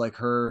scenes like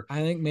her. I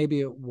think maybe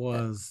it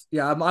was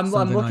Yeah, I'm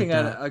something like looking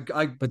at that. it.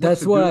 I But looked that's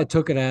to what I Google.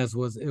 took it as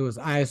was it was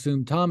I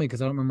assumed Tommy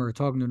because I don't remember her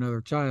talking to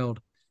another child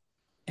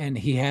and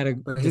he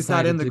had But he's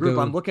not in decided the to group.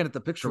 I'm go looking at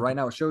the picture trick. right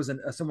now. It shows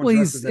someone Well,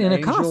 dressed he's as an in a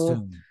angel.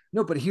 costume.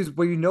 No, but he's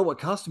well, you know what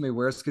costume he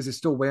wears because he's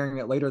still wearing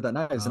it later that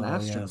night as an Oh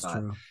yeah, that's astronaut.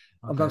 true.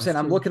 Okay, I'm that's saying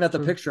I'm true. looking at the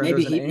True. picture and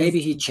there's an angel.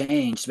 Maybe he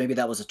changed. Maybe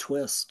that was a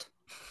twist.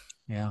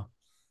 Yeah,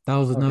 that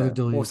was another Okay.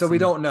 Well, deleted so we scene.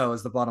 don't know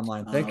is the bottom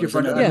line. Thank It you was for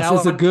another. Yes,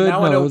 it's a good.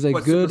 now I No, it know was a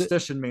what good.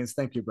 superstition means.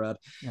 Thank you, Brad.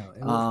 No,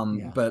 it was.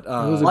 Yeah, But it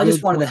was a Well, I just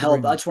good wanted to point to help.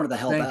 bring I up. just wanted to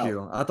help thank out.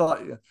 you. I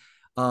thought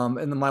and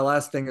then my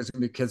last thing is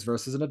gonna be kids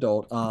versus an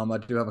adult. I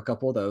do have a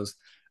couple of those.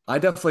 I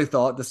definitely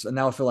thought this, and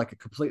now I feel like a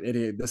complete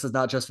idiot. This is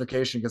not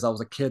justification because I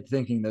was a kid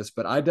thinking this,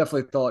 but I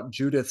definitely thought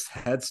Judith's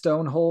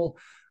headstone hole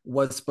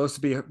was supposed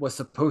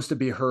to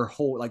be her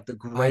hole, like the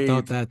I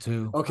thought grave. that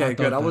too. I Okay,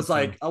 good. thought that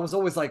too. I was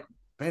always like,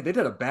 man, they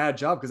did a bad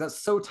job because that's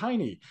so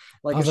tiny.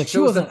 I Like was it like, she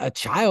shows wasn't them. a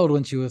child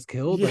when she was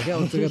killed. Like, Yeah, yeah, it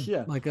looks like a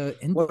yeah.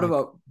 What like.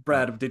 about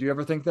Brad? Did you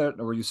ever think that,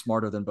 or were you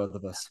smarter than both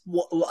of us?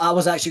 Well, I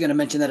was actually going to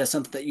mention that as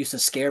something that used to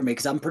scare me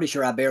because I'm pretty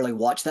sure I barely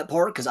watched that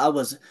part because I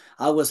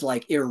was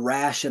like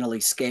irrationally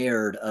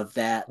scared of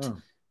that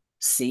Oh,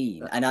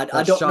 scene, that, and I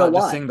that don't know shot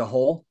just why. seeing the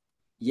hole,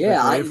 the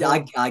Yeah, grave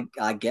hole.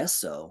 I guess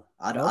so.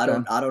 Okay,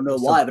 I don't know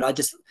why, so but I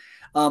just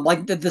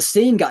like the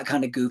scene got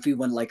kind of goofy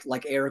when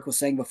like Eric was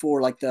saying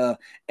before, like the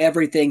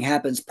everything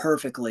happens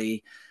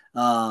perfectly,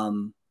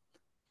 um,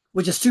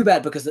 which is too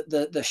bad because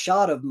the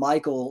shot of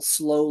Michael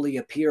slowly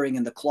appearing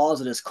in the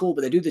closet is cool,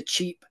 but they do the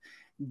cheap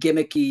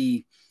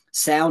gimmicky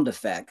sound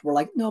effect. We're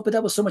like, no, but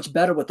that was so much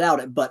better without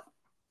it. But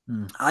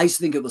hmm. I used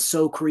to think it was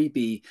so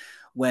creepy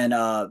when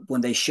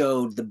they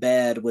showed the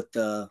bed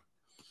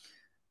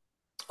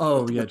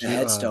Oh yeah, with the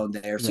headstone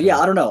there. So yeah,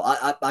 yeah. I don't know.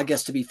 I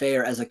guess to be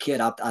fair, as a kid,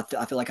 I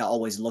feel like I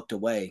always looked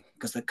away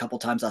because the couple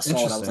times I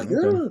saw it, I was like,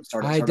 Interesting. Okay.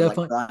 started like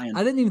crying.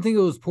 I didn't even think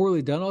it was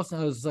poorly done. Also,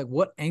 I was like,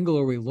 what angle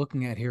are we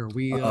looking at here?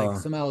 We like Uh,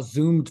 somehow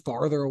zoomed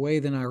farther away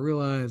than I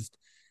realized.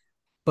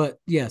 But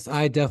yes,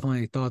 I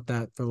definitely thought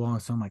that for the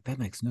longest time. I'm like, that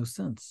makes no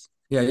sense.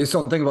 yeah, you just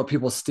don't think about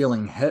people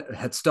stealing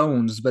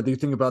headstones, but you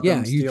think about Yeah,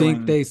 them you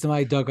think stealing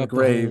somebody dug the up the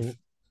grave, whole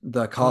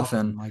the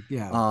coffin. coffin. Like,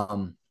 yeah.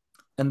 Um,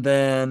 and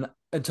then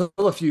until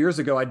a few years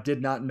ago, I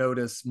did not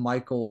notice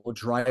Michael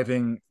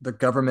driving the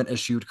government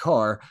issued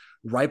car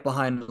right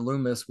behind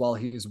Loomis while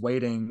he's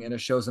waiting, and it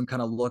shows him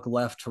kind of look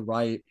left to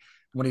right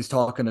when he's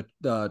talking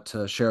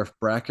to Sheriff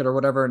Brackett or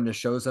whatever, and it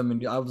shows him.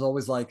 And I was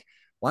always like,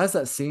 why is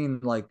that scene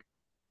like?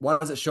 Why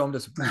does it show him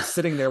just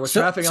sitting there with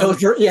traffic? And I'm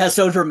like, Yeah,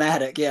 so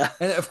dramatic. Yeah.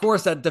 and of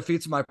course that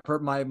defeats my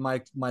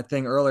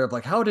thing earlier of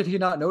like, how did he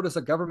not notice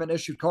a government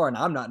issued car and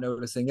I'm not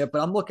noticing it?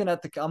 But I'm looking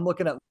at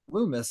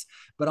Loomis,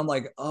 but I'm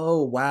like,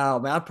 oh wow,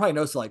 man, I probably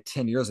noticed it like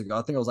 10 years ago.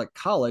 I think it was like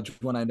college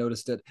when I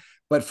noticed it,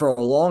 but for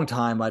a long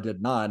time I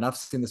did not. And I've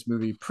seen this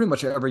movie pretty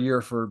much every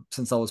year for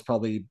since I was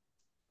probably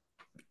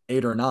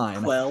 8 or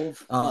 9.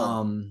 12.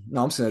 Oh,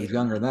 No, I'm saying 8 or 9.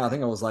 younger than that. I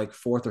think I was like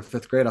fourth or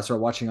fifth grade. I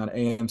started watching on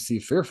AMC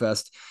Fear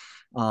Fest.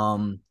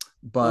 Um,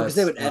 Well, because but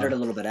they would edit a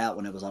little bit out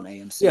when it was on yeah,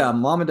 AMC.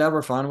 mom and dad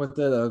were fine with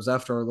it. It was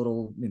after our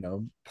little,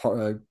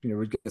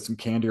 we'd get some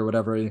candy or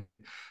whatever.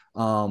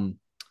 Um,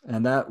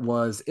 and that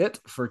was it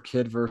for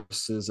kid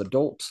versus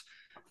adult.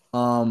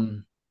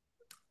 Um,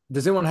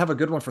 does anyone have a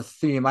good one for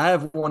theme? I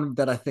have one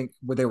that I think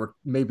where they were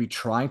maybe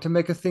trying to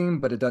make a theme,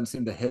 but it doesn't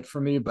seem to hit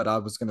for me. But I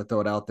was going to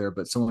throw it out there,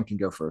 but someone can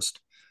go first.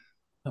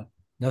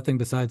 Nothing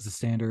besides the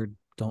standard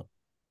don't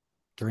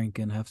drink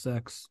and have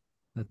sex.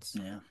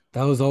 Yeah.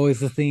 That was always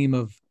the theme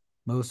of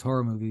most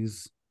horror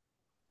movies.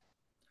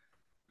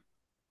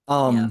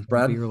 Yeah. Don't be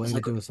Brad. It's related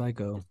like to a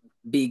psycho.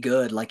 be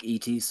good, like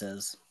ET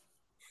says.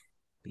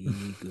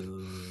 Be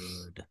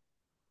good.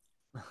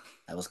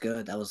 That was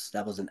good. That was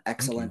an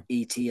Thank you. excellent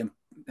ET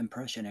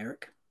impression,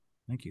 Eric.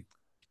 Thank you.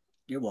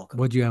 You're welcome.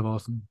 What'd you have,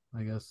 Austin?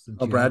 I guess.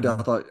 Since Oh, you had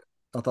Brad. one.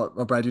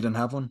 Oh, Brad, you didn't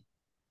have one.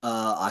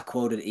 I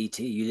quoted ET.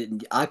 You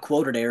didn't. I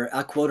quoted Eric.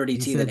 I quoted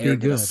He ET. Then said be Eric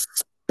did a good.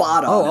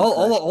 spot Oh, on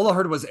impression. all I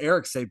heard was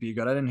Eric say "be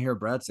good." I didn't hear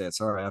Brad say it.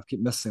 Sorry, I keep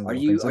missing Are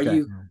little you things. are Okay.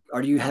 you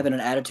are you having an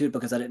attitude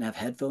because I didn't have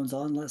headphones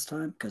on last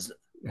time? Because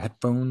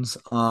headphones.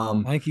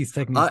 I think he's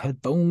taking his I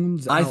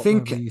headphones I out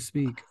whenever think you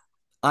speak.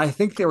 I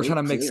think they were trying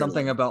to Speak make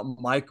something clearly. about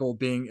Michael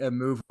being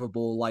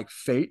immovable, like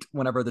fate.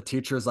 Whenever the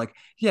teacher is like,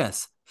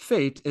 "Yes,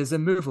 fate is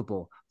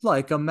immovable,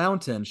 like a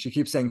mountain." She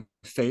keeps saying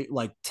fate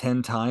like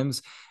 10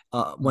 times.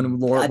 Yeah, I When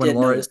did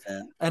Laura, notice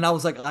that. and I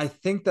was like, I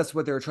think that's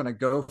what they were trying to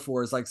go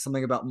for, is like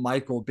something about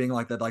Michael being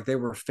like that, like they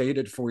were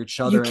fated for each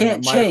You other, and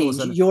can't Michael's change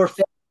an your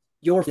fate.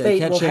 Your yeah, you fate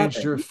can't will change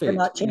happen. your You fate.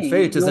 cannot change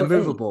Fate is your fate.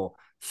 immovable.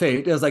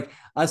 Fate is like,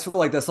 I just feel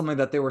like that's something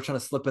that they were trying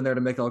to slip in there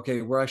to make,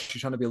 okay, we're actually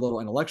trying to be a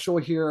little intellectual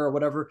here or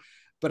whatever.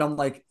 But I'm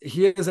like,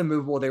 he is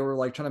immovable. They were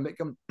like trying to make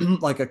him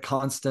like a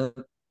constant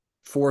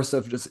force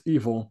of just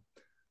evil.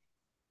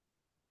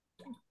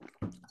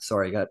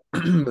 Sorry, I got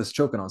was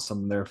choking on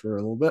something there for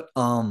a little bit.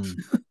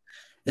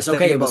 It's Just okay.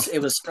 thinking It about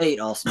was fate,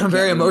 Austin. You I'm can't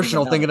very do anything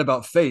emotional about thinking it.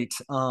 about fate.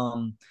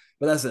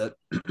 But that's it.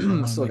 I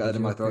want to Still make got a it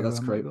in my joke throat. there, but That's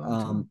I'm not great. going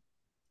to.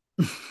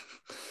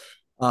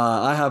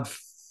 I have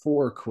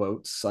four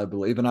quotes, I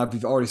believe, and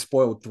I've already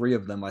spoiled three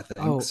of them, I think.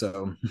 Oh,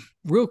 So,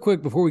 real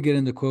quick before we get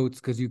into quotes,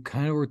 because you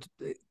kind of were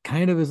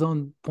kind of is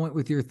on point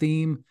with your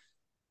theme.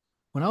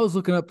 When I was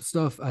looking up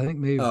stuff, I think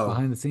maybe oh,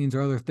 behind the scenes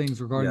or other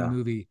things regarding the yeah,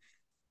 movie,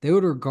 they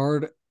would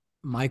regard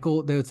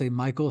Michael. They would say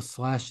Michael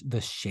slash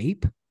the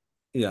Shape.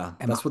 yeah,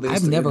 And that's what they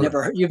I've used to.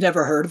 never You've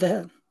never heard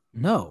that?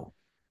 no.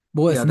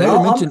 Well, it's Yeah, they never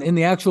would. I'm mentioned in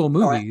the actual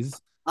sorry.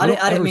 movies. They don't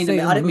I didn't ever mean to. say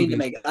it in I the didn't mean to movie.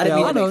 make. I didn't Yeah,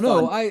 mean I to know, make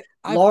no. fun.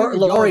 I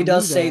figured y'all Laurie knew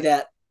does say that.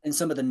 that in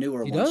some of the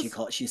newer She ones. does.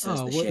 She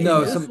says Oh, the well, shape. in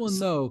no, this Yeah. one,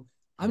 no.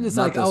 I'm yeah, just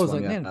not like, I this was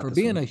one. like, Yeah, man, not for this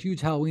being one. a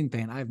huge Halloween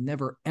fan, I've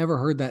never ever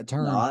heard that No,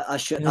 term.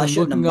 And I then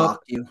shouldn't have looking up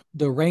mocked you.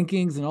 the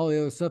rankings and all the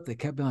other stuff, they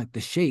kept being like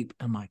the Shape.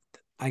 I'm like,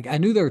 I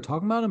knew they were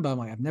talking about him, but I'm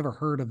like, I've never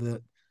heard of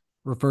it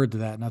referred to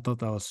that, and I thought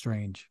that was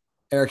strange.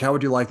 Eric, how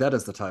would you like that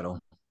as the title?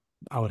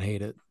 I would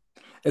hate it.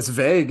 It's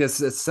vague. It's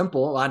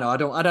simple. I know.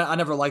 I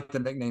never liked the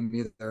nickname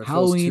either. It feels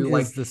Halloween too is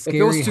like the it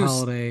feels scary too.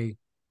 holiday.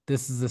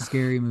 This is a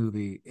scary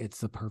movie. It's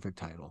the perfect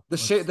title.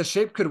 The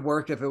shape could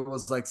work if it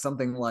was like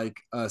something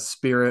like a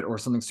spirit or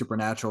something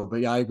supernatural.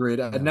 But yeah, I agree. It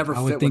Yeah, never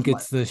I would fit with think my.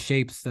 it's the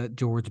shapes that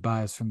George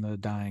buys from the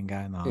dying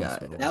guy in the Yeah,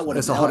 hospital or That would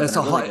have something. been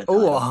a really good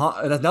oh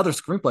title. another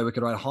screenplay we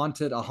could write, a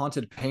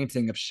haunted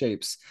painting of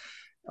shapes.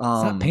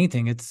 It's not Um,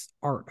 painting; it's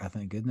art. I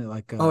think, isn't it?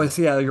 Like, oh, it's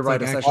yeah, you're it's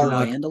right. like It's actually actual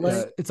Art like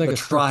Vandalay. it's like the a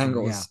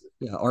structure. Yeah, triangles.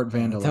 Yeah, art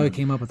yeah. That's how he vandalism.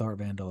 came up with Art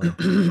Vandelay.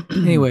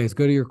 Anyways,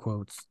 go to your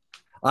quotes.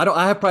 I don't.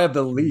 I have probably have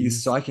the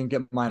least, so Please. I can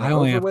get mine I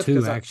only over have with two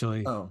because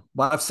actually. well,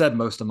 I've said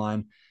most of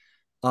mine.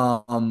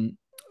 Um,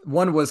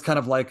 one was kind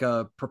of like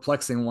a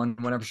perplexing one.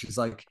 Whenever she's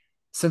like,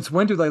 "Since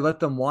when do they let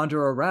them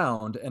wander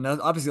around?" And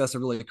obviously, that's a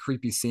really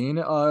creepy scene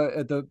at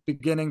the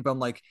beginning. But I'm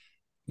like,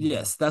 Yeah.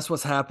 yes, that's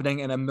what's happening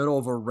in the middle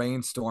of a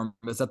rainstorm.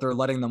 Is that they're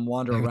letting them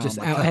wander They're around just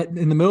like out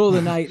in the middle of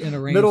the night in a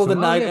middle of the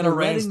rainstorm. Oh night yeah, in a they're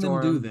letting them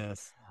do rainstorm.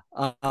 this.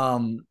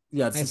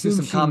 Yeah, I just use assume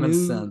some she common knew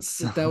sense.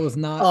 that was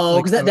not Oh,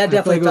 like because that I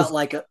feel definitely like it felt was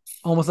like a.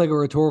 almost like a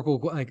rhetorical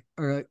like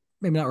or like,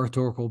 maybe not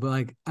rhetorical, but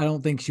like I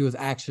don't think she was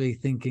actually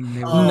thinking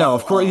they were. No,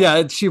 of course, Oh,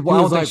 yeah. She I was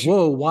don't think like, she.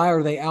 "Whoa, why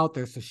are they out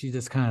there?" So she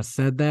just kind of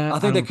said that. I I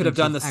think they don't could have think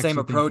she done was the same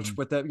actually approach thinking.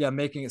 with it. Yeah,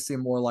 making it seem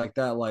more like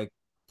that. Like,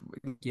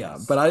 yeah,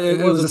 but Yes, it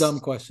it was was a dumb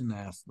just question to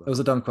ask, it was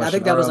though. a dumb I question.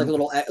 think that was like a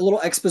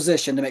little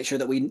exposition to make sure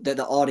that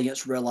the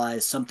audience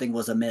realized something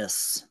was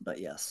amiss. But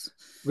yes.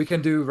 We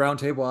can do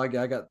roundtable.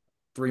 I got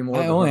three more,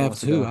 I but only whoever have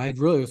wants to two. go. I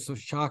really was so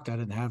shocked I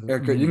didn't have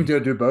Eric, you can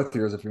many. do both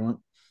yours if you want.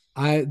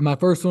 My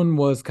first one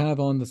was kind of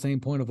on the same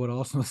point of what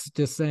Austin was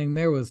just saying.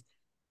 There was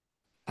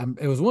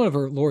it was one of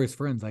her Lori's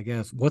friends, I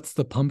guess. What's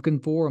the pumpkin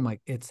for? I'm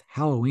like, it's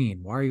Halloween.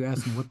 Why are you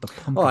asking what the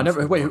Oh, I pumpkin's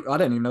never wait. for? I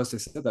didn't even notice they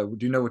said that.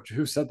 Do you know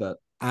who said that?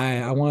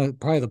 I want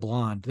probably the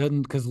blonde.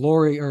 Doesn't because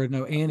Lori or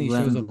no Annie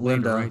shows up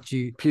later, Linda, right?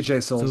 She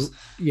PJ Souls. so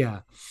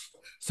yeah.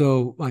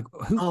 So like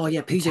who Oh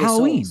yeah, it's PJ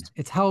Halloween. Souls.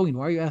 It's Halloween.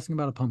 Why are you asking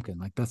about a pumpkin?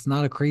 Like that's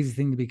not a crazy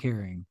thing to be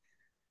carrying.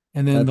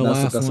 And then the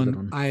last That's a good one,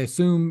 one. I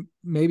assume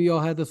maybe y'all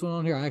had this one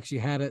on here. I actually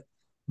had it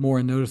more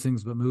in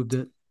noticings, but moved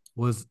it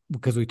was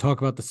because we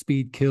talk about the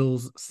speed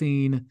kills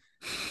scene,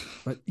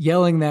 but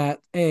yelling that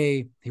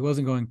A, he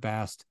wasn't going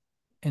fast,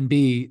 and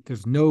B,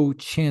 there's no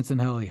chance in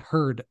hell he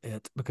heard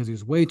it because he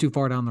was way too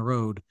far down the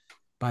road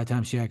by the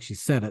time she actually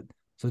said it.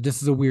 So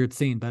this is a weird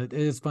scene, but it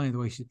is funny the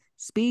way she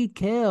speed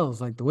kills,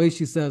 like the way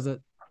she says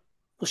it.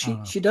 Well, I don't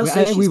know. she does I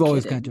say think she's we've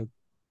always kind kidding. of joked.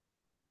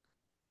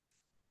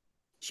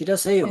 She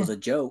does say it Eh. was a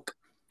joke.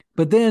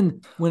 But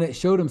then when it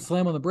showed him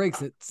slam on the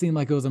brakes, it seemed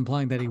like it was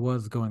implying that he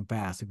was going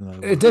fast, even though he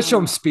It wasn't. does show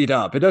him speed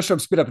up. It does show him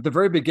speed up at the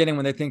very beginning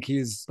when they think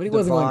he's But he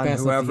wasn't going Devon,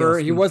 fast enough to yell whoever.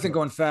 He speed wasn't kills.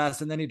 going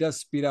fast, and then he does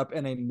speed up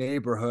in a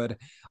neighborhood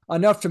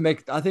enough to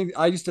make. I think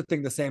I used to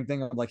think the same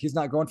thing. I'm like, he's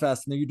not going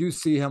fast, and then you do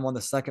see him on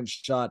the second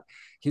shot.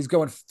 He's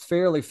going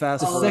fairly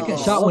fast The for second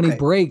his. shot when he Okay.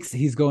 breaks,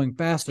 he's going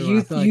faster. You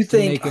I feel you like to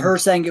think make him her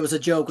saying it was a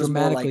joke was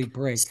more dramatically like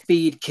break.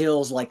 speed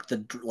kills, like the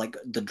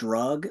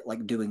drug,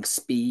 like doing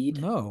speed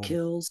No,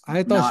 kills,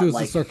 I thought she not was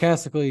just like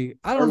sarcastically.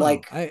 I or don't know.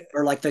 like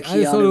or like the I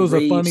just thought it Keanu was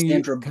a Reeves funny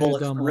Sandra kind of Bullock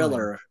dumb line.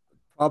 thriller.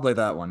 Probably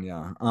that one,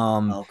 yeah.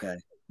 Okay.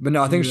 But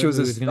no, I She think knew she that was.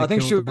 movie was going I to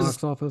think kill she at the was.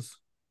 box office.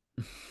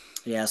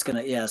 it's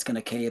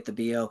gonna K at the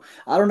BO.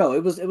 I don't know.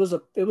 It was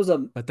a.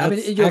 But I mean,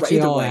 that's you're right. actually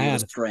Either all I way, it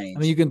was had. I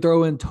mean, strange. you can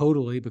throw in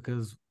totally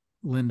because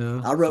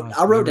Linda I slash wrote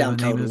whatever the down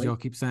name is totally. y'all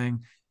keep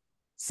saying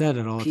said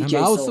it all the time. But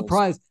PJ I was Souls.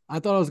 surprised. I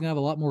thought I was gonna have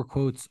a lot more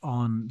quotes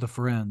on the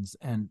Friends,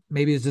 and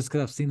maybe it's just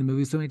because I've seen the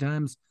movie so many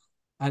times.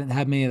 I didn't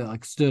have many that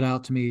like stood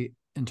out to me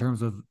in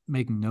terms of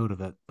making note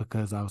of it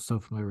because I was so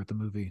familiar with the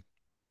movie.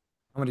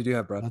 How many do you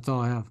have, Brad? That's all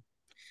I have.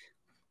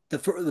 The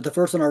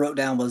first one I wrote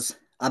down was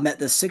I met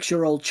this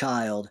 6-year-old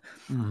child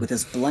Mm. with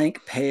his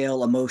blank,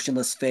 pale,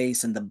 emotionless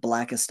face and the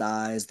blackest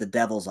eyes, the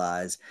devil's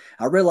eyes.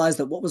 I realized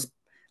that what was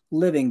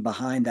living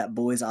behind that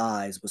boy's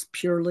eyes was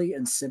purely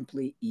and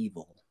simply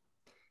evil.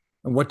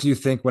 And what do you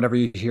think whenever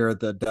you hear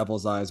the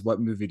Devil's Eyes? What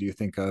movie do you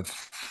think of?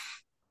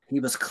 He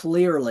was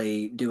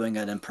clearly doing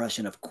an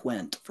impression of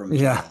Quint from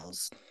Yeah,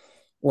 Jaws,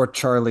 or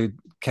Charlie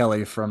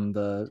Kelly from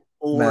the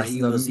or mass,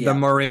 he was, the yeah,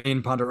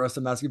 Maureen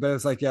Ponderosa Mask. But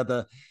it's like, yeah,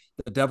 the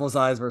Devil's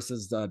Eyes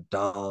versus the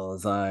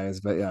Doll's Eyes.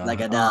 But like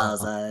yeah, a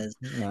doll's eyes.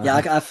 Yeah, yeah,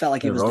 I felt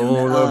like he they was doing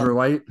that. roll over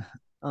white.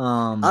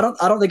 I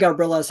don't think I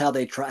realized how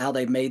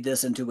they made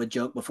this into a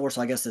joke before.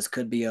 So I guess this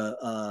could be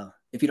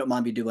if you don't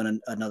mind me doing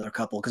another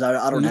couple because I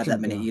Well, don't you have that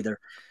can, many yeah, either.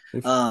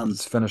 if Um,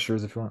 it's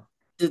finishers if you want.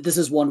 this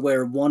is one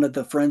where one of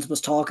the friends was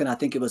talking. I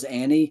think it was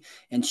Annie,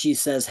 and she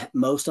says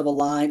most of a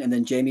line, and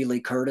then Jamie Lee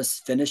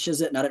Curtis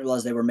finishes it. And I didn't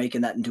realize they were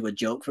making that into a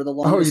joke for the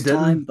Oh, you longest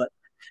time. didn't? But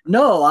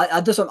no,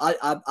 I just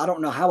I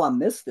don't know how I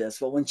missed this.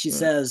 But when she Yeah.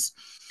 says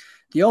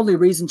the only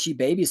reason she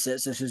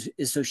babysits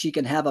is so she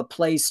can have a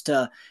place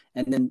to,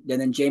 and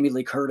then Jamie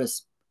Lee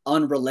Curtis,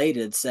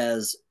 unrelated,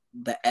 says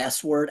the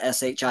S word,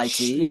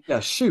 SHIT, Yeah,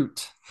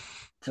 shoot.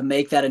 to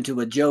make that into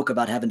a joke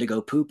about having to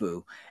go poo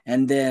poo.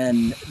 And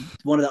then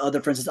one of the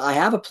other friends says, I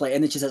have a place.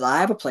 And then she says, I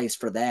have a place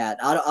for that.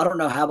 I don't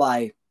know how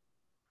I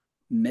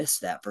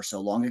missed that for so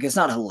long. Like, it's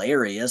not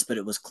hilarious, but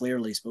it was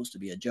clearly supposed to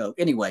be a joke.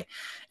 Anyway,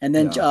 and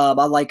then Yeah.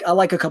 I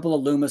like a couple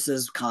of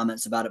Loomis's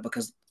comments about it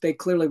because they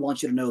clearly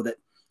want you to know that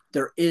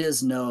there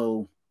is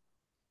no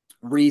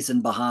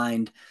reason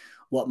behind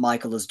what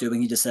Michael is doing.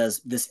 He just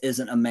says, this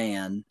isn't a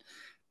man.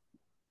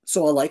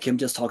 So I like him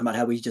just talking about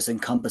how he just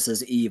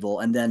encompasses evil.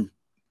 And then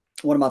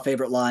one of my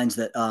favorite lines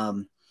that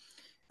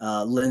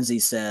Lindsay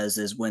says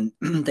is when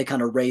they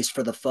kind of race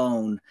for the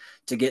phone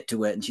to get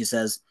to it. And she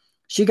says,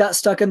 she got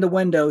stuck in the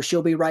window.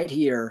 She'll be right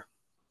here.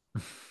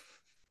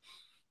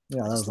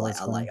 Yeah, I that just was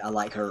like, always funny. I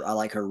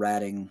like her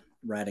ratting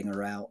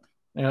her out.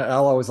 And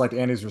I'll always like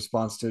Annie's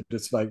response to it,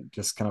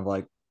 just kind of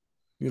like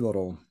you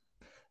little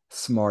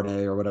smart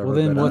A or Well, whatever.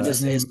 then But what's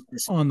his name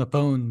on the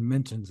phone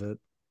mentions it.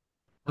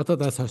 I thought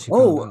that's how she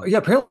found oh out. yeah,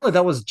 apparently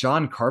that was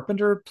John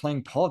Carpenter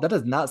playing Paul. That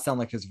does not sound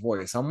like his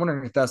voice. I'm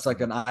wondering if that's like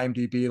an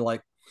IMDb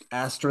like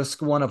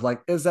asterisk one of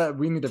like, is that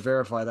we need to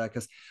verify that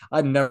because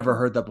I'd never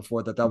heard that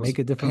before. That was Make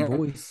a different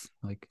apparent. voice.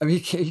 Like I mean,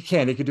 he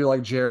could do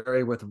like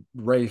Jerry with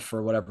Rafe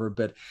or whatever,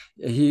 but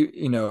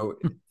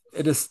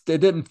it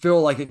didn't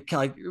feel like it.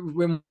 Like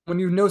when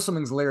you know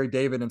something's Larry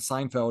David and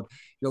Seinfeld,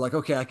 you're like,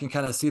 okay, I can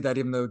kind of see that,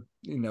 even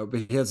though but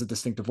he has a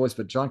distinctive voice.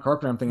 But John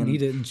Carpenter, I'm and he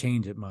thinking, didn't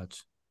change it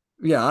much.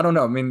 yeah, I don't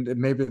know. I mean,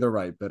 maybe they're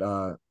right,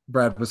 but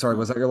Brad, was sorry, Oh.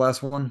 was that your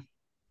last one?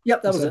 Yep,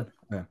 You that was said, it.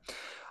 yeah.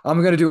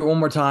 I'm gonna do it one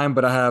more time,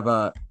 but I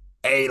have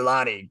hey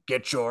Lonnie,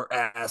 get your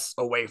ass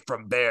away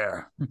from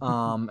there.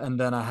 And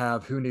then I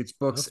have who needs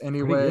books That's pretty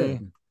anyway.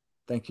 good.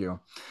 Thank you.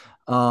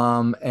 Did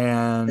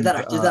And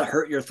that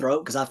hurt your throat?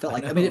 Because I felt I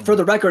like, I mean, for know.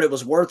 the record, it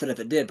was worth it if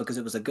it did because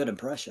it was a good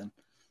impression.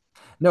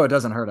 no, it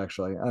doesn't hurt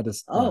actually. I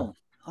just yeah. Oh,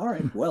 all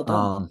right, well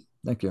done.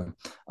 Thank you.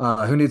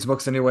 Who needs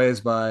books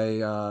anyways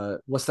by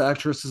what's the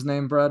actress's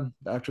name, Brad?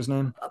 The actor's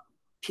name?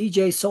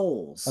 PJ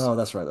Souls. Oh,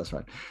 that's right, that's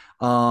right.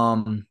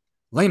 Um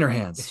Laner Is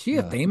Hands. she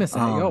a Yeah. famous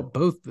act? Y'all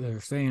both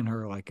are saying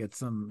her like it's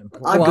some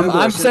I important Well, act. Google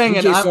I'm it. saying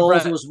it. PJ I'm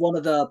Souls Brad. was one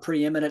of the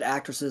preeminent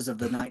actresses of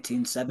the No,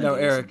 1970s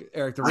and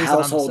Eric. The a reason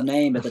I'm household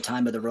name at the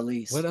time of the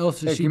release. What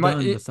else has Eric, she you might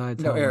done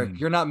besides no, Eric, Halloween?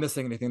 you're not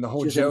missing anything. The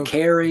whole She was in joke,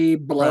 Carrie,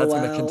 Brad's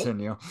going to Blowout.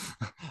 continue.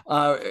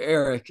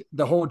 Eric,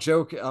 the whole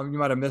joke, you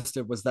might have missed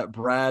it, was that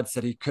Brad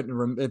said he couldn't.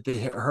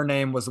 Her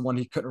name was the one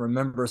he couldn't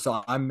remember,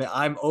 so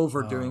I'm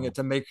overdoing it Oh,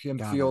 to make him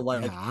got feel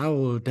it. Yeah, like I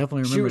will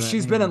definitely remember that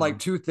she's name been in like now.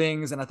 two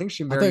things, and I think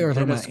she I thought you married were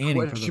talking Dennis about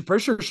Annie for Quaid. the She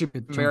pretty sure she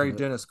good chunk of married it.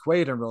 Dennis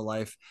Quaid in real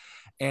life,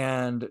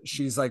 and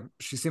she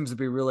seems to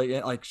be really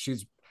like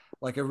she's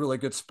like a really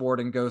good sport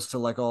and goes to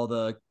like all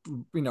the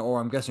or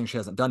I'm guessing she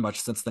hasn't done much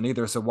since then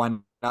either, so why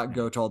not Yeah.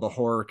 go to all the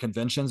horror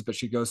conventions? But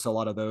she goes to a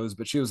lot of those.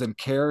 But she was in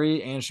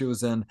Carrie and she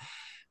was in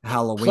Plus,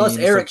 Halloween,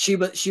 so Eric,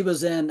 she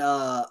was in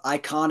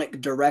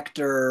iconic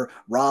director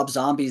Rob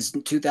Zombie's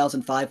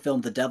 2005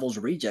 film The Devil's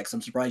Rejects.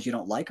 I'm surprised you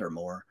don't like her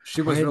more.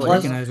 she I was didn't really good.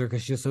 Plus, recognize her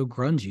because she's so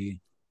grungy.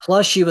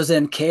 plus she was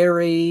in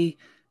Carrie,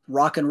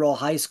 Rock and Roll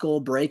High School,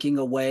 Breaking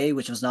Away,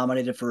 which was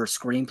nominated for a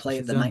screenplay at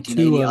She's the done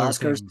two 1980 other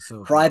Oscars. things so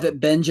far. Private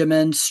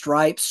Benjamin,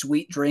 Stripes,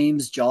 Sweet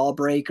Dreams,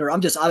 Jawbreaker.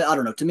 I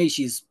don't know. To me,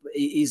 she's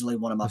easily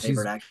one of my But she's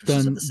favorite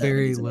actresses of done the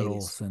very 70s and little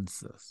 80s. since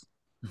this.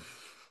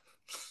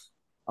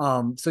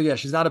 So yeah,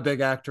 she's not a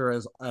big actor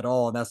at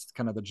all, and that's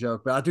kind of the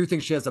joke. But I do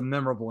think she has a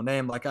memorable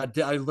name. Like I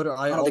did, I literally,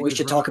 I I don't think we always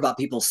should talk remember. about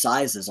people's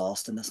sizes,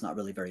 Austin. That's not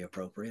really very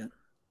appropriate.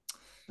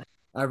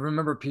 I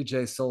remember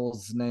PJ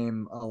Souls'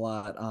 name a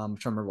lot. I'm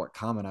trying to remember what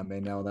comment I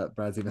made now that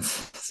Brad's even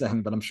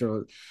saying, but I'm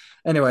sure.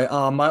 Anyway,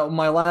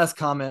 my last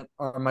comment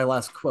or my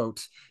last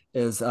quote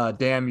is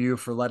 "Damn you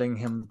for letting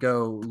him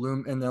go."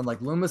 And then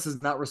like Loomis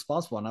is not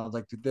responsible, and I was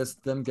like, this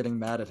them getting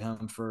mad at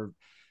him for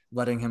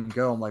letting him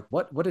go. I'm like,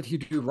 what did he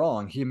do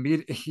wrong? He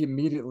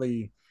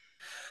immediately.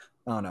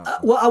 I don't know.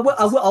 Well,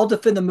 I'll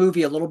defend the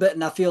movie a little bit,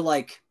 and I feel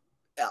like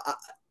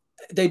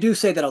they do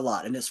say that a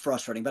lot, and it's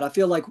frustrating. But I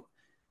feel like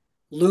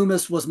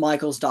Loomis was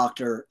Michael's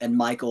doctor, and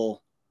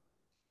Michael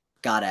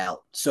got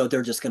out, so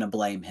they're just going to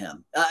blame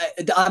him.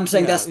 I'm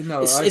saying Yeah, that's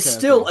no, it's okay,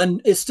 still okay.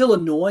 it's still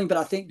annoying, but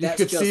I think You that's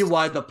could see just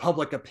why the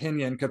public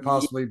opinion could yeah,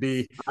 possibly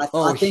be, I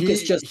oh, think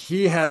it's just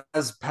he has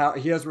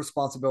he has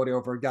responsibility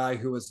over a guy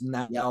who is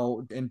yep.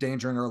 now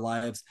endangering our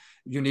lives.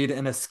 You need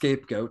an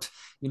scapegoat.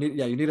 You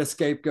need a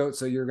scapegoat.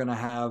 So you're gonna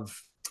have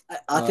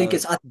I think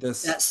it's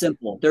this. that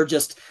simple. They're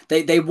just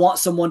they want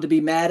someone to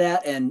be mad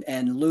at,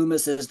 and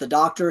Loomis is the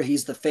doctor.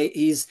 He's the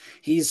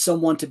he's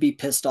someone to be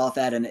pissed off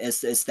at, and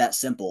it's that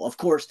simple. Of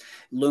course,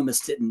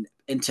 Loomis didn't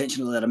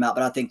intentionally let him out,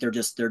 but I think they're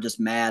just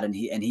mad, and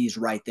he's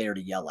right there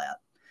to yell at.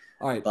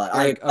 All right, But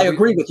Eric. I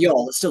agree with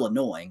y'all. It's still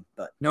annoying,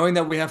 but Knowing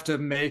that we have to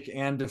make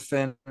and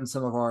defend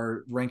some of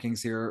our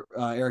rankings here,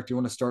 Eric, do you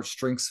want to start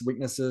strengths,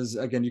 weaknesses?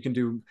 Again, you can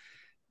do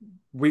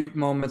weak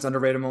moments,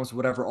 underrated moments,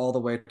 whatever, all the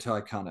way to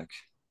iconic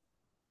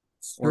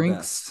or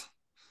Strengths, best.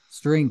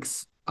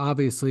 strengths.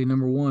 Obviously,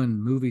 number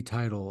one, movie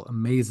title,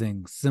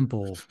 amazing,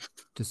 simple,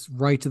 just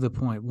right to the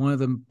point. One of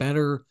the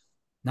better,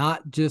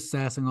 not just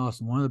Sassing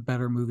Austin, one of the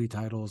better movie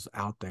titles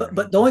out there.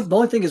 but the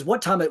only thing is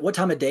what time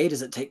of day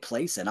does it take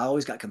place in? I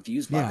always got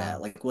confused by Yeah,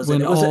 that. Like was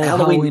it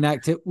Halloween?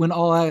 When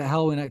all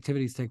Halloween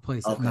activities take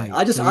place at Okay,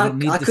 night, so you don't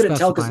need I to couldn't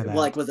tell because specify that.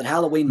 like was it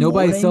Halloween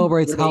Nobody morning?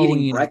 celebrates Were they eating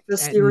Halloween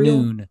breakfast at cereal?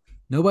 noon.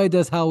 Nobody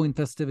does Halloween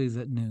festivities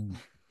at noon.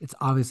 It's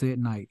obviously at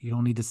night. You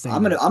don't need to say that.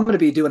 I'm gonna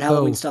be doing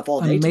Halloween So stuff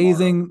all day tomorrow.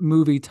 amazing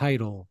movie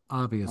title, All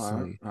right,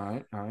 obviously. all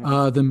right, all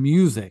right. The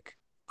music,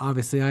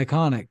 obviously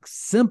iconic.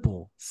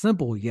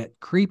 Simple yet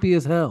creepy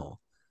as hell.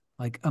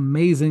 Like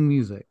amazing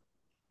music.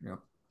 Yep.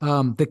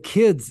 The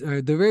kids,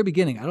 at the very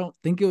beginning, I don't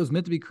think it was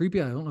meant to be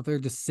creepy. I don't know if they're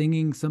just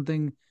singing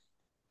something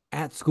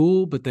at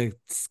school, but the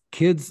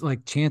kids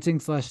like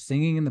chanting slash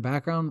singing in the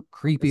background,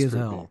 creepy It's as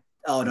creepy. hell.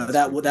 Oh no,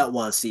 that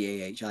was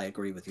CAH. I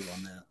agree with you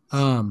on that.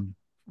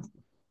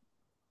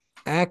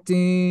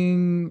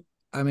 Acting,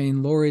 I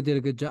mean, Lori did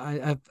a good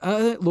job. I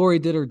think Lori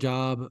did her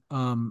job.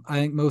 I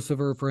think most of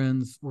her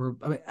friends were.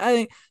 I mean, I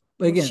think,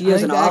 but again, She I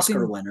is think an the Oscar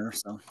acting. winner,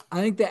 so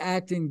I think the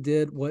acting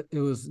did what it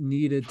was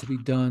needed to be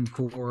done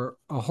for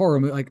a horror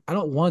movie. Like, I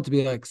don't want it to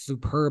be like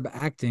superb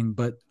acting,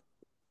 but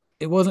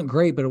it wasn't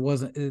great. But it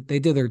wasn't. They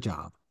did their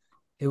job.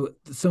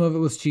 Some of it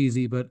was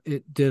cheesy, but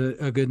it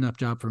did a good enough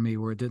job for me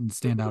where it didn't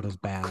stand out as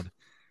bad.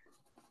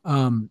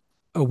 Um,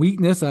 a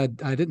weakness, I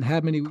didn't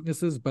have many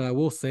weaknesses, but I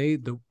will say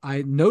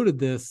I noted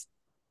this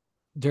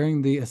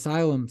during the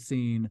asylum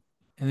scene,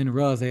 and then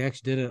realized they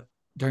actually did it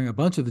during a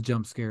bunch of the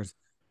jump scares.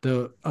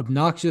 The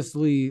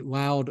obnoxiously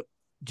loud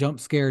jump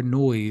scare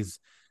noise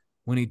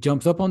when he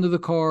jumps up onto the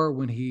car,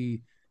 when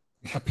he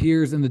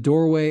appears in the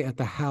doorway at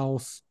the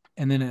house,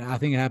 and then I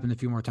think it happened a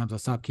few more times. I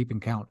stopped keeping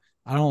count.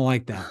 I don't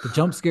like that. The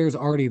jump scare is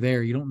already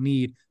there. You don't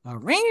need a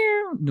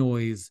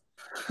noise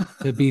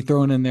to be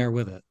thrown in there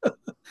with it.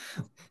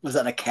 was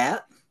that a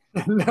cat?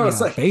 No, it's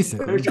Yeah, like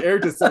basically.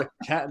 Eric just said a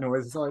cat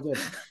noise. That's all I did.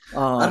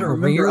 I don't A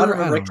remember. I don't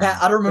remember a cat.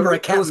 know. I don't remember a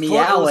It cat was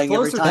meowing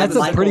every closer to time That's a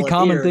this. pretty Michael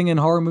common appeared. thing in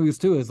horror movies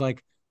too. Is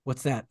like,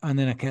 what's that? And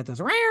then a cat does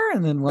 "Rawr,"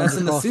 and then runs That's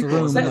in the across the sequel.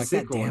 room. It's And in the like,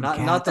 that sequel, damn not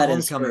cat. the That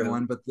is homecoming true.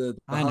 one, but the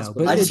I know,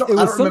 hospital. but I it, just it don't,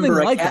 I was don't something remember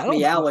a like cat that.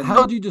 meowing.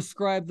 How would you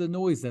describe the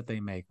noise that they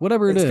make?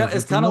 Whatever it It's is, kind of,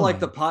 it's it's kind of like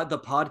annoying. the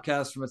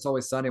podcast from It's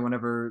Always Sunny.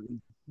 Whenever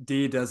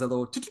D does a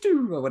little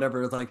or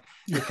whatever, it's like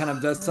it kind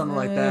of does something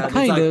like that. It's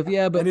Kind like, of,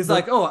 yeah, and he's but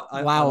like, "Oh,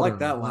 I like louder,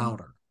 that one."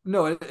 louder.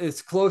 No,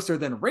 it's closer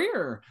than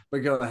rare. But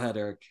go ahead,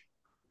 Eric.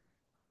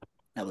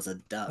 That was a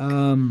duck.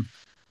 Um,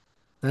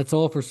 that's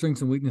all for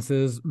strengths and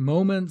weaknesses.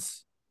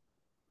 Moments.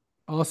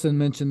 Austin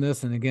mentioned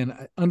this, and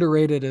again,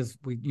 underrated as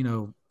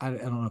I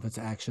don't know if it's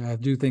actually. I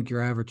do think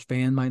your average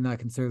fan might not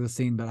consider the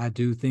scene, but I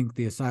do think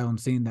the asylum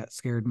scene that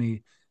scared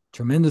me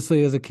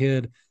tremendously as a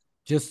kid.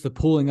 Just the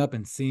pulling up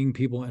and seeing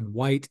people in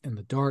white in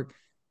the dark,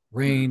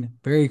 rain,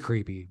 very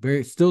creepy.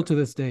 Very still to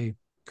this day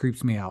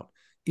creeps me out.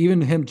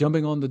 Even him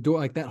jumping on the door,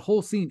 like that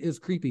whole scene is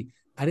creepy.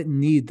 I didn't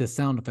need the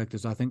sound effect,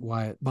 is I think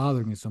why it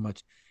bothered me so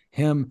much.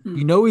 Him,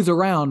 he's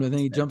around, and then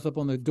he jumps up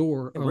on the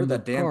door Yeah, on where'd the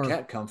that damn car,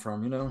 cat come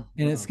from? and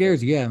it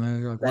scares you. Yeah,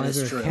 and you're like, That why is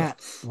is there a true. cat?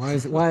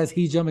 Why is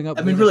he jumping up?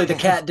 I mean, with really, a the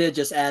cat did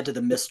just add to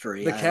the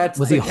mystery. The cat's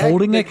Was he the cat-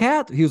 holding the- a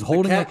cat? He was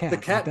holding a cat. The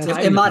Like, cat that's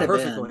timed It might it have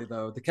perfectly been.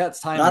 though. The cat's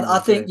But timing I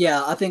was think, great.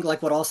 yeah, I think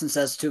like what Austin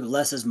says too,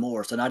 less is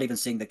more. So not even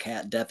seeing the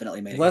cat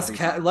definitely made it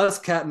creepier. Less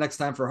cat next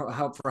time for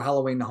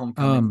Halloween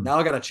Homecoming. Now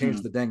I got to change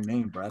Hmm. the dang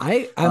name, Brad.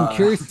 I'm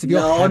curious if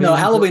y'all No, have no,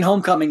 anything Halloween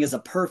Homecoming is a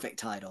perfect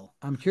title.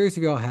 I'm curious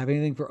if y'all have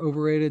anything for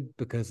overrated,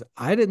 because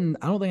I don't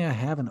think I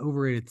have an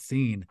overrated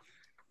scene.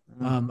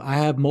 I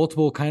have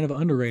multiple kind of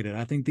underrated.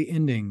 I think the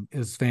ending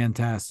is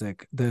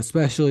fantastic.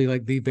 Especially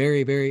like the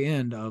very, very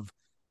end of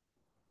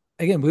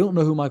again, we don't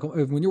know who Michael.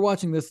 When you're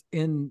watching this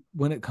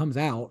when it comes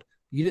out,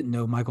 you didn't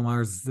know Michael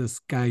Myers is this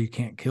guy you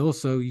can't kill.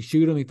 So you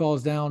shoot him, he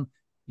falls down.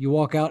 You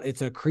walk out,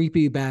 it's a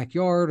creepy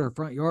backyard or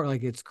front yard,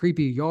 like it's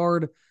creepy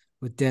yard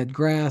with dead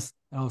grass.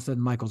 All of a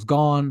sudden, Michael's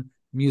gone.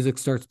 Music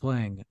starts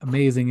playing.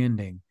 Amazing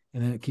ending,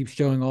 and then it keeps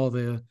showing all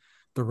the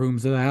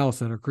rooms of the house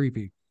that are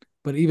creepy.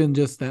 But even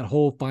just that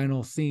whole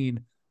final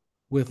scene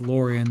with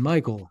Laurie and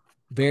Michael,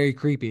 very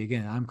creepy.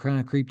 Again, I'm kind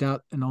of creeped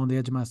out and on the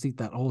edge of my seat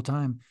that whole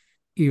time,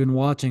 even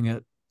watching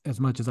it as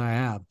much as I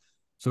have.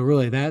 So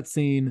really, that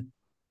scene,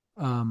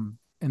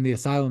 and the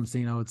asylum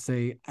scene, I would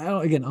say,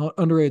 again,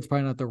 underrated is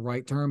probably not the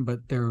right term,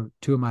 but they're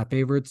two of my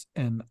favorites.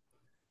 And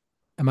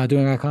am I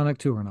doing iconic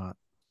too or not?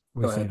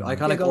 Go ahead.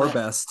 Iconic or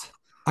best?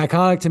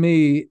 Iconic to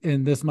me,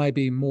 and this might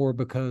be more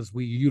because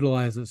we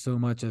utilize it so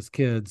much as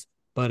kids,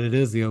 but it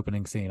is the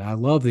opening scene. I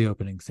love the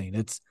opening scene.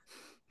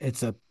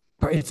 It's a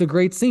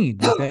great scene.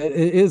 Like it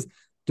is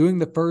doing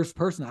the first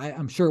person.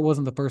 I'm sure it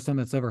wasn't the first time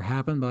that's ever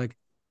happened, but like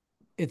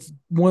it's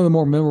one of the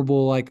more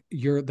memorable, like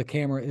the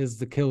camera is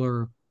the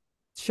killer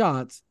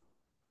shots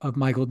of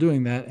Michael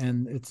doing that.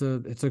 And it's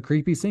a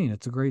creepy scene.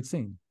 It's a great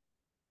scene.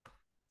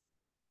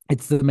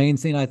 It's the main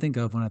scene I think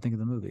of when I think of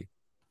the movie.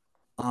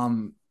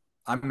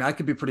 I mean, I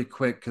could be pretty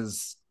quick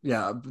because,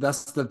 yeah,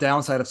 that's the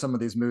downside of some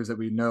of these movies that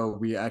we know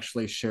we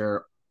actually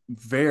share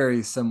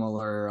very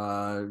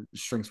similar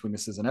strengths,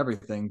 weaknesses, and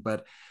everything.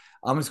 But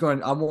I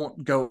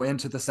won't go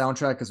into the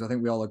soundtrack because I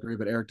think we all agree,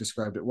 but Eric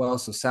described it well.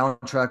 So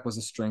soundtrack was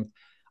a strength.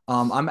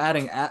 I'm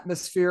adding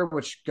atmosphere,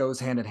 which goes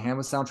hand in hand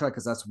with soundtrack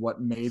because that's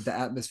what made the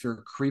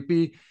atmosphere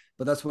creepy.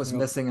 But that's what's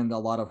missing in a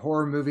lot of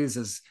horror movies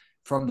is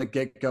from the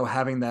get-go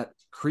having that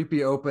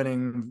creepy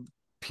opening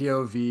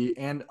POV.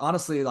 And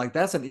honestly, like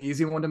that's an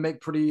easy one to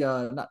make pretty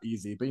not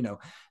easy, but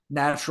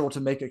natural to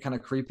make it kind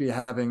of creepy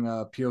having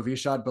a POV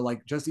shot. But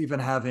like just even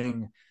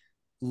having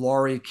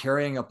Laurie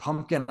carrying a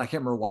pumpkin. I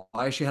can't remember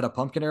why she had a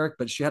pumpkin, Eric,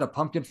 but she had a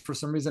pumpkin for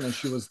some reason, and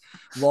she was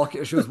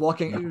walking,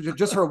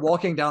 just her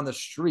walking down the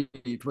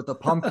street with a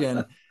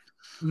pumpkin,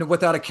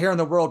 without a care in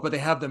the world. But they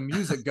have the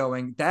music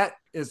going. That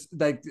is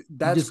like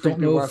that's you just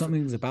don't know if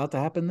something's about to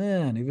happen.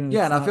 Then even if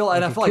and I feel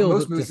like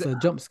most movies just a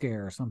jump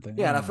scare or something.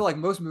 Yeah, and I feel like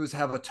most movies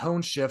have a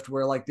tone shift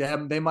where like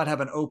they might have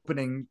an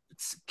opening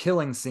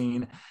killing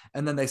scene,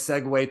 and then they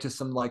segue to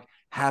some like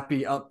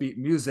happy upbeat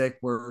music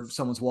where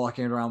someone's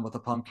walking around with a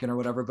pumpkin or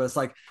whatever. But it's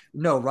like,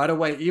 no, right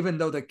away, even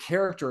though the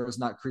character is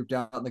not creeped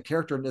out and the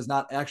character is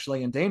not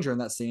actually in danger in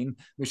that scene,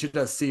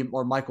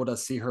 Michael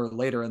does see her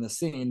later in the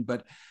scene,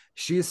 but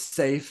she's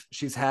safe,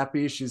 she's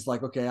happy, she's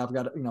like, okay, I'm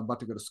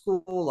about to go to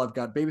school, I've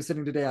got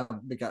babysitting today,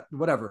 I've got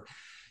whatever.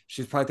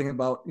 She's probably thinking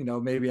about,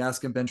 maybe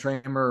asking Ben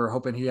Tramer or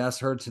hoping he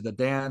asks her to the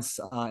dance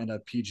in a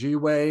PG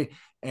way.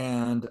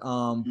 And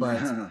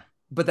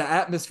but the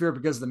atmosphere,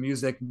 because the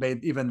music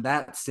made even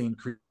that scene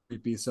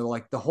creepy. So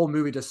like the whole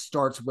movie just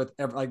starts with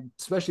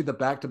especially the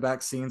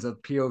back-to-back scenes of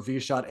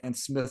POV shot and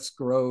Smith's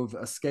Grove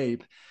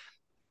escape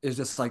is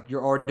just like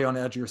you're already on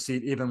the edge of your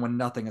seat even when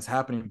nothing is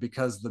happening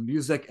because the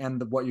music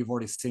and what you've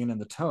already seen in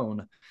the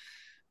tone.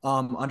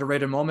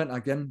 Underrated moment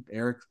again.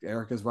 Eric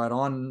is right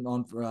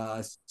on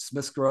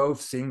Smith's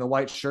Grove, seeing the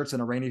white shirts in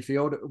a rainy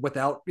field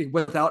without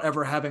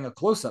ever having a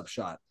close-up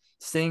shot,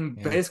 seeing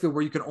basically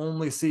where you can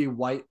only see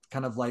white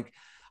kind of like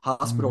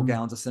hospital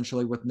gowns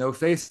essentially with no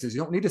faces.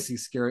 You don't need to see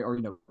scary or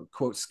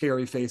quote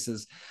scary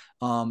faces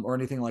or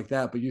anything like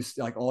that, but you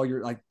like all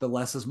your like the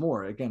less is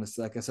more. Again, it's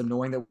like it's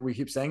annoying that we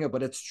keep saying it,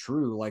 but it's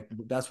true. Like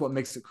that's what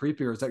makes it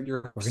creepier is that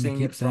we're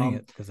seeing it saying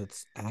it because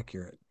it's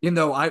accurate. Even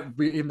though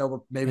we're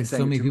maybe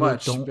saying it too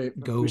much, don't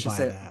go by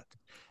that.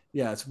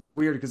 Yeah, it's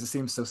weird because it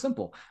seems so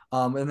simple.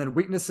 And then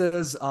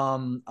weaknesses,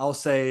 I'll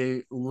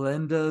say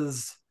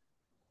Linda's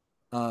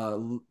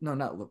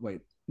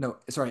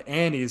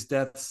Annie's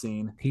death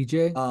scene.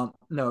 PJ?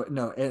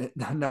 No,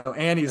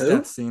 Annie's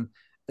death scene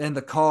in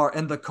the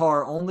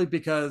car only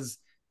because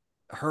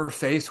her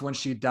face when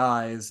she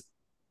dies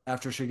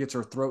after she gets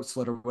her throat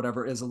slit or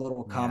whatever is a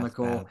little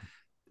comical.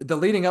 The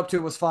leading up to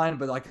it was fine,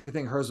 but like I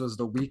think hers was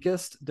the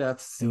weakest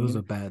death scene. It was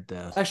a bad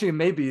death. Actually,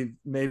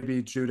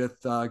 maybe Judith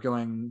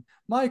going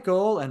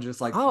Michael and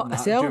just like not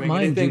doing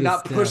anything, Judith's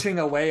not pushing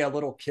away a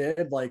little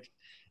kid. Like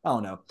I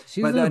don't know.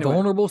 She was in a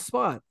vulnerable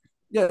spot.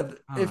 Yeah,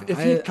 if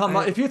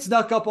he had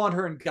snuck up on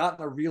her and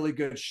gotten a really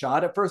good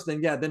shot at first,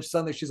 then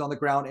suddenly she's on the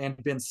ground and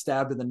been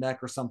stabbed in the neck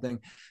or something.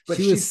 But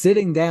she was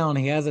sitting down.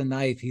 He has a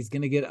knife. He's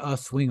gonna get a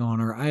swing on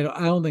her. I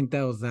don't think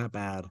that was that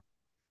bad.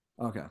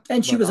 Okay,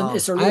 and she was.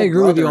 I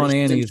agree with you on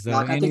Annie's though.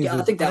 I think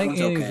that one's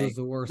okay. Was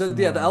the worst.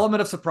 The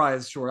element of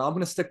surprise. Sure, I'm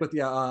gonna stick with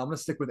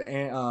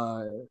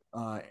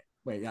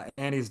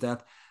Annie's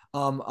death.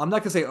 I'm not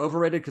gonna say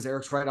overrated because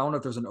Eric's right. I don't know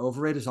if there's an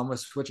overrated, so I'm gonna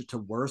switch it to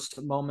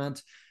worst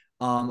moment.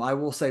 I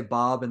will say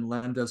Bob and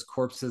Linda's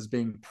corpses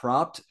being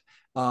propped,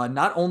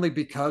 not only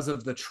because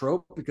of the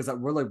trope, because that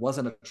really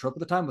wasn't a trope at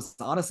the time, was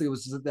honestly, it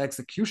was just the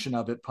execution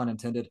of it, pun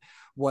intended,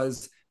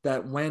 was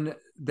that when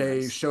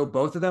they show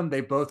both of them,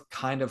 they both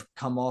kind of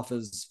come off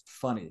as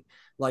funny.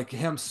 Like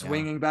him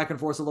swinging back and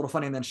forth is a little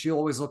funny, and then she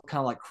always look kind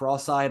of like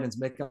cross-eyed and is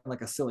making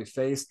like a silly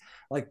face.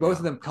 Like both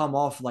of them come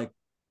off like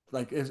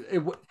like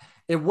it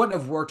wouldn't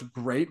have worked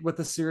great with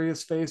a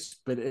serious face,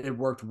 but it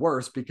worked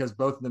worse because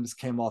both of them just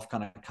came off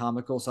kind of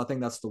comical. So I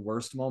think that's the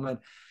worst moment.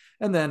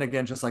 And then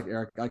again, just like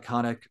Eric,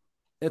 iconic.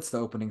 It's the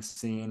opening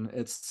scene.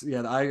 It's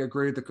yeah, I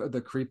agree.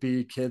 The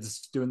creepy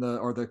kids doing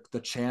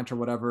the chant or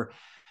whatever.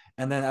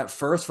 And then at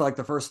first, for like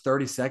the first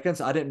 30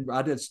 seconds, I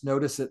just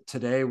noticed it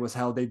today was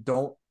how they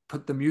don't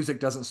put the music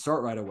doesn't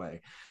start right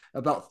away.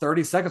 About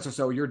 30 seconds or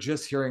so, you're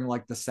just hearing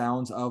like the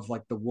sounds of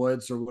like the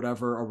woods or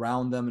whatever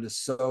around them. It is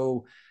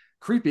so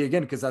creepy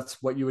again, because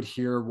that's what you would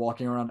hear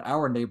walking around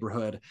our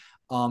neighborhood.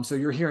 So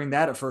you're hearing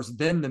that at first,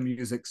 then the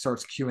music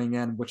starts cueing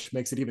in, which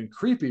makes it even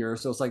creepier.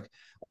 So it's like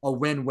a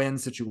win-win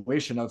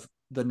situation of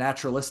the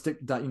naturalistic,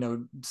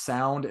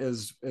 sound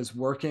is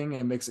working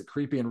and makes it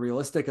creepy and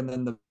realistic, and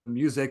then the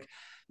music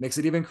makes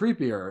it even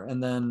creepier.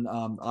 And then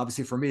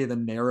obviously for me, the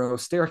narrow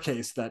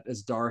staircase that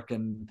is dark,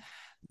 and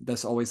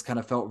this always kind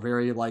of felt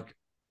very like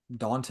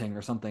daunting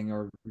or something,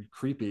 or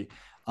creepy.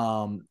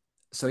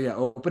 So yeah,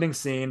 opening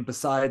scene.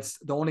 Besides,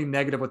 the only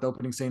negative with the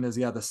opening scene is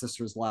the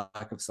sister's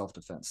lack of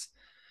self-defense.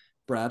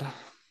 Brad?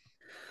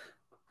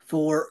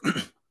 For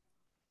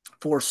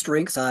for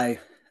strengths, I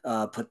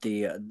put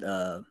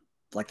the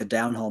like the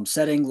down home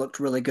setting looked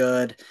really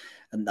good,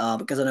 and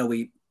because I know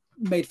we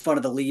made fun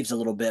of the leaves a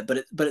little bit,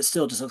 but it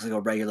still just looks like a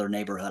regular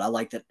neighborhood. I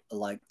like that,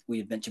 like we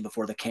had mentioned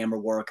before, the camera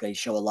work. They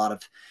show a lot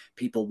of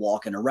people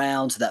walking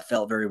around, so that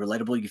felt very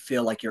relatable. You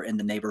feel like you're in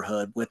the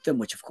neighborhood with them,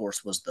 which of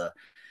course was the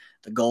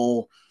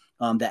goal.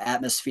 The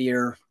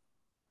atmosphere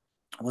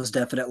was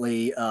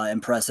definitely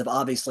impressive.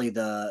 Obviously,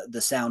 the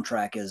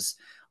soundtrack is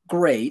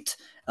great,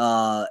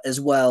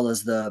 as well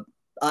as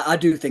I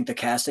do think the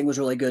casting was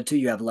really good too.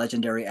 You have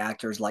legendary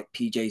actors like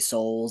PJ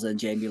Souls and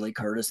Jamie Lee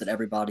Curtis that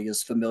everybody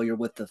is familiar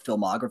with the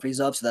filmographies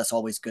of, so that's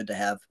always good to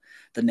have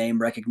the name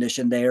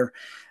recognition there.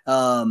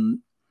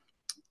 Um,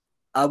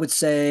 I would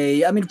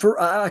say, I mean,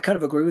 I kind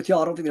of agree with you.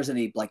 I don't think there's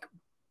any like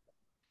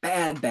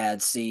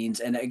bad scenes.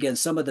 And again,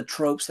 some of the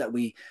tropes that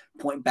we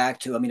point back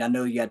to, I mean, I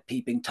know you had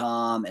Peeping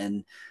Tom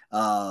and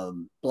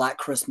Black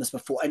Christmas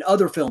before, and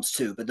other films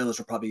too, but those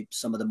are probably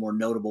some of the more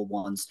notable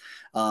ones.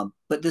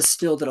 But this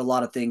still did a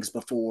lot of things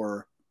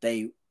before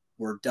they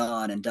were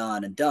done and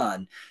done and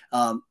done.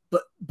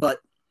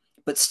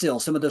 But still,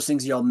 some of those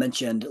things y'all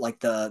mentioned, like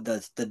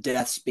the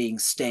deaths being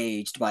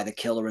staged by the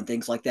killer and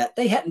things like that,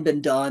 they hadn't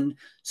been done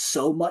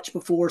so much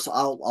before, so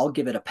I'll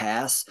give it a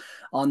pass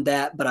on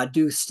that. But I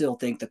do still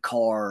think the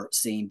car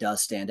scene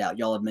does stand out.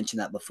 Y'all have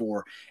mentioned that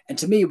before, and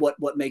to me,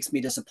 what makes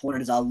me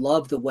disappointed is I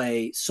love the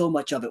way so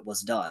much of it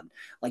was done.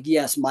 Like,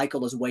 yes,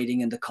 Michael is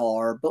waiting in the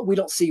car, but we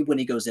don't see when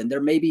he goes in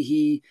there. Maybe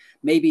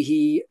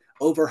he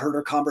overheard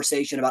her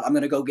conversation about, I'm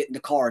going to go get in the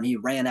car, and he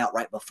ran out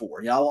right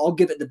before. I'll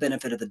give it the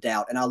benefit of the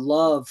doubt. And I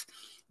love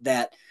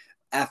that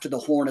after the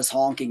horn is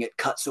honking, it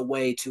cuts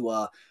away to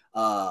a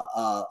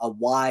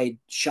wide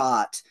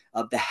shot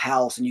of the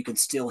house, and you can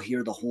still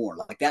hear the horn.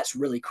 Like, that's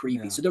really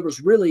creepy. Yeah. So there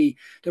was really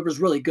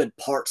good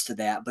parts to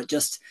that, but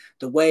just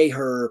the way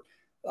her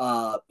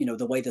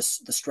the way the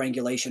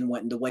strangulation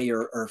went and the way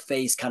her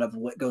face kind of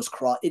goes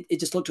across, it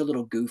just looked a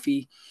little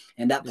goofy.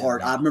 And that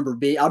part, I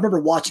remember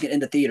watching it in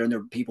the theater,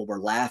 and people were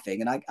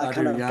laughing, and I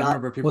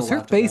remember people. Was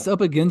her face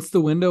up against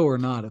the window or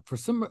not? For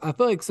some, I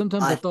feel like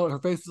sometimes I thought her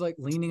face was like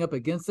leaning up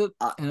against it,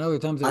 and other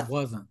times it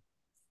wasn't.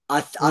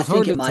 I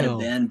think it might have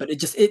been, but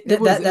it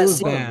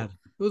was bad.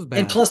 It was bad.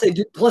 And plus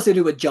they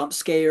do a jump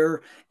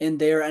scare in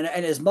there, and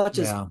as much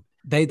as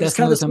that's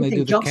another time they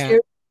do the cat scare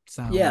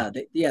sound.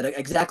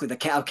 Exactly. The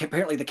cat,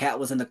 apparently the cat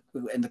was in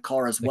the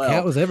car as well. The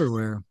cat was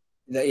everywhere.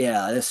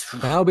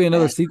 That'll be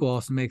another sequel.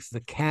 Also makes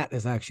the cat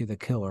is actually the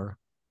killer.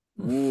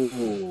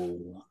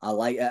 Ooh, I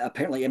like.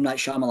 Apparently, M. Night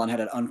Shyamalan had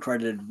an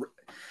uncredited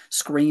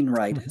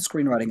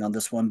screenwriting on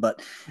this one,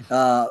 but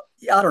I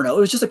don't know.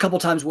 It was just a couple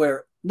times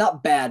where,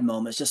 not bad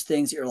moments, just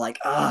things that you're like,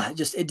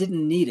 it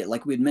didn't need it.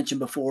 Like we had mentioned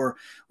before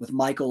with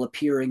Michael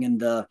appearing in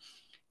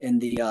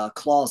the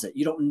closet,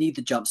 you don't need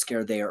the jump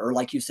scare there. Or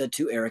like you said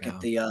too, Eric,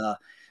 at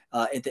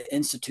the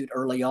institute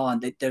early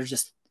on,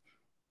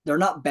 they're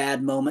not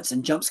bad moments,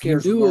 and jump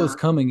scares. You knew it was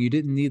coming. You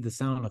didn't need the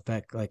sound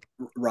effect. Like,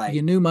 right.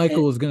 You knew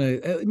Michael was gonna.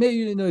 Maybe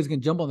you didn't know he was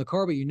gonna jump on the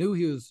car, but you knew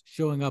he was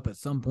showing up at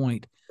some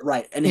point.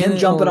 Right, and him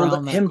jumping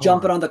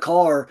on the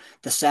car,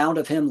 the sound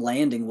of him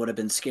landing would have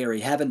been scary.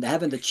 Having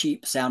the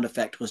cheap sound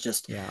effect was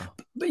just,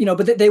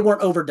 but they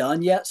weren't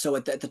overdone yet, so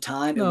at the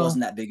time it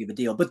wasn't that big of a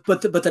deal. But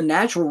the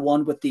natural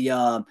one with the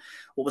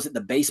what was it,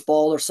 the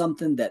baseball or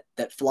something that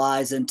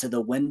flies into the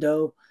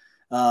window.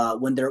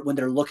 When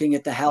they're looking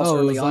at the house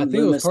early on, I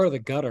think it was part of the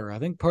gutter.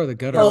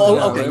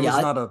 Okay. It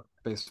was not a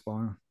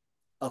baseball.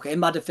 Okay, in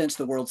my defense,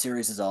 the World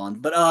Series is on,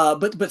 but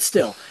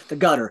still the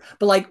gutter.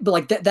 But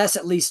that's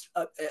at least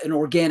an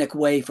organic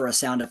way for a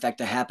sound effect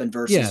to happen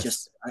versus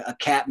just a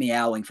cat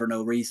meowing for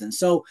no reason.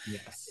 So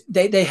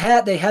they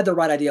had the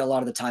right idea a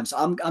lot of the time.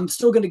 So I'm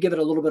still going to give it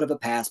a little bit of a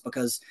pass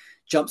because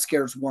jump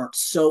scares weren't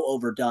so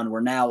overdone.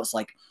 Where now it's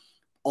like,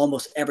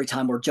 almost every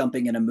time we're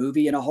jumping in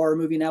a horror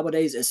movie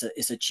nowadays,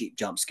 it's a cheap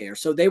jump scare.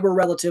 So they were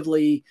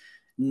relatively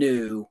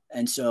new,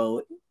 and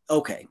so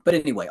Okay, but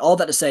anyway, all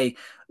that to say,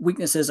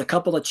 weaknesses: a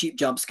couple of cheap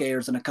jump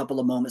scares and a couple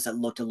of moments that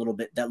look a little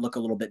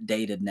bit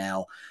dated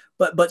now,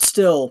 but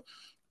still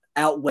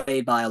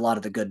outweighed by a lot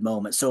of the good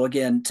moments. So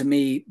again, to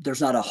me,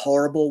 there's not a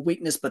horrible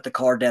weakness, but the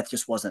car death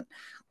just wasn't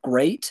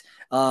great.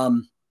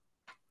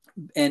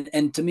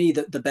 And to me,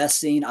 the best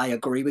scene, I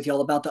agree with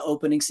y'all about the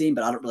opening scene,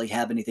 but I don't really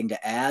have anything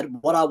to add.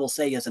 What I will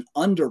say is an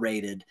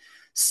underrated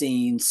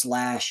scene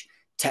slash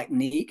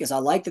technique is I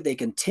like that they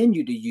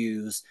continue to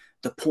use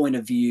the point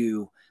of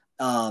view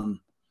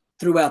um,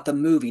 throughout the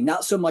movie.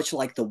 Not so much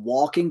like the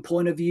walking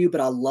point of view,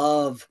 but I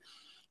love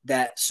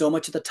that so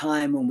much of the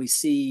time when we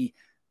see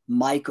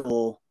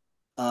Michael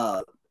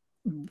uh,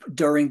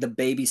 during the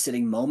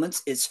babysitting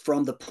moments, it's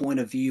from the point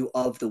of view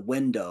of the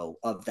window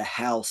of the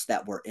house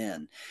that we're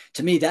in.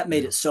 To me, that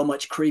made Yeah. it so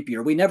much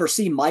creepier. We never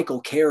see Michael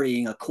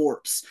carrying a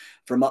corpse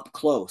from up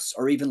close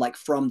or even like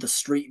from the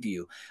street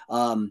view.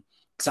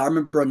 Because I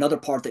remember another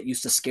part that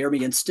used to scare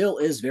me and still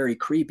is very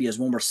creepy is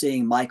when we're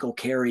seeing Michael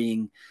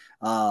carrying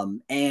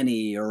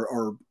Annie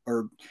or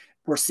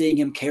we're seeing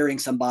him carrying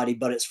somebody,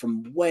 but it's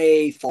from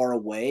way far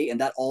away.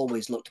 And that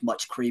always looked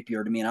much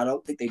creepier to me. And I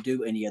don't think they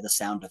do any of the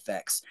sound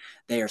effects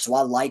there. So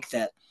I like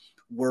that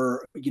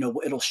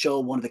it'll show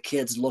one of the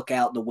kids look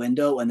out the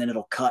window and then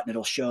it'll cut and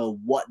it'll show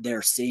what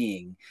they're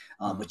seeing,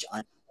 which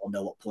I don't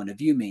know what point of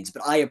view means.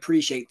 But I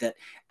appreciate that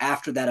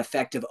after that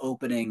effective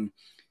opening,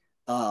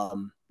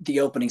 the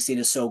opening scene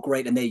is so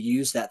great and they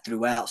use that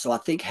throughout. So I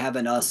think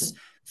having us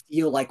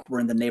feel like we're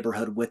in the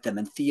neighborhood with them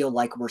and feel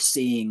like we're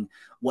seeing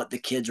what the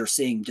kids are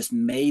seeing just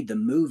made the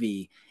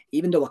movie,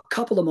 even though a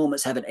couple of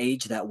moments haven't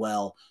aged that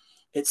well,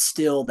 it's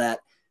still that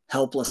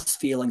helpless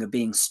feeling of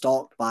being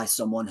stalked by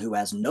someone who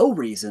has no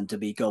reason to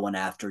be going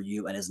after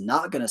you and is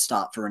not going to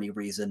stop for any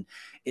reason.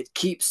 It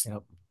keeps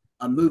Yep.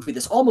 a movie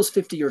that's almost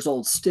 50 years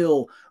old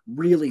still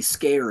really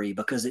scary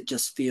because it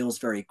just feels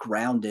very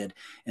grounded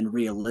and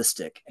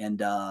realistic.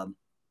 And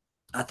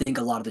I think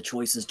a lot of the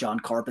choices John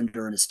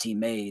Carpenter and his team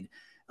made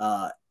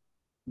uh,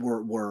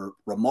 were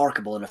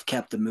remarkable and have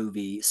kept the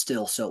movie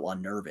still so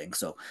unnerving.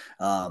 So,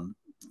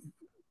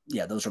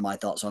 yeah, those are my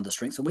thoughts on the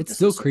strengths and It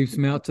still weaknesses. So, creeps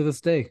me out to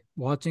this day,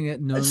 watching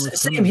it, knowing what's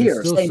same coming. There's here,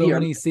 still same so here.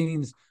 many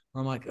scenes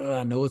where I'm like,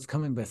 I know what's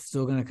coming, but it's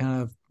still going to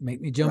kind of make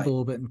me jump a Right.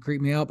 little bit and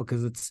creep me out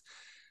because it's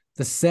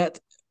the set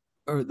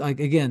or like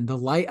again the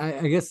light.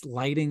 I guess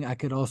lighting I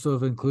could also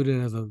have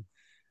included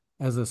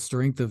as a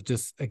strength of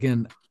just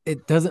again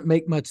it doesn't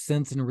make much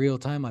sense in real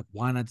time. Like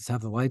why not just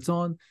have the lights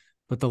on?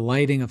 But the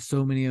lighting of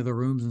so many of the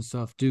rooms and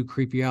stuff do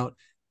creep you out.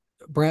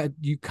 Brad,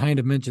 you kind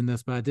of mentioned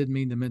this, but I did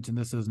mean to mention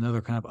this as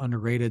another kind of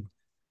underrated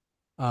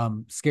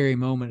scary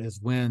moment is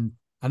when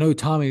I know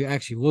Tommy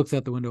actually looks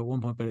out the window at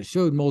one point, but it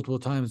showed multiple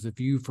times the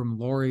view from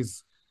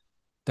Laurie's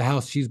the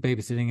house she's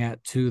babysitting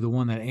at to the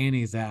one that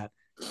Annie's at,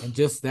 and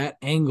just that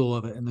angle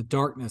of it and the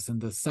darkness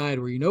and the side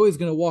where you know he's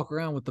going to walk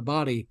around with the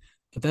body,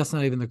 but that's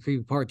not even the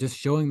creepy part. Just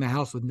showing the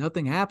house with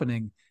nothing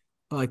happening,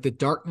 but like the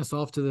darkness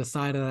off to the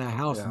side of that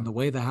house Yeah. and the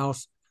way the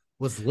house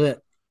was lit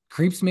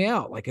creeps me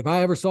out. Like if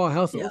I ever saw a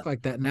house that Yeah. looked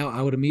like that now,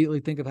 I would immediately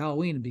think of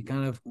Halloween and be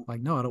kind of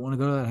like, no, I don't want to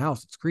go to that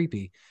house. It's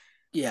creepy.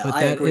 Yeah, But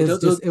I that agree. is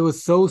just it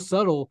was so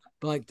subtle.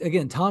 But like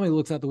again, Tommy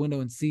looks out the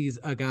window and sees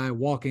a guy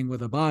walking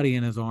with a body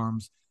in his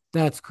arms.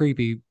 That's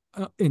creepy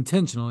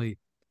intentionally.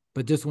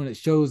 But just when it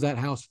shows that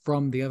house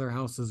from the other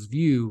house's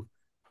view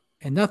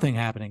and nothing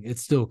happening,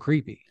 it's still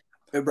creepy.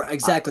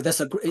 Exactly.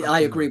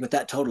 I Yeah. agree with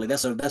that totally.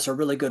 That's a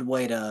really good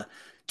way to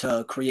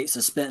create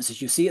suspense.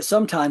 As you see it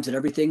sometimes and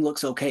everything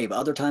looks okay, but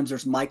other times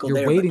there's Michael You're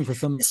there, but waiting for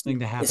it's something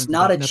to happen, it's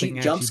not but a nothing cheap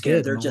jump actually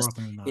scare. did They're more just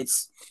often than not.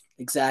 it's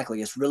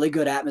exactly. It's really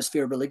good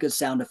atmosphere, really good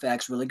sound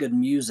effects, really good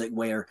music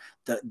where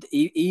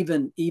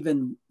even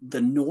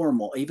the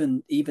normal,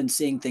 even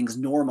seeing things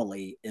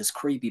normally is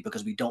creepy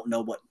because we don't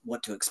know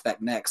what to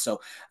expect next.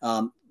 So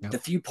Yep. the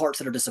few parts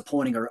that are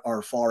disappointing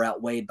are far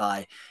outweighed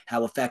by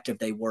how effective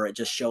they were at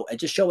just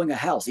showing a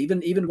house.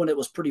 Even when it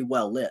was pretty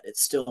well lit,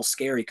 it's still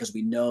scary because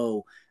we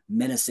know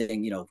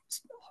menacing,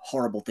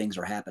 horrible things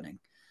are happening.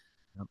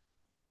 Yep.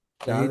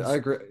 Yeah, I Gage.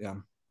 agree. Yeah.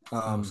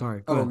 Oh,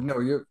 sorry. Go Oh ahead. no,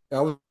 you.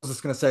 I was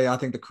just gonna say. I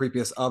think the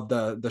creepiest of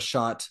the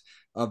shot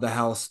of the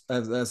house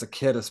as a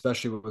kid,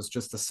 especially, was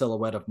just the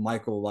silhouette of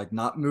Michael, like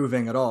not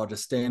moving at all,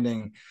 just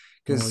standing.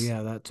 Well, Because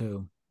yeah, that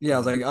too. yeah, I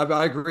was Yeah. like,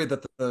 I agree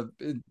that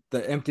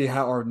the empty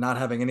house or not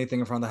having anything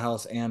in front of the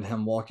house and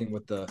him walking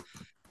with the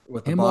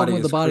Him walking body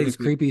with the is body is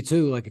creepy. creepy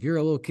too. Like if you're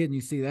a little kid and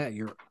you see that,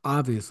 you're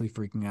obviously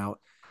freaking out.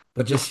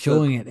 But But just just the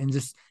showing it and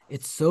just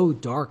it's so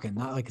dark and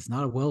not like it's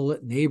not a well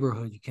lit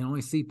neighborhood. You can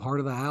only see part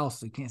of the house,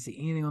 so you can't see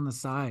anything on the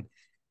side.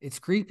 It's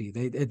creepy.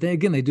 They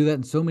again they do that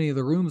in so many of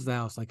the rooms of the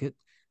house. Like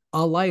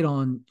a light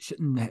on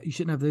you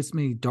shouldn't have this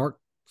many dark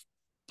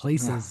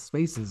yeah. places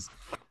spaces,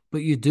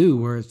 but you do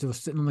where it's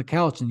just sitting on the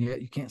couch and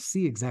yet you can't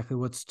see exactly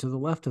what's to the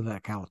left of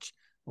that couch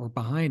or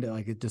behind it.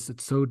 Like it's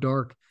so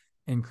dark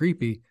and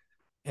creepy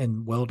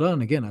and well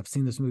done. Again, I've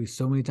seen this movie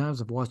so many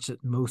times. I've watched it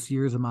most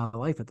years of my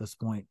life at this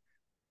point,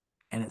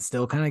 and it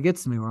still kind of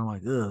gets to me where I'm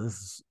like, ugh,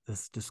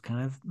 this just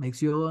kind of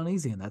makes you a little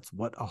uneasy, and that's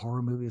what a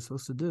horror movie is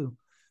supposed to do.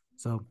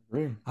 So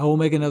Agree. I will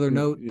make another You,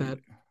 note you, that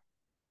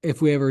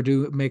if we ever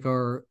do make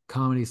our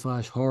comedy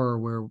 / horror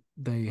where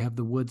they have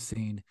the wood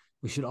scene,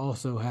 we should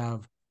also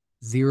have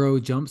 0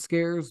 jump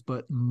scares,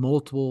 but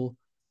multiple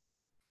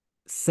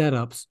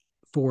setups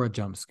for a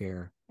jump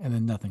scare, and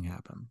then nothing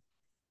happened.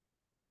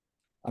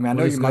 I mean, I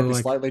know We'll you just might go be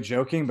like, slightly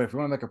joking, but if you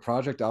want to make a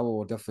project, I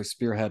will definitely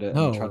spearhead it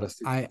and try to no,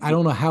 see. I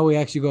don't know how we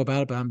actually go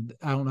about it, but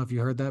I don't know if you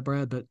heard that,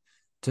 Brad, but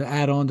to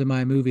add on to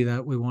my movie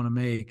that we want to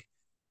make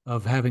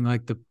of having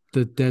like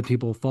the dead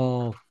people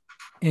fall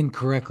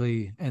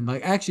incorrectly, and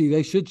like actually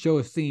they should show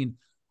a scene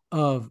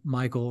of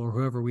Michael or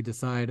whoever we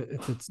decide,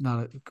 if it's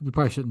not we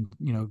probably shouldn't,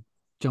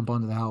 jump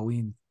onto the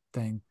Halloween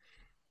thing,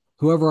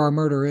 whoever our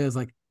murder is,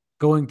 like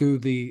going through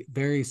the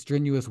very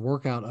strenuous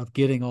workout of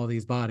getting all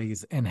these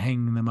bodies and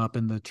hanging them up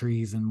in the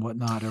trees and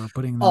whatnot, or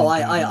putting them Oh, in I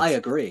bags.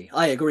 agree.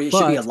 I agree. It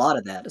should be a But lot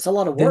of that. It's a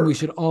lot of then we work.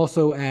 should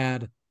also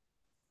add,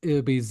 it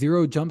would be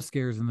 0 jump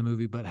scares in the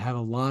movie, but have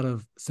a lot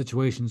of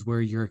situations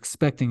where you're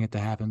expecting it to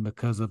happen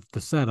because of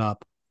the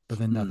setup, but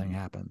then nothing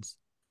happens.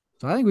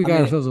 So I think we I got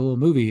mean, ourselves a little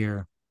movie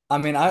here. I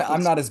mean, I think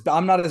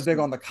I'm not as big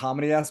on the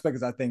comedy aspect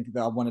because I think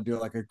that I want to do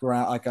like a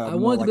ground, like a I more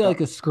want it to be like a.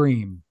 like a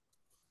Scream,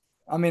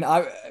 I mean,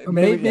 I or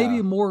maybe maybe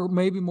yeah.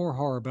 more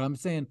horror. But I'm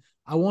saying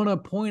I want to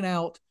point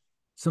out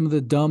some of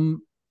the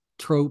dumb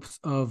tropes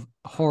of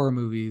horror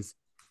movies,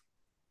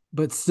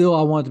 but still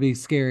I want it to be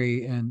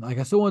scary, and like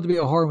I still want it to be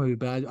a horror movie,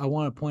 but I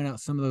want to point out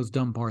some of those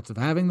dumb parts of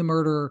having the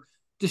murderer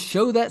just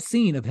show that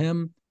scene of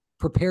him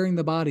preparing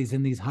the bodies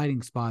in these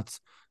hiding spots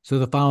so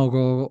the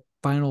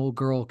final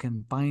girl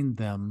can find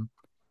them,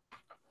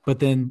 but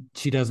then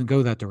she doesn't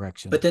go that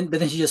direction. but then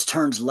she just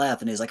turns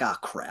left and he's like, "Ah,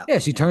 crap." Yeah,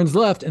 she turns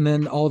left, and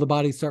then all the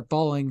bodies start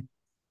falling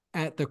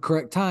at the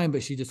correct time,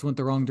 but she just went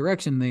the wrong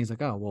direction. And then he's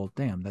like, "Oh well,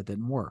 damn, that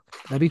didn't work."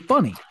 That'd be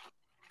funny.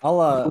 I'll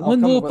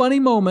One come up little with. funny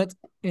moment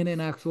in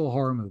an actual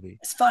horror movie.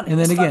 It's funny. And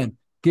then It's funny. again,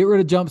 get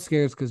rid of jump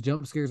scares, because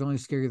jump scares only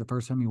scare you the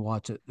first time you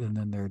watch it, and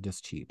then they're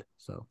just cheap.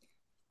 So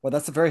Well,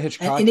 that's a very And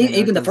Hitchcockian there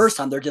even the because first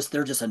time, they're just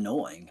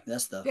annoying.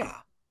 That's the yeah,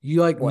 you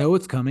like what know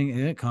it's coming,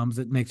 and it comes,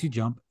 it makes you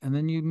jump, and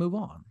then you move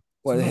on.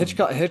 It's well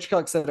annoying.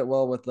 Hitchcock said it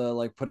well with the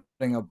like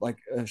putting a like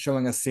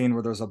showing a scene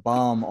where there's a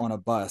bomb on a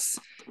bus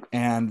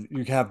and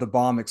you have the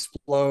bomb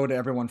explode,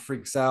 everyone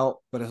freaks out,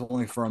 but it's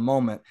only for a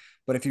moment.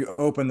 But if you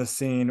open the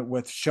scene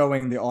with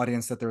showing the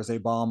audience that there's a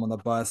bomb on the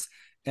bus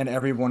and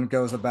everyone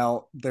goes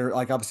about they're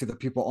like obviously the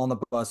people on the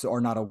bus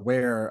are not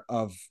aware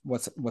of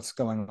what's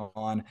going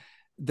on,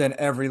 then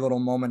every little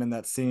moment in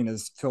that scene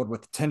is filled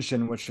with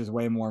tension, which is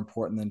way more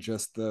important than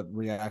just the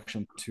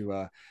reaction to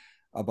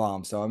a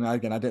bomb. So I mean,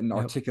 again, I didn't Yep.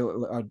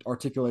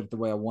 articulate it the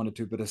way I wanted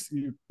to, but it's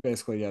you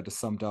basically just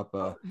summed up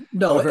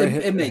no. a very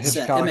It made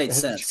sense. It made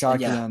sense.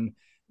 And yeah, Hitchcockian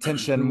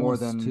tension Who more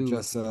wants than to?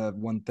 just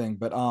one thing.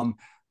 But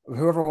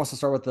whoever wants to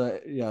start with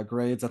the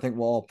grades, I think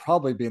we'll all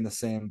probably be in the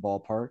same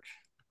ballpark.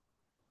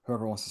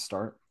 Whoever wants to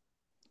start.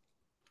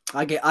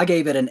 I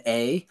gave it an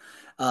A.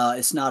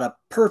 It's not a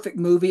perfect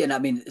movie, and I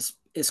mean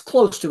it's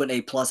close to an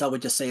A plus. I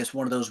would just say it's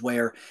one of those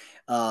where,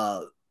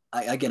 I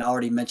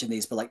already mentioned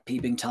these, but like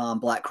Peeping Tom,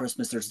 Black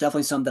Christmas. There's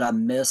definitely some that I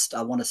missed.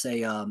 I want to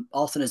say,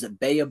 Austin, is it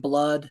Bay of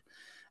Blood?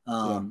 Yeah.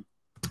 Um,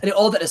 and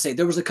all that to say,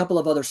 there was a couple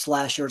of other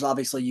slashers.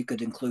 Obviously, you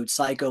could include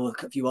Psycho,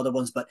 a few other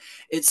ones, but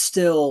it's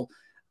still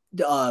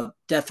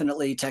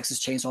definitely Texas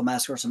Chainsaw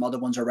Massacre. Some other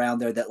ones around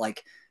there that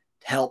like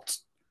helped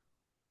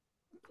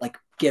like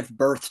give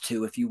birth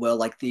to, if you will,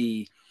 like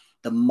the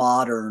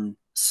modern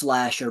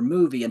slasher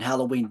movie. And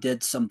Halloween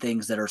did some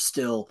things that are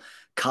still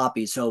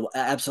copied. So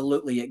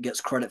absolutely, it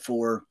gets credit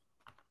for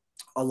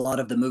a lot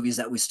of the movies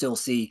that we still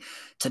see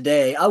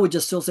today. I would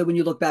just still say when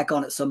you look back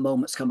on it, some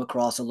moments come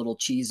across a little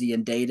cheesy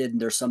and dated, and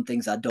there's some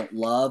things I don't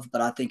love,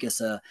 but I think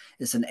it's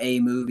an A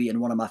movie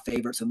and one of my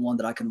favorites and one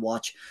that I can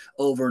watch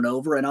over and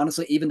over. And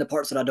honestly, even the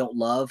parts that I don't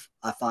love,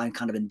 I find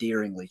kind of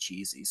endearingly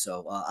cheesy.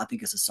 So I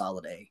think it's a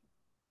solid A.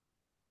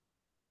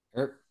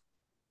 Eric?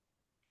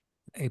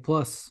 A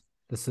plus.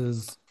 This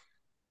is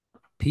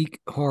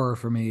peak horror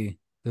for me.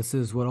 This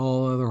is what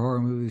all other horror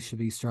movies should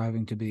be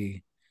striving to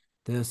be.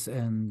 This,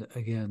 and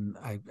again,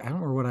 I don't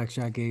remember what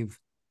actually I gave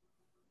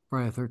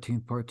Friday the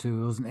 13th Part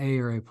 2. It was an A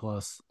or A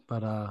plus,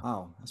 but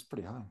Oh, that's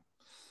pretty high.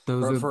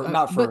 those For are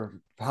not but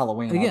for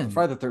Halloween. again,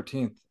 Friday the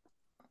 13th.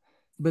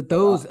 but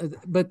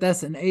But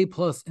that's an A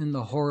plus in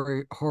the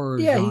horror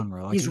Yeah,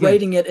 genre. Like he's again,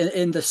 rating it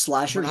in the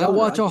slasher when I genre. I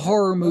watch a get it.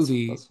 horror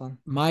movie, that's fun.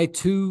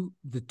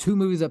 the two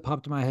movies that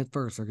popped in my head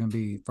first are going to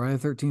be Friday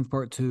the 13th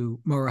Part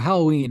 2, or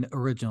Halloween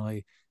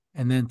originally,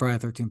 and then Friday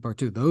the 13th Part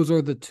 2. Those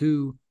are the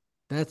two.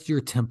 That's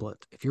your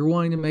template. If you're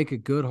wanting to make a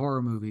good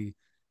horror movie,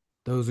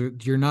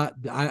 you're not.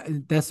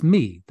 That's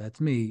me.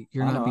 That's me.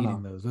 You're not I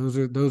beating know. those.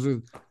 Those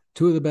are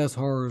two of the best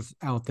horrors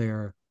out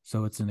there.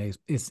 So it's an A.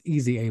 It's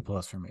easy A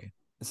plus for me.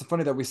 It's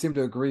funny that we seem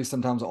to agree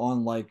sometimes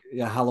on like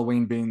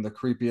Halloween being the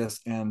creepiest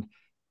and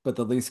but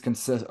the least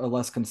consist or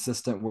less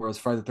consistent, whereas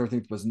Friday the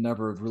 13th was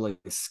never really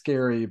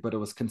scary, but it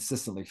was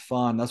consistently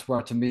fun. That's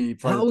why to me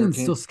Friday the Halloween's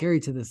 13th. still scary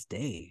to this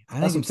day. I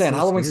That's think what I'm it saying. still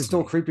Halloween's scares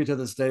still me. creepy to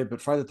this day,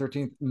 but Friday the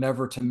 13th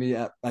never to me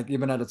at like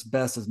even at its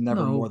best is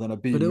never more No, than a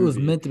B but it was movie.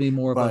 meant to be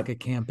more of like But a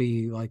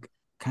campy, like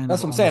kind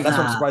That's of what I'm saying. That's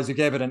why I'm Ah. surprised you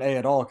gave it an A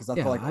at all, because I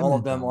Yeah, feel like I all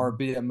of meant them that are one.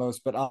 B at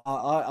most. But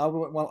I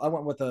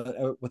went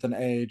with an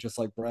A, just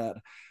like Brad.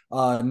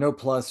 No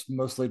plus,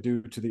 mostly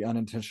due to the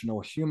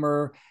unintentional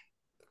humor.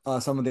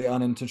 Some of the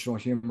unintentional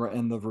humor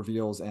in the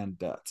reveals and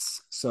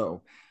deaths.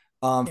 So,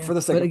 Yeah. for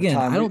the sake But of again,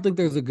 time, I don't think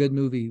there's a good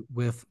movie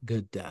with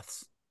good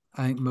deaths.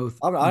 I think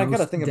I got to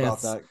most think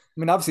about deaths that. I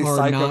mean, obviously, are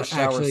Psycho not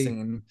shower actually.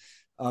 scene.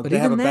 But They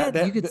have a even bad.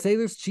 that, you could say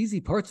there's cheesy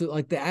parts of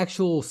like the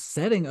actual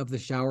setting of the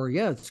shower.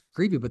 Yeah, it's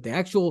creepy, but the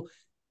actual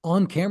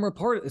on camera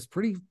part is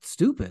pretty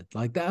stupid.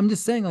 Like that, I'm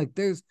just saying, like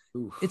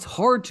it's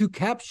hard to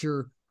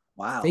capture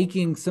Wow.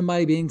 faking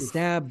somebody being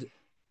stabbed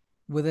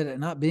with it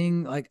not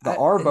being like The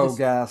Arbo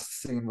gas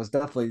scene was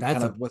definitely that's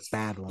kind a of what's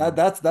bad one.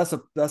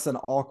 That's an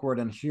awkward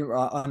and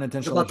What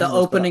unintentional about the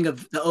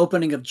humorous.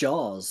 opening of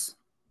Jaws?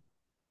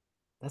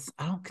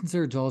 I don't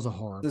consider Jaws a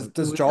horror, Does but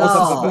does Jaws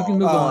have we can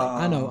move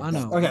on. I oh,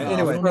 know. okay. We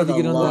Anyway, don't For need to the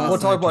get on we'll that love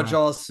talk about sidetrack.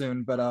 Jaws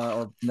soon, but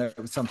or no,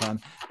 sometime.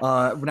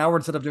 Now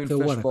instead of doing So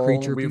what, a Fishbowl,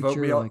 creature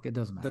feature? Like it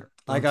doesn't matter.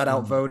 I got Let's move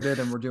on. outvoted,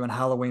 and we're doing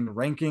Halloween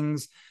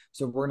rankings.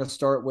 So we're gonna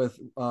start with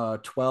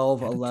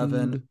 12, 11,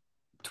 Attitude.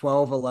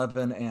 12,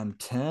 11, and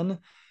 10.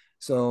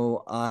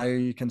 So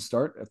I can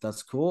start if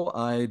that's cool.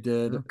 I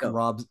did Sure.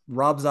 Go.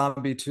 Rob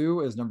Zombie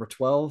 2 is number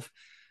 12.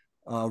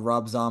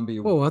 Rob Zombie.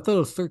 Whoa, I thought it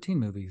was 13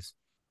 movies.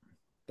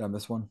 Did I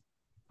miss one?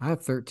 I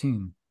have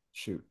 13.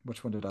 Shoot,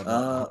 which one did I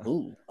not?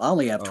 I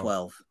only have Oh,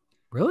 12.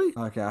 Really?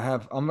 okay.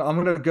 I'm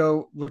gonna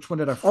go. Which one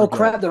did I Oh forget?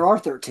 crap, there are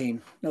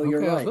 13. No, you're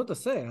Okay, I was right. about to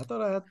say. I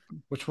thought I had.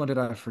 Which one did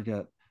I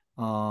forget?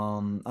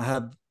 I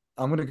have.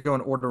 I'm gonna go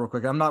in order real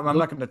quick. I'm not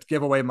gonna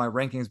give away my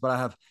rankings, but I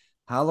have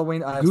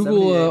Halloween. I have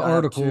Google 78. an I have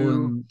article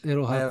 2. and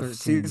it'll I have have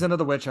 13. Season of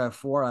the Witch. I have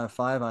 4. I have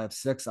 5. I have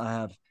 6. I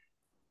have.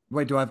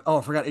 Wait, do I have? Oh,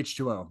 I forgot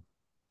H2O.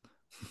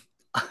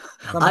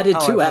 I did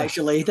too,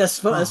 actually. That's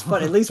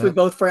funny. At least we That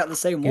both forgot the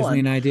same gives me one.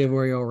 an idea of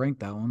where y'all rank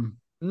that one.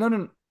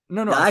 No.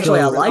 Actually,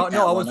 I So, like that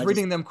no, I one. was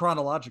reading them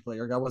chronologically.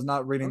 Like, I was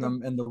not reading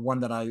them in the one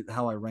that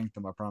how I ranked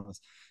them. I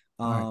promise.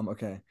 right.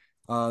 Okay.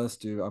 Let's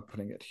do. I'm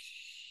putting it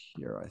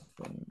here. I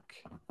think.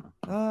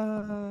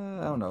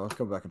 I don't know. Let's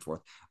go back and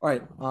forth. All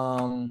right.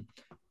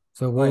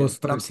 So what was 13?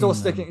 But I'm still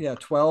then? sticking. Yeah,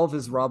 12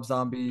 is Rob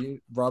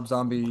Zombie.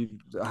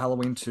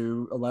 Halloween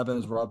 2. 11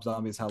 is Rob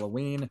Zombie's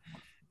Halloween,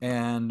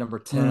 and number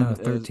 10 No, is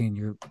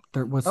 13.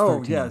 What's Oh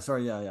 13? yeah,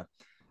 sorry, yeah.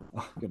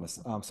 Oh goodness,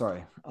 I'm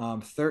sorry.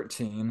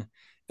 13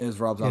 is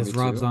Rob Zombie Is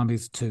Rob 2.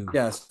 Zombies 2.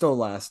 Yeah, still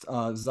last.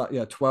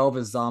 12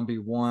 is Zombie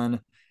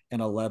 1,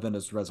 and 11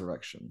 is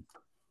Resurrection.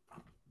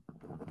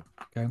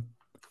 Okay.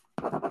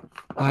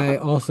 I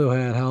also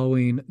had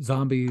Halloween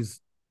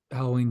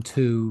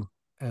 2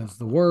 as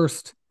the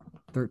worst.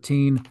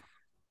 13.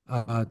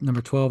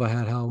 Number 12, I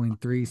had Halloween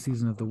 3,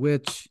 Season of the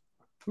Witch.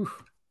 Whew.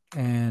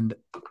 And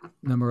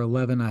number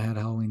 11, I had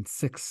Halloween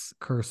 6,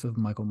 Curse of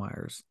Michael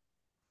Myers.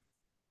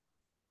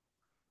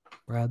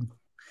 Brad?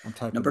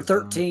 Number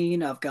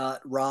 13, I've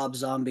got Rob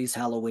Zombie's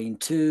Halloween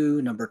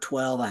 2. Number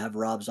 12, I have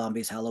Rob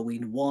Zombie's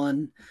Halloween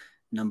 1.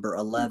 Number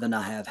 11,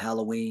 I have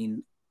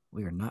Halloween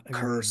We are not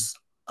Curse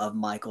of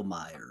Michael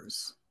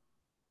Myers.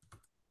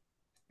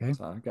 Okay.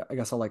 So I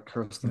guess I like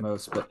Curse the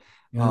most, but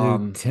you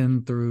do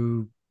 10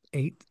 through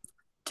 8?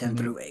 10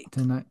 through 8.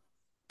 10,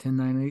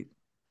 9, 8.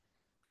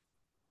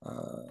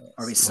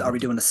 Are we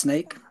doing a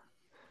snake?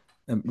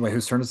 Wait,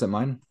 whose turn is it?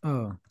 Mine?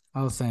 Oh,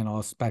 I was saying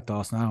back to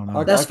Austin. I don't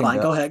know. That's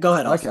fine. Go ahead.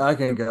 I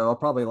can go. I'll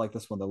probably like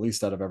this one the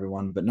least out of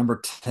everyone. But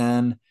number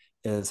 10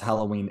 is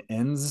Halloween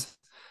Ends.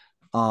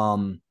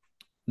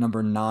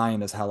 Number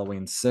 9 is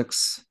Halloween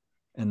 6,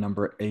 and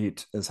number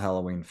 8 is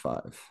Halloween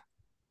 5.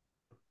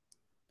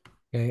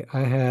 Okay, I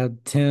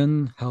had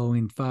 10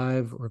 Halloween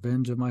 5,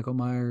 Revenge of Michael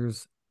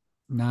Myers.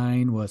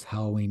 9 was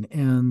Halloween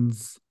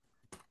Ends.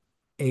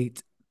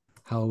 8,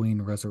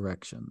 Halloween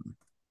Resurrection.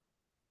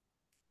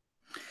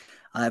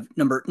 I have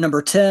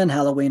number 10,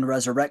 Halloween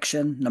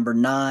Resurrection. Number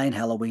 9,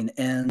 Halloween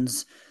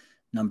Ends.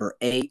 Number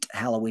 8,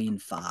 Halloween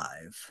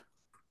 5.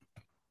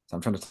 So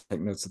I'm trying to take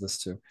notes of this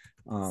too.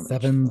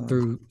 7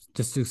 through,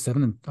 just do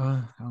 7 and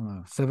I don't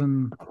know,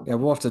 7. Yeah,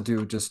 we'll have to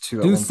do just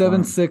 2. Do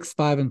 7, 6,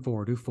 5, and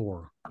 4. Do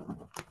 4.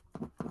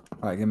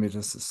 All right, give me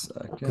just a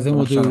second. Because then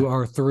we'll do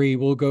our 3.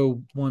 We'll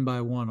go one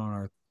by one on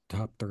our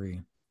top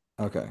 3.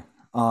 Okay.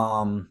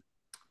 All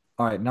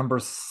right, number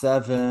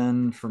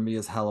 7 for me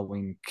is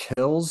Halloween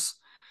Kills.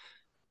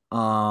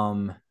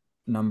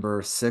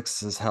 Number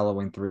 6 is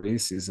Halloween 3,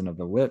 Season of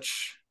the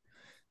Witch.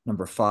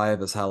 Number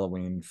 5 is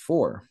Halloween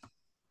 4.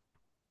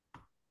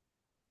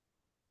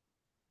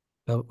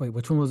 Wait,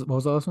 which one was? What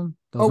was the last one?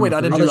 Oh wait,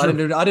 I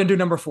didn't do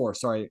number 4.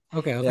 Sorry.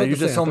 Okay. Yeah, you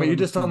just told me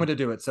to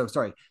do it. So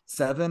sorry.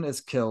 7 is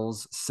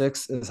Kills.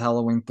 6 is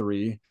Halloween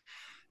 3.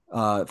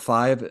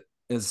 5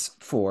 is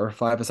 4.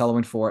 5 is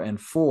Halloween 4, and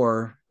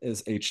 4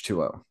 is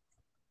H2O.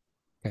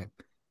 Okay.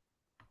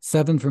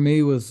 7 for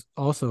me was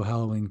also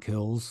Halloween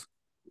Kills.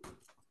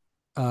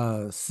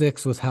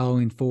 6 was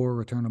Halloween 4,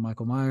 Return of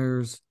Michael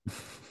Myers.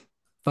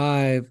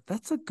 5,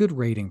 that's a good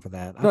rating for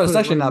that. No, it's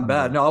actually not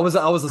bad. No, I was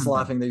just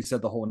laughing that you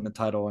said the whole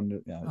title,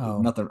 and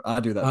nothing.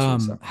 I do that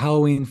too.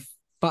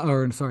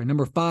 So.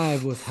 Number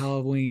 5 was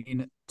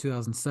Halloween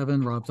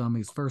 2007, Rob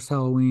Zombie's first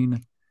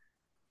Halloween.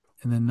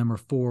 And then number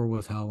 4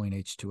 was Halloween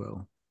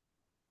H2O.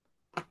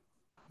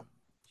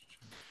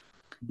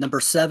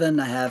 Number 7,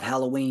 I have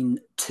Halloween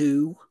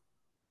 2.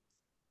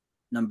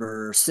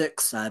 Number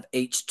 6, I have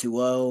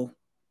H2O.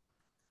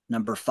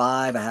 Number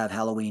 5, I have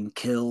Halloween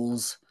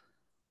Kills.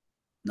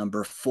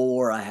 Number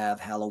 4, I have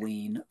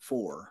Halloween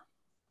 4.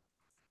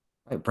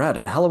 Hey,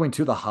 Brad, Halloween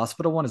 2, the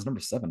hospital one is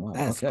number 7. Wow.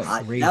 That's okay.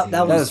 crazy.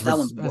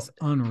 That's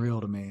unreal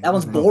to me. That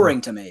one's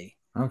boring to me.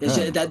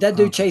 Okay. That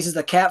dude chases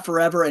the cat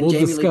forever, and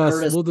Jamie Lee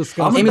Curtis. We'll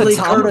discuss. Jamie Lee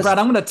Curtis. Brad,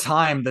 I'm going to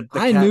time the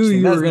I cat knew scene.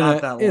 you That's were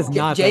going to. It's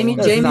not Jamie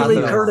that Lee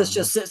long. Curtis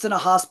just sits in a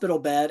hospital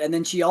bed, and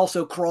then she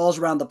also crawls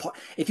around the park.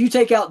 If you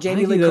take out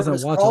Jamie Lee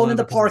Curtis crawling in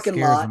the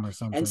parking lot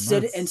and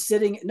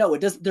sitting, no,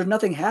 it does. There's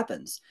nothing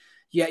happens.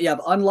 Yeah, you have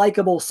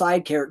unlikable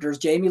side characters.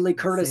 Jamie Lee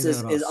Curtis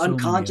is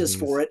unconscious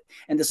for it,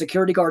 and the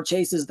security guard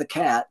chases the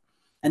cat,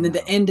 and then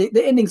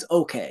the ending's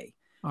okay.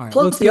 All right,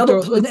 let's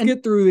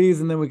get through these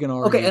and then we can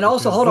argue. Okay, and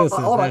also hold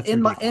on.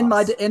 In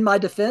my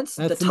defense,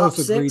 that's the top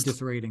most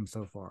egregious rating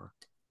so far.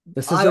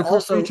 This is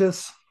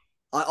egregious.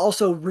 I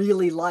also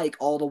really like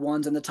all the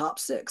ones in the top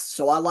 6.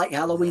 So I like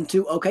Halloween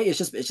 2. Okay, it's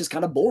just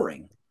kind of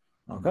boring.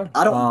 Okay.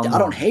 I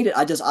don't hate it.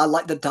 I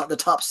like the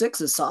top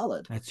 6 is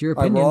solid. That's your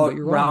opinion, but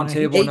you're wrong.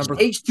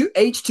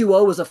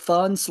 H2O is a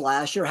fun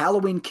slasher.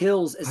 Halloween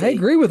Kills is I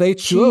agree with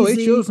H2O.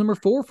 H2O is number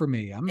 4 for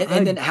me.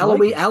 And then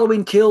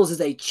Halloween Kills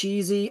is a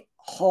cheesy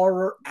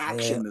horror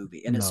action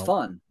movie, and it's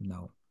fun.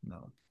 No.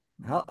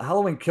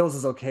 Halloween Kills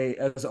is okay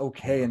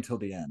until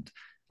the end.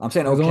 I'm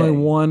saying there's okay. only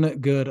one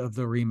good of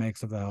the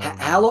remakes of the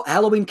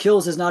Halloween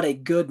Kills is not a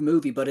good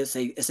movie, but it's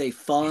a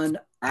fun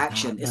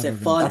action. It's a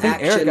fun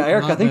action.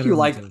 Eric, I think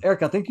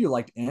you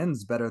liked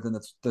Ends better than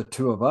the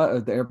two of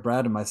us,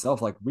 Brad and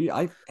myself. Like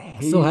I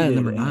still had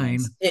number 9.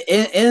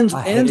 Ends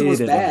was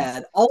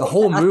bad. The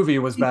whole movie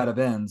was bad of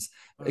Ends.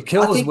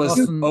 Kills was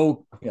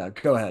yeah.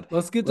 Go ahead.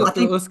 Let's get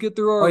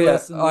through our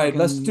list. All right,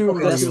 let's do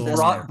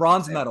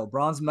bronze medal.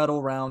 Bronze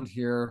medal round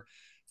here.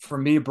 For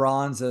me,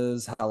 bronze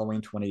is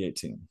Halloween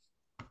 2018.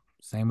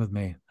 Same with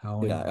me.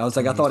 Halloween. Yeah, I was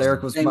like, I thought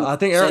Eric was. I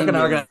think Eric and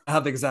I are gonna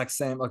have the exact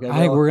same. Okay, I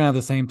think we're gonna have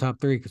the same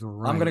top 3 because we're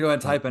right. I'm gonna go ahead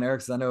and type in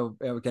Eric's. I know.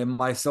 Okay,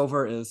 my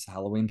silver is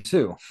Halloween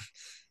 2.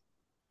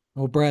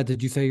 Well, Brad,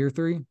 did you say your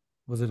 3?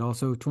 Was it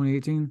also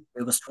 2018?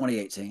 It was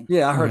 2018.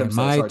 Yeah, I heard him say.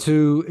 My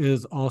 2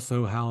 is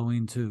also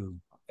Halloween 2.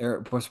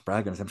 Eric, what's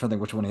Brad gonna say? I'm trying to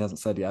think which one he hasn't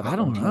said yet. I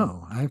don't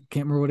know. I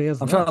can't remember what he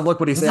has. I'm trying to look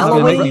what he said.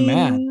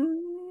 Halloween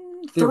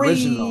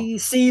 3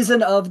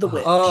 season of the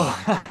witch.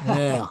 Oh,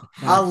 yeah.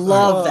 I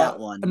love that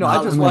one. No,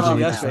 I just watched it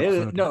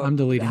yesterday. No, I'm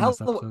deleting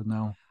this episode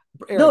now.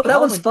 Eric, no, that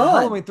one's fun.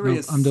 Halloween 3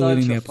 is such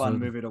a fun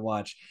movie to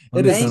watch.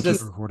 It is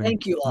just.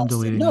 Thank you,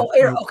 Austin. No,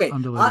 Eric. Okay,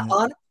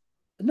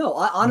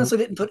 I honestly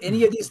didn't put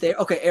any of these there.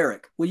 Okay,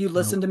 Eric, will you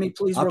listen to me,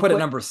 please? I put it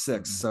number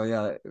 6. So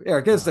yeah,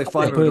 Eric, it's a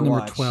fun movie to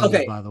watch. 12,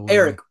 okay, by the way.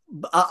 Eric,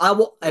 I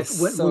will.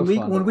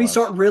 When we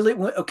start really,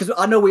 because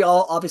I know we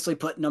all obviously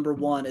put number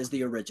 1 as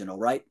the original,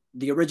 right?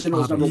 The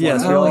original is number 1.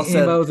 Yes, we all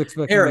said. I was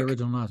expecting Eric, the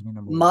original not to be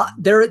number 1.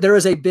 There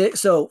is a big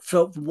so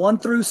 1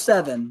 through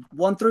 7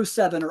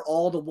 are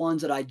all the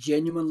ones that I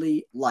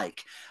genuinely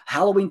like.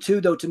 Halloween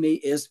 2 though to me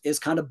is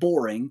kind of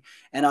boring,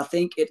 and I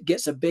think it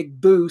gets a big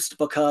boost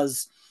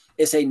because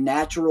it's a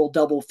natural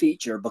double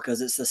feature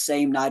because it's the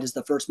same night as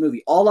the first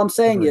movie. All I'm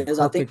saying is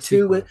I think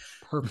 2 is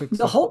perfect.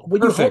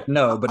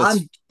 No, but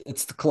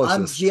it's the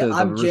closest.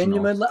 I'm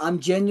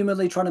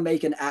genuinely trying to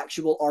make an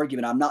actual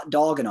argument. I'm not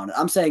dogging on it.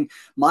 I'm saying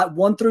my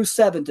 1 through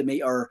 7 to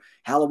me are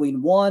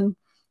Halloween 1,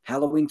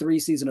 Halloween 3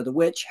 Season of the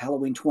Witch,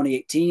 Halloween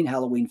 2018,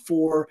 Halloween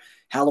 4,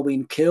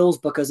 Halloween Kills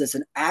because it's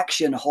an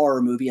action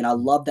horror movie and I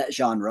love that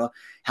genre.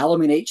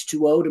 Halloween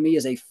H2O to me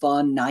is a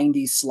fun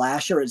 90s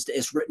slasher.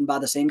 It's written by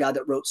the same guy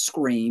that wrote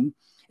Scream.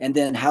 And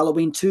then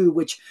Halloween 2,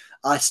 which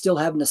I still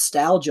have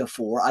nostalgia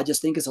for. I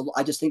just think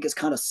it's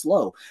kind of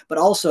slow. But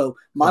also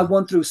my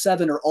 1 through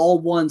 7 are all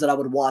ones that I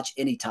would watch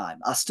anytime.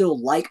 I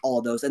still like all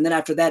of those. And then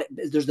after that,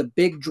 there's the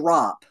big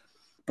drop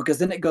because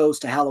then it goes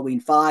to Halloween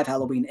 5,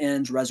 Halloween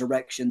Ends,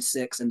 Resurrection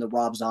 6, and the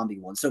Rob Zombie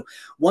one. So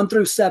 1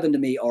 through 7 to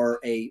me are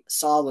a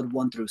solid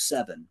 1 through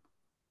 7.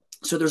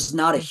 So there's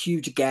not a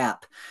huge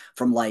gap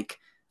from like,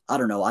 I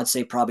don't know, I'd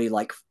say probably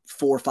like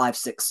 4, 5,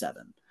 6,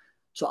 7.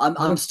 So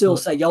I'm still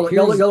saying y'all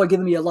are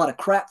giving me a lot of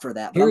crap for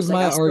that. Here's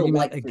my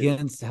argument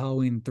against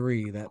Halloween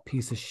 3, that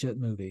piece of shit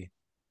movie.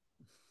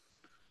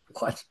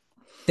 What?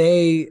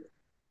 They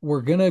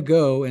were gonna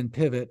go and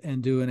pivot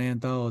and do an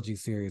anthology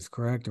series,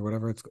 correct, or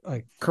whatever it's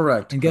like.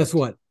 Correct. And guess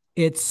what?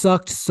 It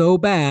sucked so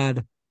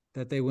bad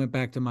that they went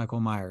back to Michael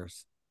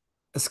Myers.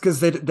 It's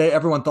because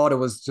everyone thought it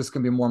was just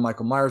gonna be more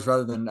Michael Myers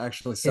rather than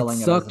actually selling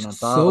it as an anthology.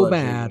 So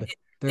bad.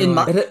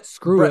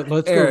 Screw it.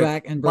 Let's go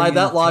back and bring by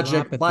that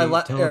logic,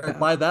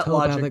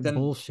 then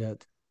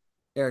bullshit.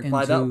 Eric,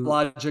 by that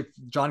logic,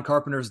 John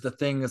Carpenter's The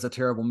Thing is a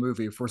terrible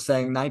movie. If we're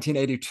saying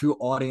 1982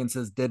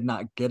 audiences did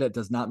not get it,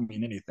 does not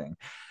mean anything.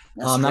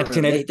 That's true.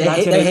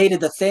 1980, They hated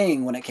The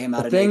Thing when it came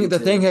out in 82. The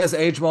Thing has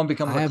aged well and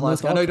become I a have no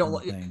classic. thoughts on The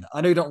Thing.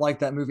 I know you don't like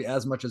that movie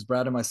as much as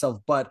Brad and myself,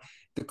 but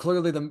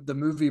clearly the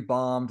movie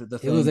bombed. The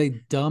Thing. It was a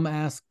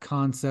dumbass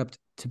concept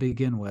to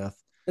begin with.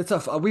 It's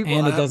a we've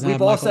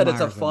all said it's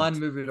a fun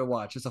movie to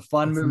watch. It's a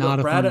fun movie. Not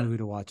a fun movie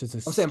to watch. It's a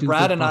I'm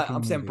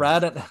saying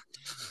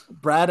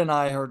Brad and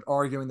I are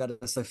arguing that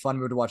it's a fun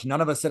movie to watch. None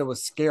of us said it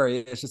was scary.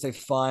 It's just a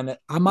fun.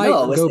 I might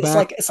go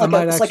back. It's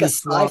like a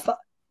sci-fi.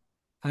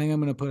 I think I'm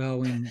going to put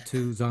Halloween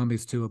 2,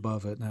 Zombies 2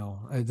 above it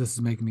now. This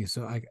is making me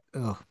so. I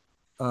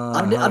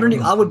don't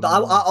even.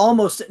 I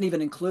almost didn't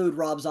even include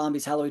Rob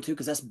Zombie's Halloween 2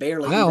 because that's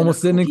barely. I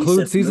almost didn't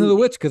include Season of the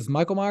Witch because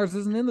Michael Myers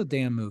isn't in the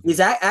damn movie.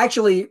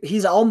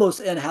 He's almost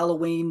in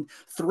Halloween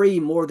 3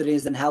 more than he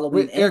is in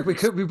Halloween. Eric, we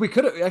could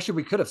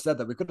have said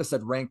that. We could have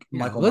said rank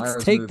Michael Myers.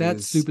 Let's take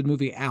that stupid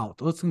movie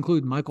out. Let's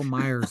include Michael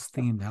Myers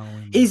themed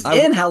Halloween. He's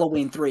in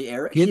Halloween 3,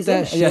 Eric. He's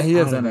in it. Yeah, he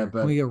is in it.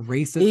 But can we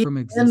erase it from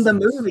existence? In the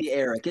movie,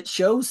 Eric, it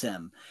shows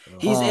him.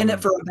 He's in it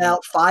for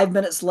about 5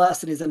 minutes less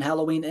than he's in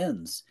Halloween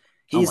Ends.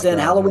 He's in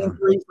Halloween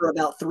 3 for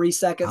about 3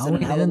 seconds,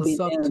 and Halloween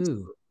Ends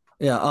too.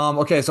 Yeah.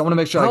 Okay. So I want to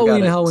make sure Halloween I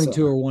got it. Halloween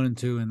 2 are 1 and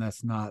 2, and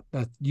that's not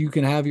that. You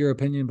can have your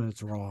opinion, but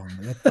it's wrong.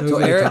 So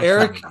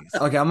Eric.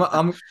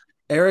 Okay.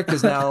 Eric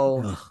is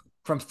now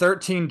from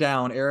 13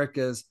 down. Eric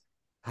is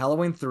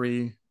Halloween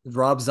 3,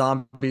 Rob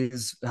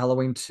Zombie's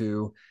Halloween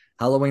 2,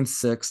 Halloween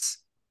 6,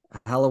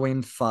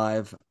 Halloween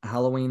 5,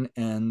 Halloween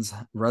Ends,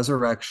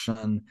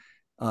 Resurrection,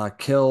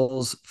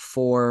 Kills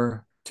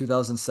 4,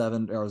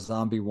 2007, or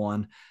Zombie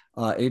 1.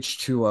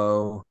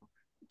 H2O,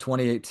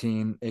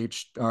 2018,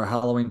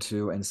 Halloween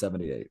 2, and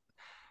 78.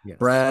 Yes.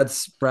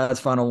 Brad's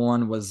final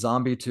one was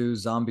Zombie 2,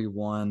 Zombie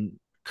 1,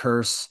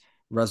 Curse,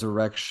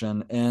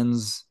 Resurrection,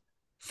 Ends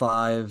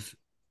 5,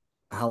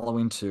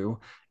 Halloween 2,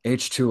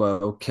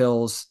 H2O,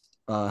 Kills,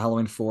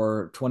 Halloween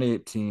 4,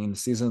 2018,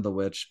 Season of the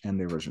Witch, and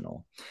the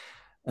original.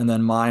 And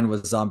then mine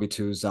was Zombie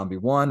 2, Zombie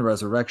 1,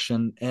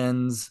 Resurrection,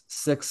 Ends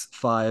 6,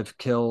 5,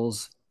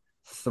 Kills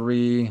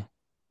 3,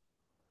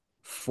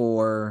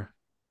 4,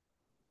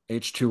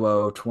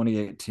 H2O,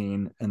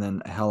 2018, and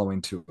then Halloween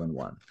 2 and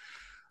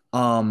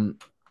 1.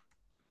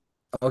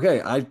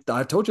 Okay,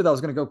 I told you that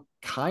was going to go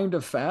kind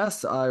of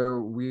fast.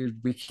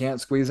 We can't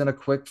squeeze in a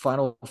quick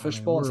final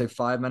fishbowl and say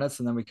 5 minutes,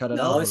 and then we cut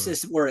it out. No, it's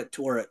just we're at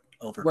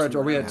over.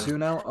 Are we at 2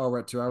 now? Oh, we're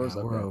at 2 hours.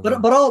 Yeah, okay.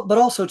 But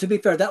also to be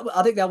fair,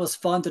 I think that was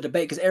fun to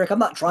debate because Eric, I'm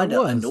not trying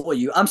to annoy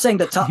you. I'm saying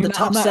the top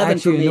I'm not 7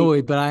 for me.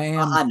 Annoyed, but I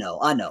am. I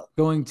know.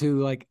 Going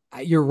to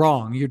you're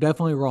wrong. You're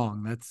definitely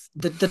wrong. That's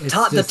the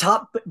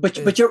top.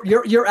 But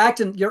you're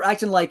acting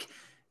like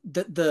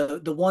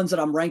the ones that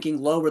I'm ranking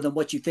lower than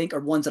what you think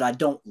are ones that I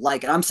don't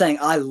like. And I'm saying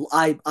I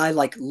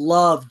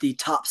love the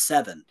top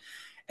 7.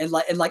 And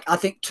I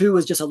think 2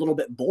 is just a little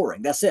bit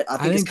boring. That's it. I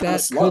think it's kind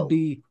of slow.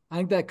 I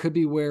think that could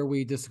be where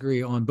we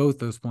disagree on both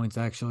those points.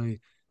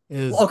 Actually,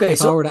 is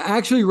I were to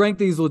actually rank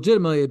these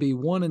legitimately, it'd be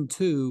 1 and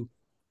 2,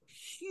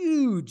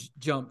 huge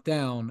jump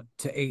down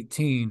to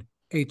 18.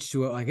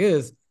 H2O like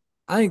is.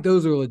 I think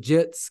those are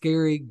legit,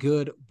 scary,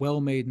 good,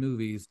 well-made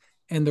movies,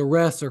 and the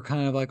rest are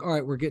kind of like, all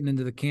right, we're getting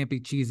into the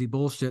campy, cheesy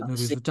bullshit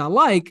movies, which I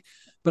like,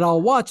 but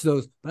I'll watch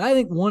those. But I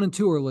think 1 and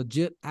 2 are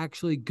legit,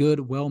 actually good,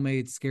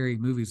 well-made, scary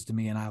movies to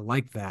me, and I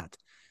like that.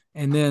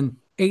 And then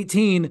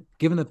 18,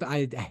 given that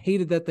I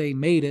hated that they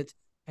made it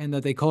and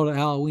that they called it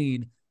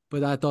Halloween,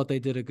 but I thought they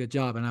did a good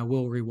job, and I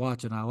will rewatch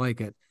it, and I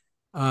like it.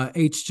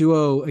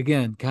 H2O,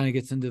 again, kind of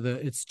gets into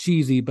it's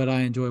cheesy, but I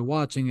enjoy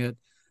watching it.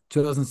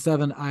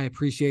 2007, I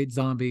appreciate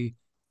Zombie.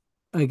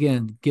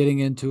 Again, getting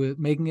into it,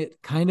 making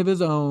it kind of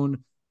his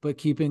own, but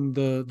keeping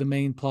the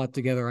main plot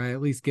together. I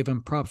at least give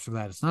him props for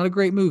that. It's not a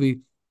great movie,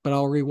 but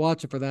I'll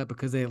rewatch it for that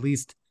because they at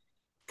least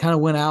kind of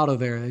went out of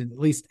there. It at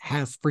least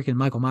has freaking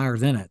Michael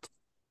Myers in it.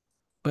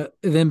 But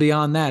then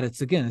beyond that,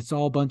 it's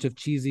all a bunch of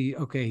cheesy,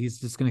 okay, he's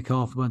just going to kill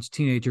off a bunch of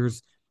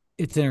teenagers.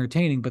 It's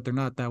entertaining, but they're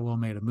not that well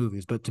made of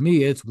movies. But to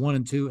me, it's 1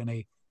 and 2 and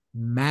a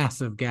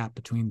massive gap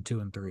between 2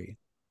 and 3.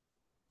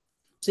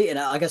 See, and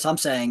I guess I'm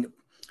saying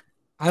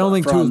I don't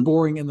think 2 is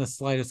boring in the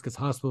slightest because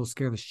hospitals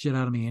scare the shit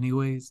out of me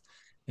anyways.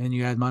 And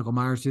you add Michael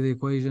Myers to the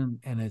equation,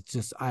 and it's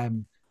just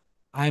I'm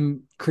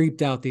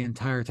creeped out the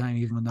entire time,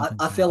 even when nothing.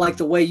 I feel like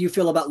the way you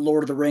feel about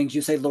Lord of the Rings,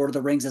 you say Lord of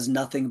the Rings is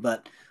nothing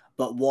but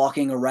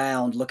walking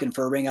around looking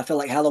for a ring. I feel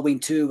like Halloween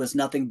 2 is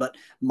nothing but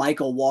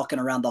Michael walking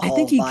around the halls. I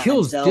think he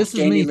kills himself, just as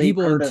many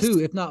people in Curtis.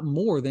 2, if not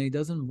more, than he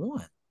does in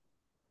 1.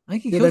 I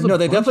think he kills.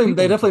 They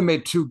definitely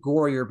made 2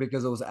 gorier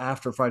because it was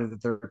after Friday the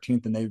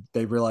 13th, and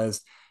they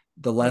realized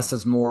the less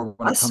is more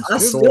when it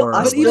comes to Thor.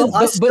 But even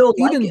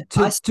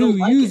to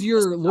use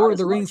your Lord of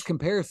the Rings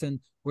comparison,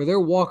 where they're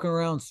walking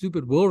around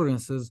stupid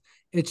wildernesses,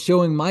 it's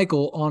showing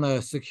Michael on a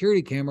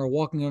security camera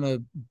walking on a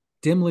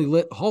dimly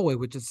lit hallway,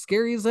 which is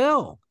scary as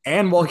hell.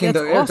 And walking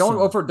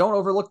awesome. Don't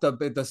overlook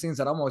the scenes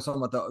that I'm always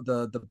talking about,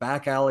 the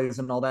back alleys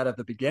and all that at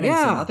the beginning.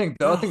 Yeah, scene. I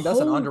think that's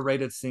an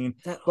underrated scene,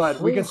 but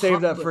we can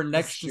save that for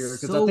next year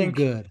because I think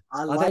good.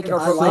 I like it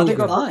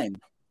fine.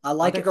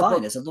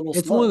 It's a little.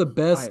 It's one of the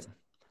best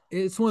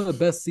it's one of the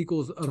best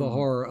sequels of a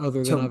horror,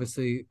 other than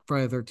obviously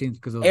Friday the 13th,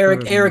 because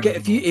Eric,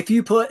 if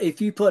you put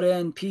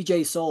in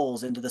PJ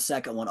Souls into the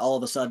second one, all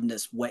of a sudden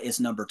it's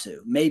number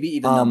 2, maybe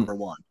even number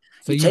 1.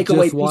 So you take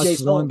away PJ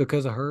Souls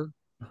because of her.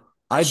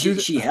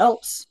 She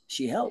helps.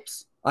 She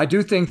helps. I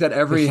do think that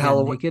every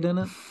Halloween naked in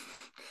it.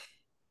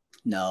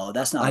 No,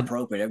 that's not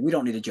appropriate. We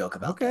don't need to joke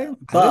about that.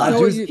 But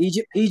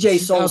PJ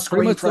Souls'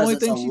 screen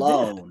presence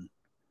alone.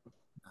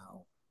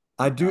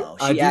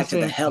 She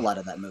acted the hell out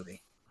of that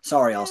movie.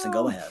 Sorry, Austin,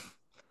 go ahead.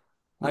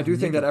 I do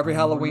think that every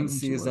Halloween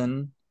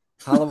season,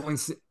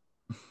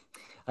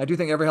 I do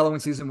think every Halloween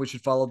season we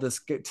should follow this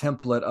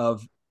template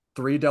of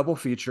 3 double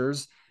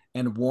features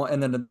and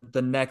then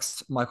the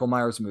next Michael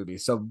Myers movie.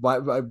 So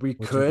we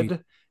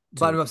could.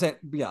 But I'm saying,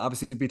 yeah,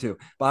 obviously it'd be 2.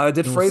 But I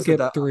did phrase it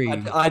that 3.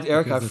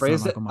 Eric, I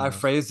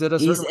phrased it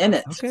as he's in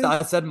it. Okay.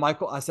 I said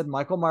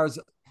Michael Myers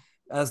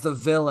as the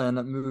villain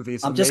movie.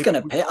 So I'm just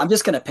gonna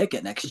pick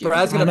it next year.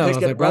 Brad's gonna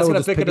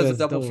pick it as a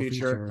double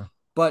feature.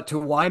 But to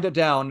wind it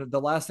down, the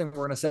last thing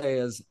we're gonna say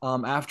is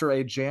after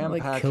a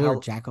jam-packed Killer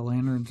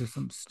Jack-o'-lanterns or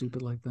something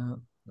stupid like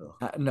that.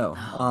 No,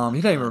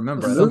 you don't even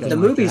remember the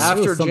movie.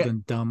 After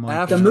something dumb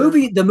like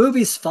the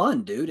movie's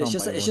fun, dude. It's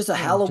just a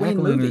Halloween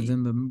movie.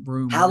 In the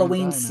room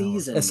Halloween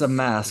season. It's a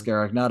mask,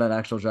 Eric, not an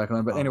actual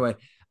jack-o'-lantern. But anyway,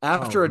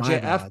 after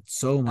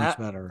so much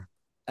better.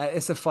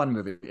 It's a fun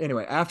movie.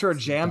 Anyway, after a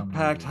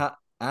jam-packed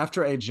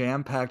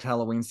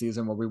Halloween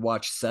season where we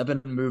watched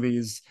 7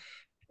 movies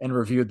and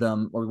reviewed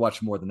them, or we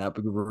watched more than that,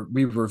 but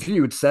we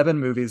reviewed 7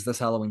 movies this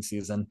Halloween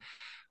season.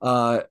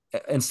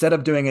 Instead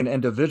of doing an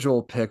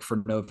individual pick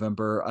for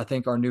November, I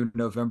think our new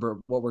November,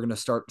 what we're going to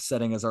start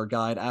setting as our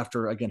guide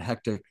after, again,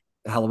 hectic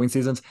Halloween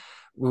seasons,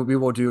 we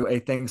will do a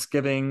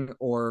Thanksgiving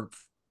or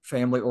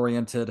family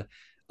oriented,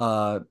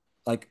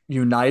 like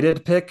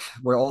united pick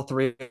where all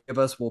 3 of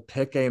us will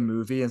pick a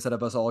movie instead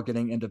of us all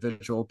getting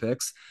individual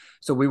picks.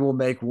 So we will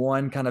make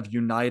one kind of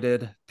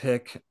united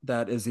pick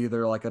that is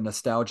either like a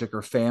nostalgic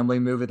or family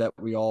movie that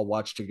we all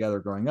watched together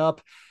growing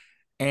up,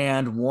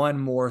 and one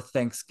more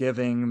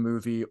Thanksgiving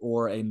movie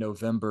or a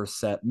November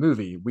set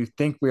movie. We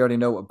think we already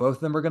know what both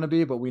of them are going to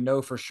be, but we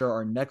know for sure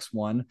our next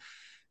one,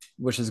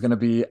 which is going to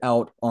be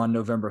out on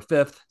November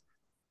 5th.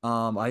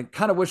 I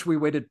kind of wish we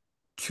waited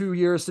 2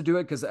 years to do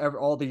it because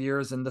all the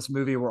years in this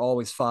movie were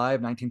always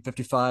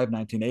 1955,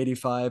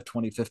 1985,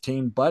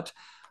 2015, but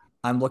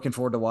I'm looking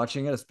forward to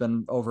watching it. It's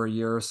been over a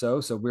year or so.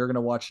 So we're going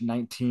to watch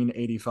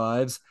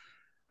 1985's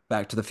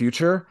Back to the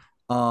Future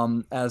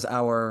as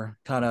our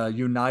kind of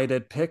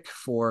united pick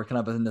for kind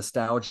of a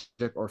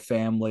nostalgic or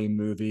family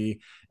movie.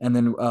 And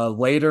then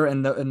later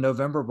in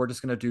November, we're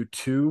just going to do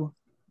two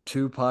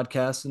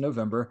podcasts in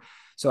November.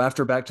 So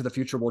after Back to the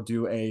Future, we'll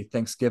do a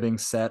Thanksgiving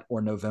set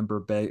or November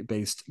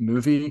based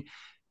movie,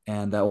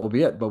 and that will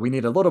be it. But we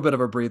need a little bit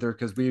of a breather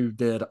because we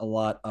did a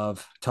lot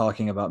of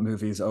talking about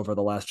movies over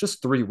the last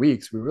just 3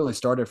 weeks. We really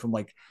started from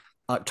like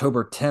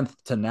October 10th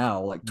to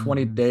now, like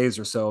 20 days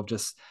or so of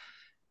just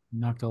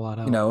knocked a lot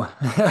out.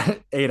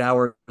 8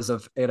 hours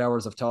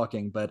of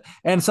talking,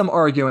 and some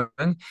arguing.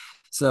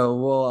 So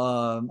we'll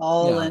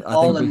all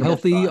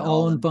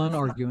in fun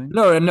arguing.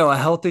 No, a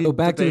healthy. So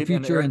Back to the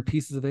Future and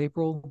Pieces of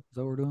April. Is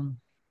that what we're doing?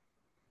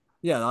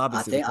 Yeah,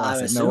 obviously. I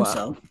assume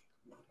so.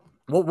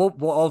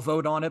 We'll all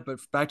vote on it, but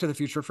Back to the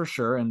Future for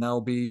sure, and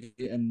that'll be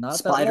not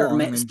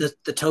Spider-Man.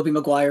 The Tobey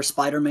Maguire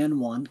Spider-Man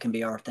 1 can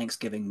be our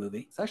Thanksgiving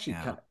movie. It's actually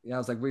I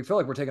was like, we feel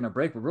like we're taking a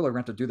break. We're really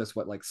going to do this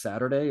like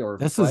Saturday or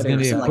this is going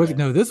to be a quick.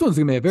 No, this one's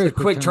going to be a very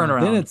quick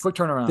turnaround. Then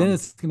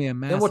it's going to be a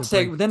massive. Then we'll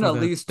take at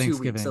least 2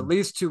 weeks. At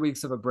least 2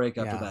 weeks of a break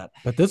after that.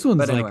 But this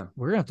one's anyway,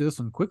 we're going to have to do this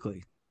one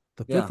quickly.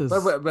 The 5th is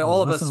but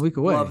all of us a week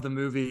away. Love the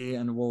movie,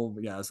 and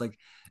it's like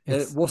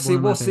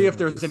we'll see if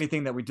there's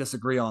anything that we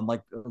disagree on,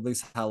 like at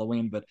least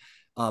Halloween. But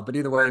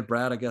either way,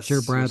 Brad, I guess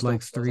Brad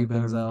likes 3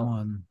 better than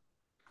 1.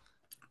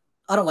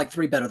 I don't like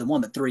 3 better than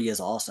 1, but 3 is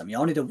awesome.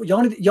 Y'all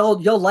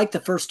like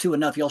the first 2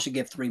 enough. Y'all should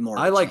give 3 more.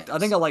 I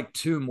think I like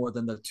 2 more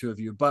than the 2 of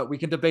you, but we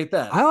can debate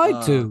that. I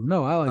like 2.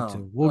 No, I like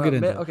 2. We'll get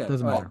into it. Okay,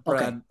 doesn't matter.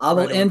 Brad, I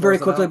will end very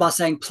quickly by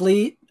saying,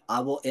 please.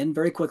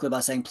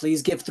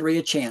 Please give 3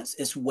 a chance.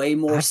 It's way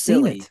more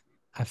silly.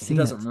 I've seen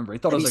it. He doesn't remember. He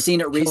thought it was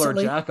seen it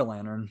recently?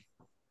 Jack-o'-lantern.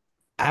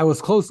 I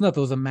was close enough.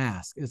 It was a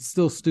mask. It's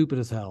still stupid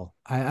as hell.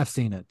 I've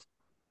seen it.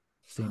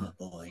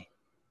 Boy.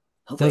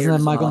 Doesn't have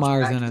Michael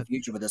Myers in it.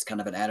 Future with this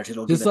kind of an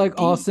attitude. Just like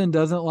Austin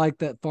doesn't like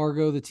that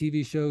Fargo, the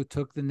TV show,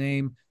 took the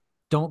name.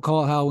 Don't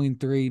call it Halloween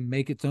 3.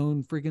 Make its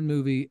own freaking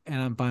movie,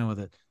 and I'm fine with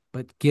it.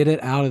 But get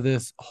it out of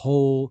this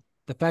whole.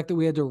 The fact that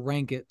we had to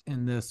rank it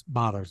in this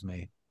bothers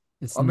me.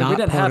 It's not we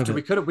didn't have to.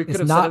 We could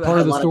have not part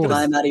of the story.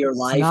 Time out of your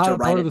life to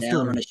write it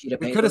down on a sheet of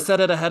paper. We could have said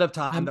it ahead of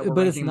time.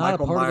 But it's not a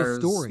part of the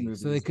story,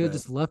 so they could have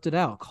just left it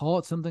out. Call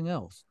it something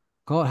else.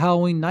 Call it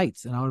Halloween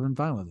Nights, and I would have been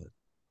fine with it.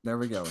 There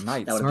we go.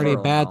 Nights. It's already a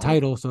bad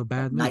title, so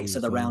bad movie. Knights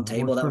of the Round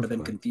Table. That would have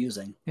been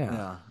confusing.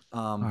 Yeah.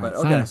 But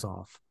sign us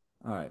off.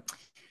 All right.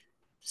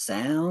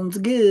 Sounds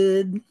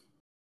good.